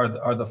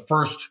are the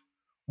first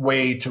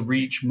way to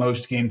reach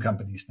most game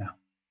companies now,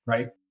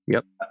 right?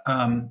 Yep.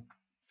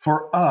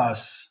 For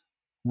us,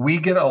 we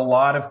get a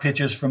lot of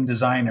pitches from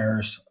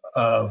designers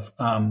of,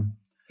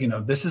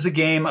 this is a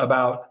game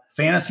about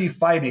fantasy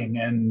fighting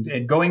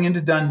and going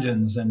into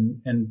dungeons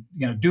and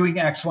doing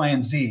X, Y,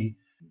 and Z.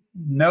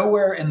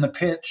 Nowhere in the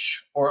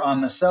pitch or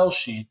on the sell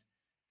sheet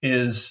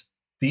is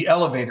the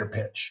elevator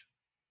pitch.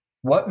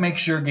 What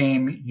makes your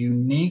game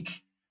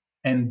unique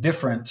and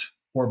different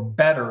or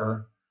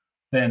better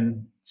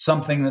than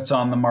something that's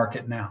on the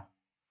market now?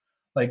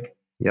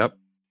 Yep.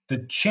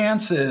 The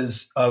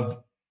chances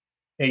of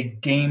a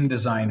game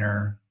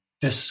designer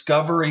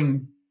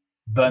discovering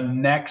the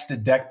next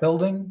deck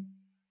building,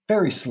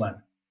 very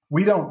slim.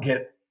 We don't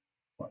get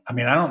I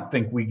mean, I don't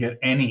think we get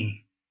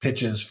any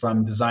pitches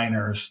from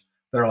designers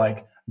that are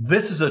like,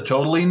 this is a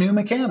totally new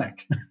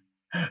mechanic,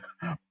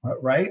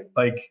 right?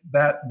 Like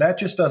that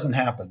just doesn't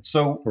happen.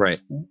 So Right.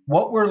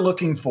 what we're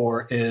looking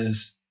for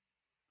is,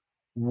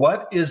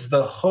 what is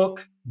the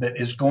hook that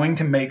is going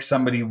to make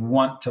somebody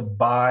want to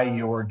buy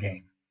your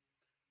game,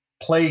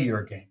 play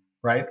your game,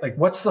 right? Like,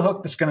 what's the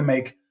hook that's going to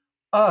make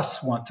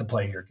us want to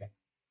play your game?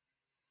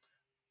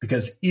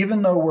 Because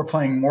even though we're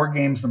playing more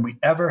games than we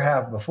ever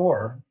have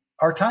before,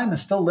 our time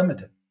is still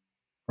limited,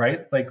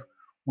 right? Like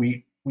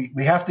we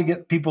have to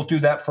get people through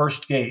that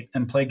first gate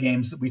and play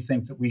games that we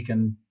think that we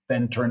can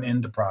then turn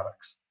into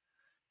products.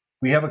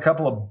 We have a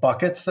couple of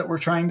buckets that we're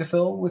trying to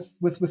fill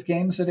with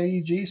games at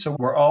AEG. So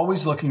we're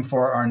always looking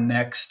for our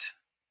next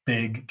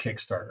big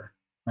Kickstarter,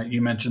 right?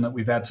 You mentioned that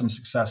we've had some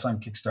success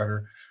on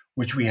Kickstarter,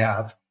 which we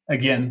have.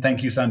 Again,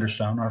 thank you,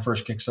 Thunderstone. Our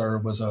first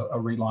Kickstarter was a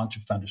relaunch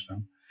of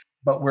Thunderstone.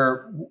 But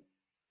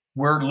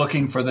we're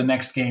looking for the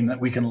next game that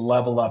we can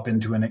level up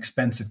into an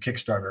expensive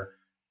Kickstarter.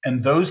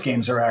 And those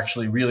games are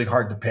actually really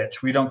hard to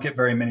pitch. We don't get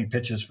very many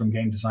pitches from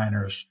game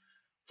designers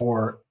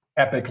for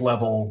epic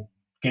level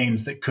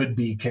games that could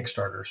be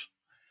Kickstarters.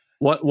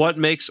 What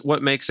makes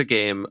a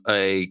game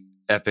a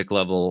epic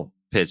level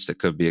pitch that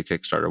could be a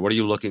Kickstarter? What are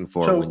you looking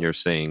for when you're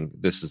saying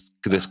this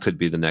could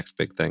be the next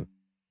big thing?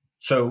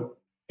 So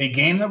a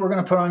game that we're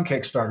going to put on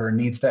Kickstarter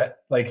needs to,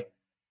 like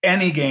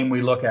any game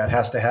we look at,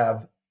 has to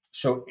have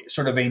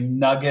sort of a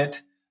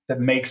nugget that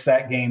makes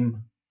that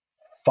game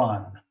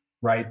fun,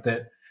 right?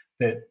 That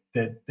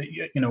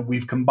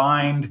we've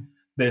combined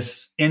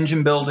this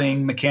engine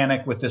building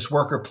mechanic with this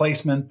worker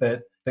placement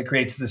that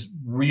creates this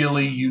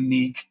really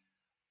unique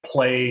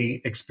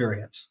play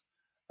experience.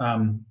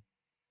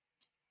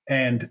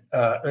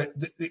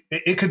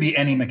 It could be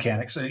any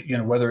mechanics,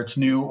 whether it's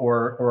new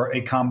or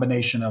a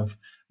combination of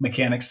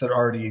mechanics that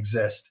already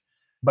exist.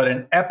 But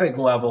an epic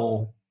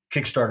level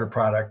Kickstarter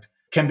product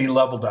can be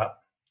leveled up.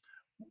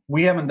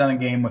 We haven't done a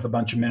game with a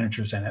bunch of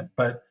miniatures in it,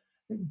 but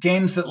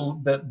games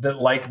that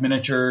like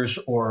miniatures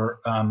or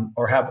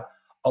have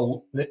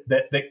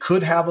that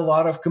could have a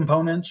lot of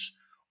components,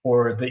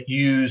 or that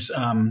use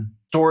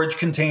storage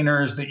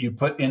containers that you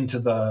put into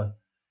the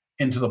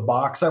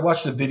box. I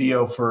watched a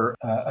video for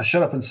a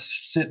shut up and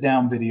sit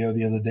down video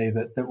the other day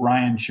that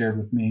Ryan shared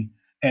with me,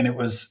 and it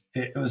was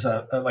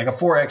like a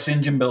 4X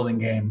engine building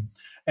game,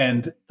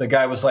 and the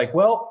guy was like,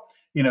 well,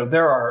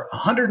 there are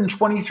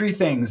 123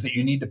 things that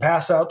you need to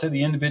pass out to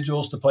the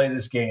individuals to play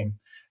this game.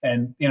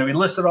 And, he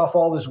listed off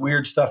all this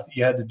weird stuff that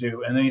you had to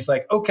do. And then he's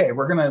like, okay,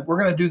 we're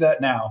going to do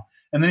that now.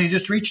 And then he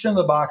just reached into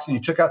the box and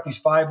he took out these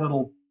 5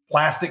 little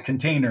plastic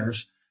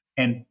containers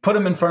and put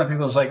them in front of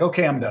people. It was like,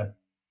 okay, I'm done.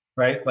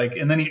 Right. Like,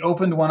 and then he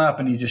opened one up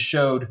and he just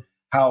showed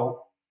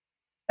how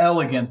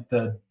elegant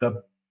the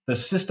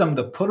system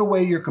to put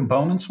away your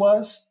components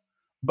was,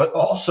 but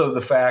also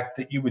the fact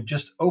that you would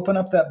just open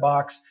up that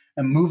box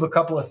and move a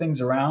couple of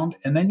things around,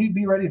 and then you'd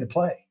be ready to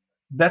play.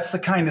 That's the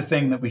kind of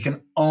thing that we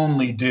can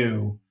only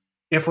do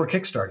if we're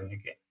kickstarting a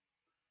game.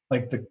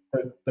 Like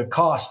the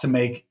cost to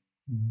make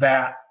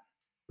that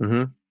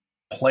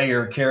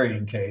player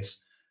carrying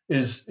case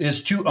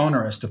is too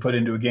onerous to put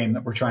into a game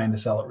that we're trying to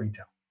sell at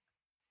retail.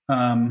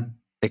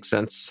 Makes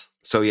sense.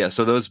 So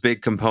those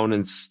big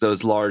components,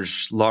 those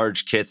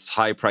large kits,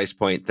 high price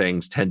point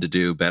things tend to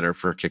do better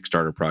for a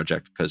Kickstarter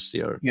project because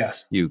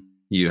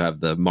you have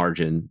the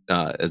margin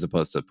as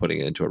opposed to putting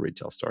it into a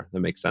retail store.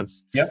 That makes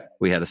sense. Yep.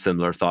 We had a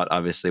similar thought,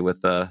 obviously,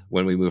 with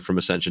when we moved from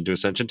Ascension to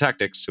Ascension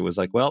Tactics. It was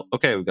like, well,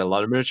 okay, we've got a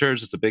lot of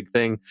miniatures. It's a big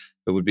thing.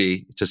 It would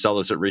be, to sell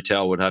this at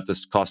retail would have to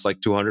cost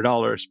like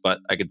 $200, but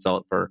I could sell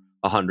it for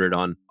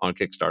 $100 on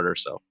Kickstarter.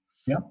 So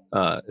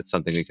it's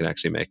something we can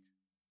actually make.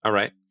 All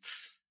right.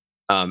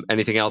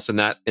 Anything else in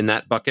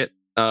that bucket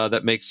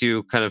that makes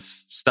you kind of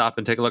stop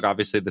and take a look?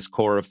 Obviously, this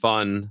core of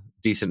fun,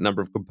 decent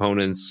number of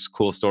components,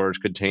 cool storage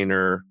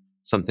container,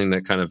 something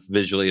that kind of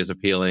visually is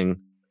appealing.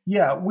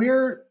 Yeah,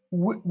 we're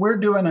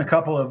doing a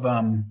couple of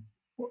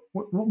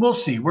we'll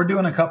see. We're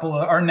doing a couple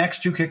of, our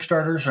next 2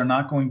 Kickstarters are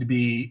not going to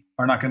be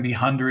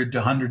 $100 to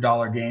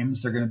 $100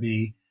 games. They're going to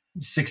be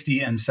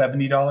 $60 and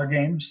 $70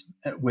 games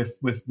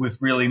with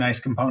really nice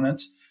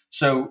components.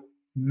 So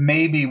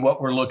maybe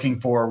what we're looking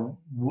for,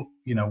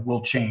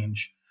 will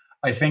change.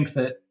 I think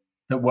that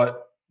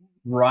what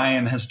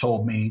Ryan has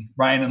told me,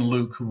 Ryan and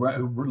Luke, who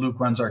Luke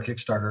runs our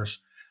Kickstarters,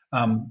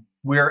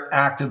 we're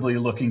actively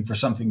looking for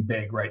something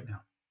big right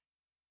now.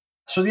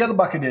 So the other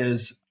bucket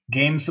is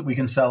games that we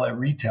can sell at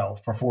retail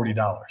for $40.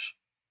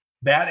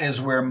 That is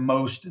where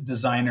most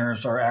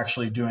designers are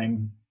actually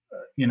doing,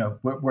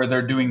 where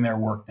they're doing their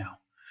work now.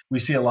 We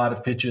see a lot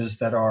of pitches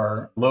that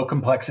are low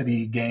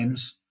complexity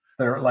games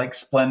that are like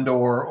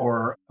Splendor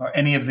or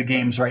any of the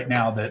games right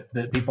now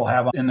that people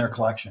have in their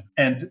collection.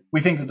 And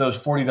we think that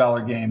those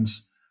 $40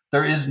 games,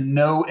 there is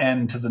no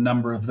end to the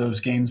number of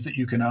those games that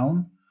you can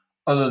own,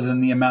 other than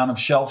the amount of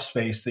shelf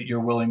space that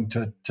you're willing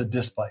to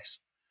displace.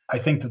 I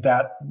think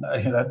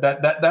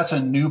that's a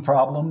new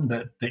problem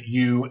that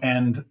you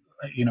and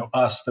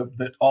us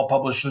that all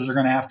publishers are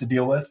going to have to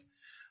deal with.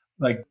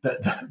 Like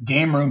the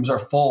game rooms are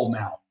full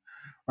now,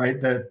 right?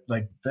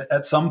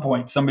 At some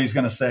point, somebody's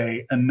going to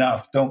say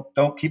enough.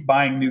 Don't keep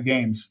buying new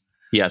games.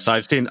 Yes,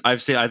 I've seen. I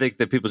think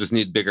that people just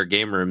need bigger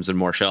game rooms and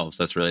more shelves.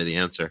 That's really the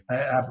answer.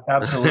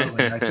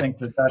 Absolutely. I think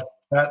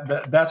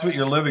that's what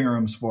your living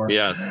room's for.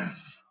 Yeah.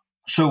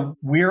 So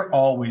we're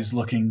always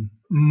looking.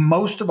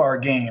 Most of our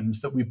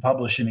games that we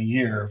publish in a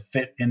year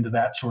fit into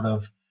that sort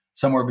of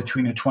somewhere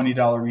between a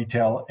 $20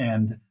 retail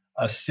and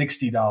a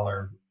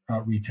 $60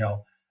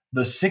 retail.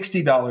 The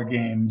 $60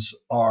 games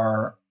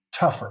are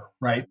tougher,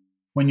 right?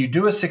 When you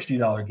do a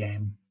 $60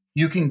 game,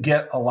 you can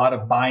get a lot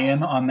of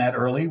buy-in on that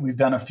early. We've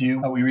done a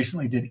few. We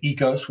recently did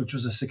Ecos, which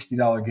was a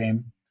 $60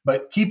 game.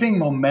 But keeping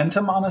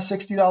momentum on a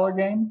 $60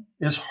 game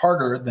is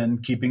harder than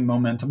keeping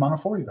momentum on a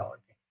 $40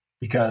 game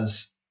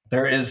because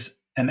there is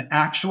an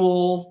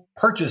actual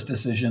purchase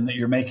decision that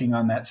you're making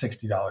on that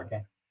 $60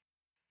 game,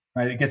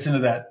 right? It gets into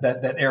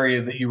that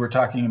area that you were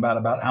talking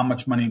about how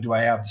much money do I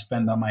have to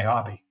spend on my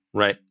hobby?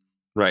 Right.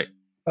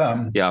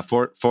 $40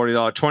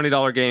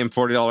 game,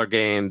 $40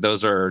 game.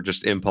 Those are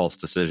just impulse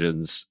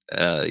decisions.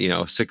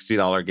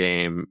 $60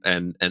 game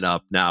and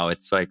up. Now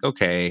it's like,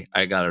 okay,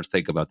 I got to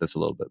think about this a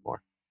little bit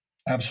more.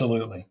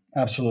 Absolutely.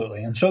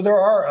 And so there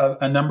are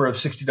a number of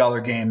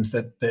 $60 games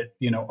that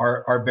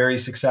are very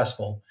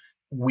successful.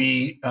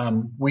 We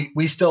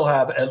still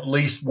have at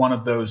least one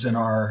of those in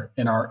our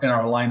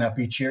lineup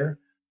each year.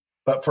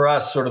 But for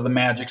us, sort of the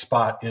magic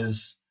spot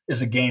is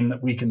a game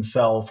that we can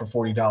sell for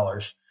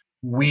 $40.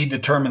 We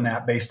determine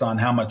that based on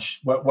how much,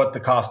 what the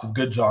cost of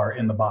goods are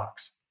in the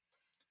box.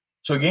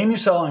 So a game you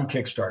sell on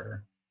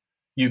Kickstarter,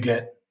 you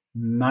get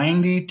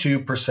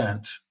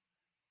 92%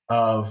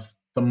 of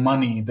the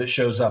money that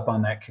shows up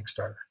on that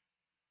Kickstarter,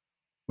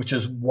 which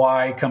is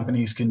why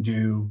companies can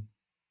do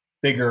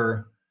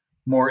bigger,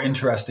 more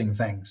interesting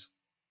things.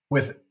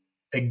 With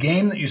a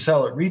game that you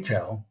sell at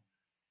retail,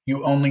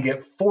 you only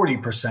get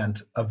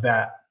 40% of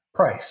that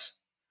price.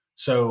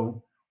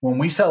 So when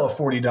we sell a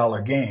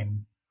 $40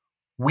 game,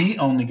 we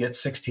only get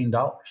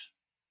 $16.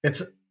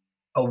 It's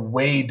a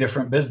way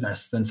different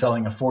business than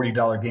selling a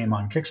 $40 game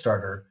on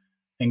Kickstarter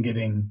and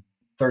getting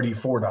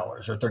 $34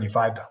 or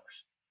 $35.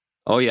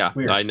 Oh yeah,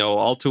 I know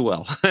all too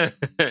well.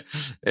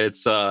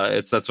 It's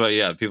that's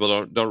why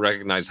people don't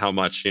recognize how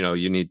much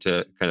you need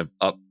to kind of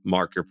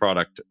upmark your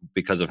product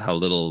because of how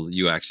little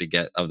you actually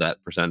get of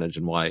that percentage,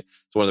 and why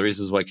it's one of the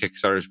reasons why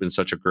Kickstarter has been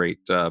such a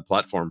great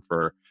platform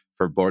for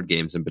board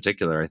games in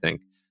particular. I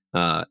think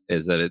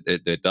is that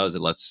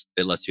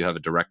it lets you have a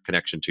direct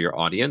connection to your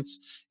audience.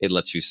 It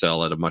lets you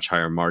sell at a much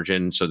higher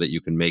margin so that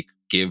you can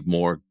give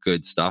more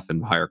good stuff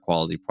and higher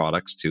quality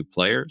products to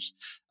players.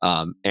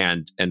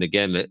 And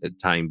again,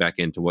 tying back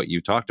into what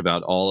you talked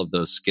about, all of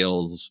those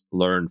skills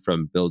learned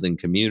from building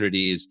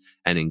communities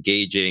and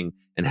engaging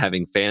and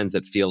having fans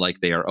that feel like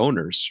they are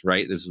owners,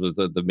 right? This was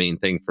the main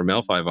thing for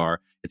Mail5R.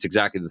 It's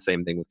exactly the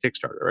same thing with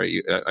Kickstarter,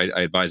 right?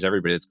 I advise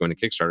everybody that's going to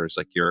Kickstarter, it's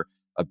like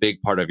a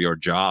big part of your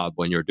job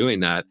when you're doing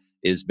that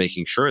is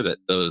making sure that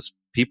those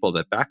people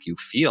that back you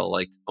feel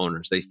like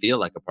owners, they feel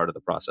like a part of the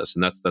process.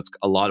 And that's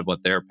a lot of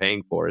what they're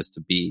paying for, is to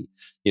be,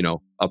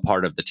 a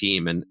part of the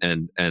team.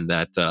 And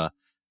that,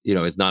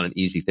 is not an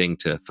easy thing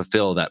to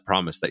fulfill that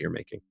promise that you're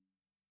making.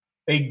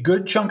 A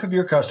good chunk of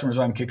your customers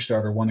on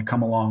Kickstarter want to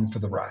come along for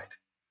the ride,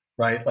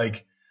 right?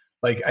 Like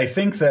I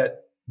think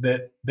that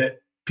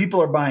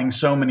people are buying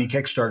so many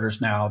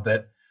Kickstarters now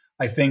that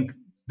I think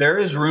there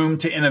is room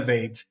to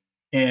innovate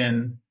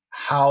in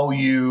how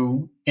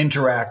you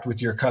interact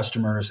with your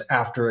customers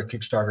after a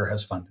Kickstarter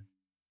has funded.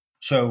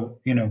 So,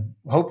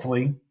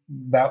 hopefully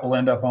that will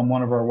end up on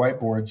one of our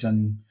whiteboards,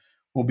 and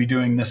we'll be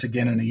doing this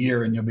again in a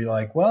year, and you'll be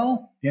like,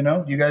 well, you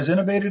guys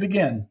innovated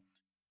again.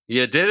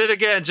 You did it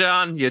again,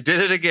 John. You did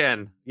it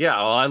again. Yeah,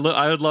 well,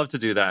 I would love to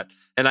do that.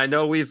 And I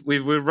know we've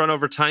run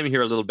over time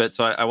here a little bit,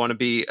 so I want to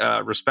be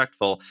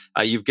respectful.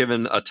 You've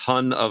given a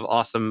ton of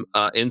awesome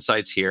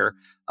insights here,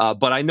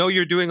 but I know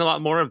you're doing a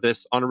lot more of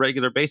this on a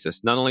regular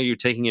basis. Not only are you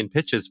taking in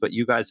pitches, but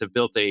you guys have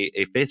built a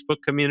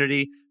Facebook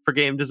community for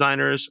game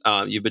designers.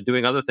 You've been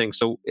doing other things.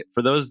 So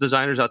for those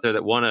designers out there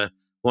that want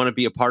to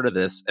be a part of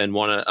this and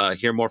want to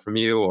hear more from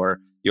you, or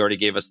you already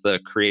gave us the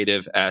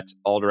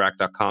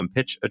creative@alderac.com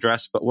pitch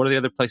address, but what are the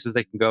other places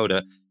they can go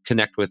to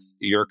connect with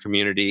your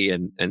community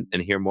and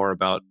hear more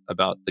about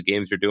the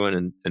games you're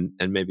doing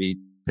and maybe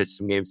pitch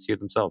some games to you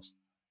themselves?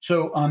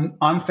 So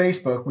on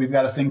Facebook, we've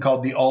got a thing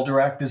called the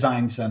Alderac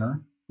Design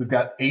Center. We've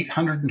got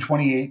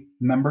 828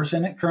 members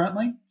in it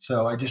currently.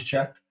 So I just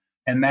checked.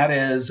 And that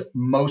is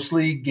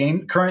mostly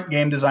current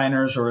game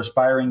designers or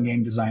aspiring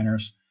game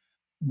designers.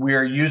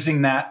 We're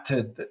using that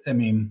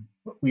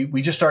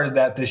we just started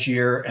that this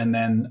year, and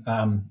then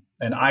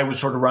and I was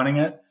sort of running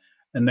it,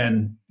 and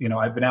then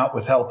I've been out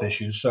with health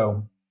issues,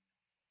 so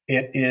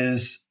it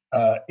is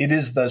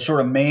the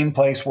sort of main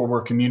place where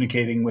we're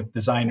communicating with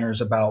designers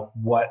about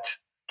what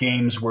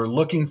games we're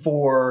looking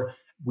for.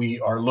 We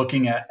are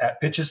looking at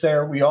pitches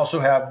there. We also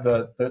have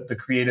the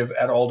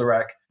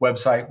creative@Alderac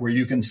website where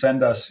you can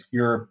send us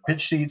your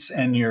pitch sheets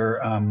and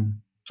your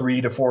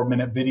 3 to 4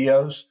 minute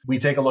videos. We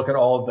take a look at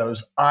all of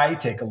those. I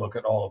take a look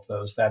at all of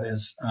those. That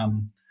is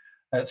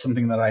That's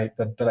something that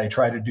I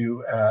try to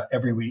do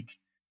every week.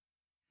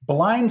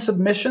 Blind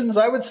submissions,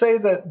 I would say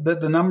that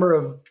the number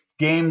of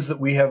games that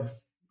we have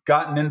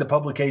gotten into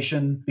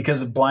publication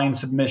because of blind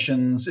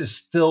submissions is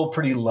still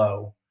pretty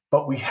low.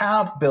 But we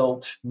have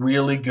built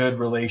really good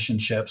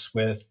relationships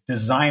with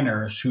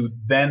designers who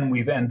then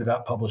we've ended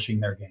up publishing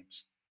their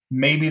games.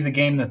 Maybe the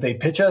game that they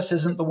pitch us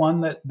isn't the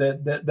one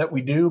that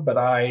we do, but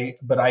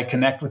I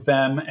connect with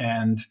them,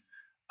 and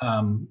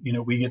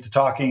we get to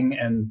talking,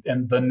 and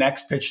the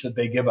next pitch that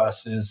they give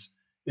us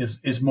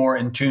is more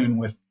in tune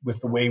with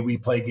the way we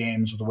play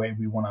games or the way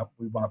we want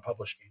to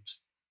publish games.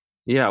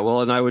 Yeah,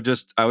 well, and I would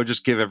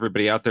just give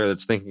everybody out there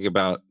that's thinking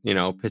about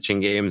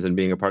pitching games and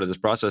being a part of this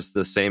process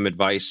the same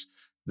advice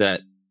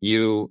that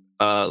you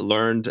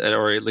learned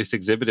or at least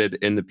exhibited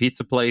in the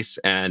pizza place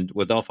and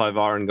with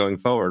L5R and going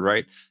forward,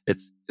 right?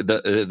 It's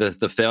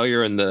the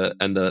failure and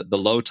the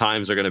low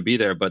times are going to be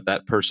there, but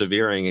that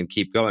persevering and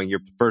keep going.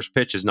 Your first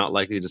pitch is not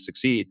likely to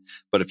succeed,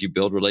 but if you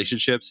build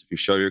relationships, if you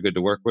show you're good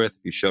to work with,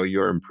 if you show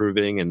you're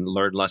improving and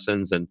learn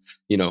lessons and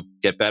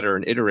get better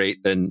and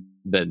iterate, then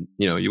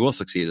you will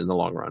succeed in the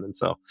long run. And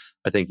so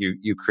I think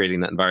you creating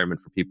that environment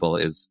for people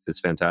is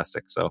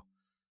fantastic. So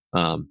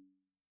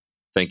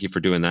thank you for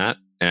doing that.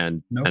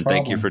 And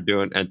thank you for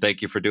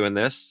doing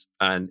this.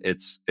 And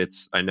it's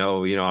I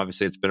know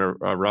obviously it's been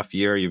a rough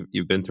year.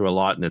 You've been through a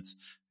lot, and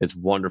it's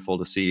wonderful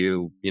to see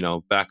you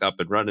back up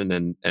and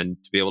running and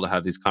to be able to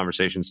have these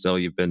conversations still.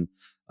 You've been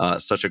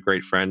such a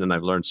great friend, and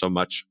I've learned so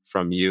much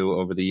from you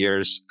over the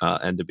years.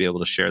 And to be able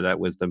to share that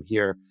wisdom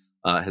here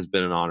has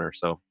been an honor.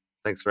 So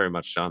thanks very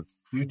much, John.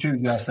 You too,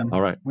 Justin.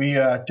 All right. We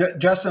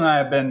Justin and I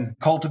have been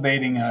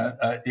cultivating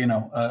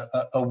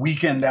a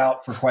weekend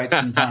out for quite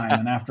some time,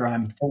 and after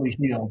I'm fully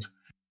healed,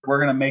 we're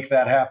going to make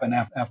that happen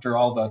after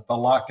all the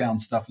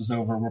lockdown stuff is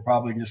over. We're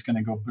probably just going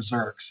to go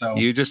berserk. So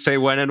you just say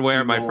when and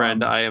where, my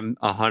friend. I am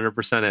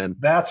 100% in.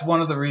 That's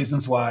one of the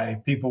reasons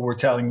why people were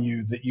telling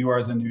you that you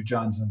are the new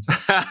John Zinser.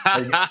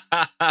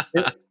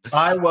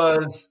 I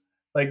was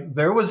like,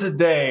 there was a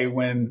day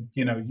when,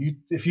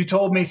 if you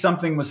told me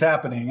something was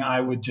happening, I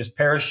would just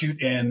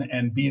parachute in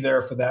and be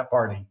there for that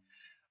party.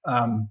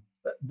 That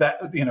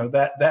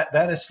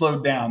has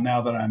slowed down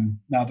now that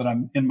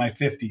I'm in my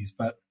 50s,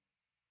 but.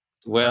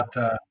 Well,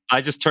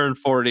 I just turned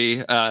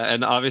 40,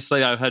 and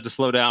obviously I've had to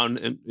slow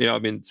down.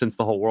 And since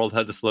the whole world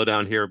had to slow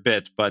down here a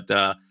bit, but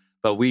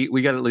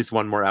we got at least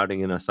one more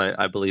outing in us.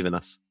 I believe in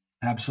us.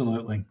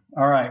 Absolutely.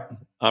 All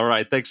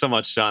right. Thanks so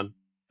much, John.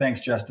 Thanks,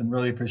 Justin.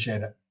 Really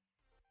appreciate it.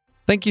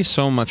 Thank you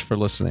so much for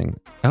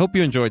listening. I hope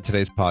you enjoyed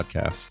today's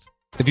podcast.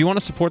 If you want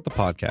to support the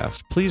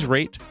podcast, please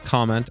rate,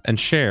 comment, and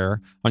share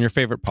on your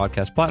favorite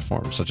podcast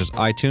platforms, such as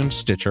iTunes,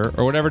 Stitcher,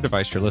 or whatever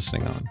device you're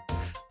listening on.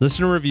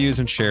 Listener reviews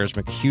and shares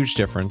make a huge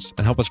difference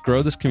and help us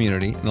grow this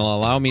community, and will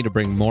allow me to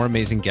bring more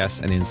amazing guests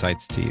and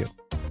insights to you.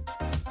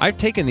 I've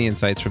taken the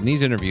insights from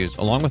these interviews,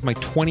 along with my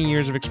 20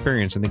 years of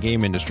experience in the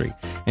game industry,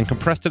 and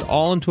compressed it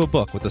all into a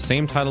book with the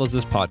same title as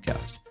this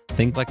podcast,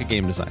 Think Like a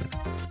Game Designer.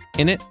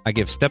 In it, I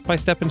give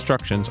step-by-step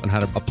instructions on how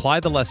to apply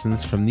the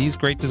lessons from these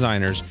great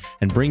designers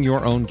and bring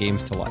your own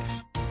games to life.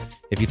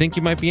 If you think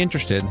you might be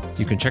interested,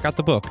 you can check out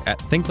the book at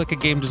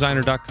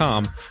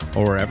thinklikeagamedesigner.com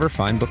or wherever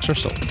fine books are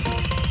sold.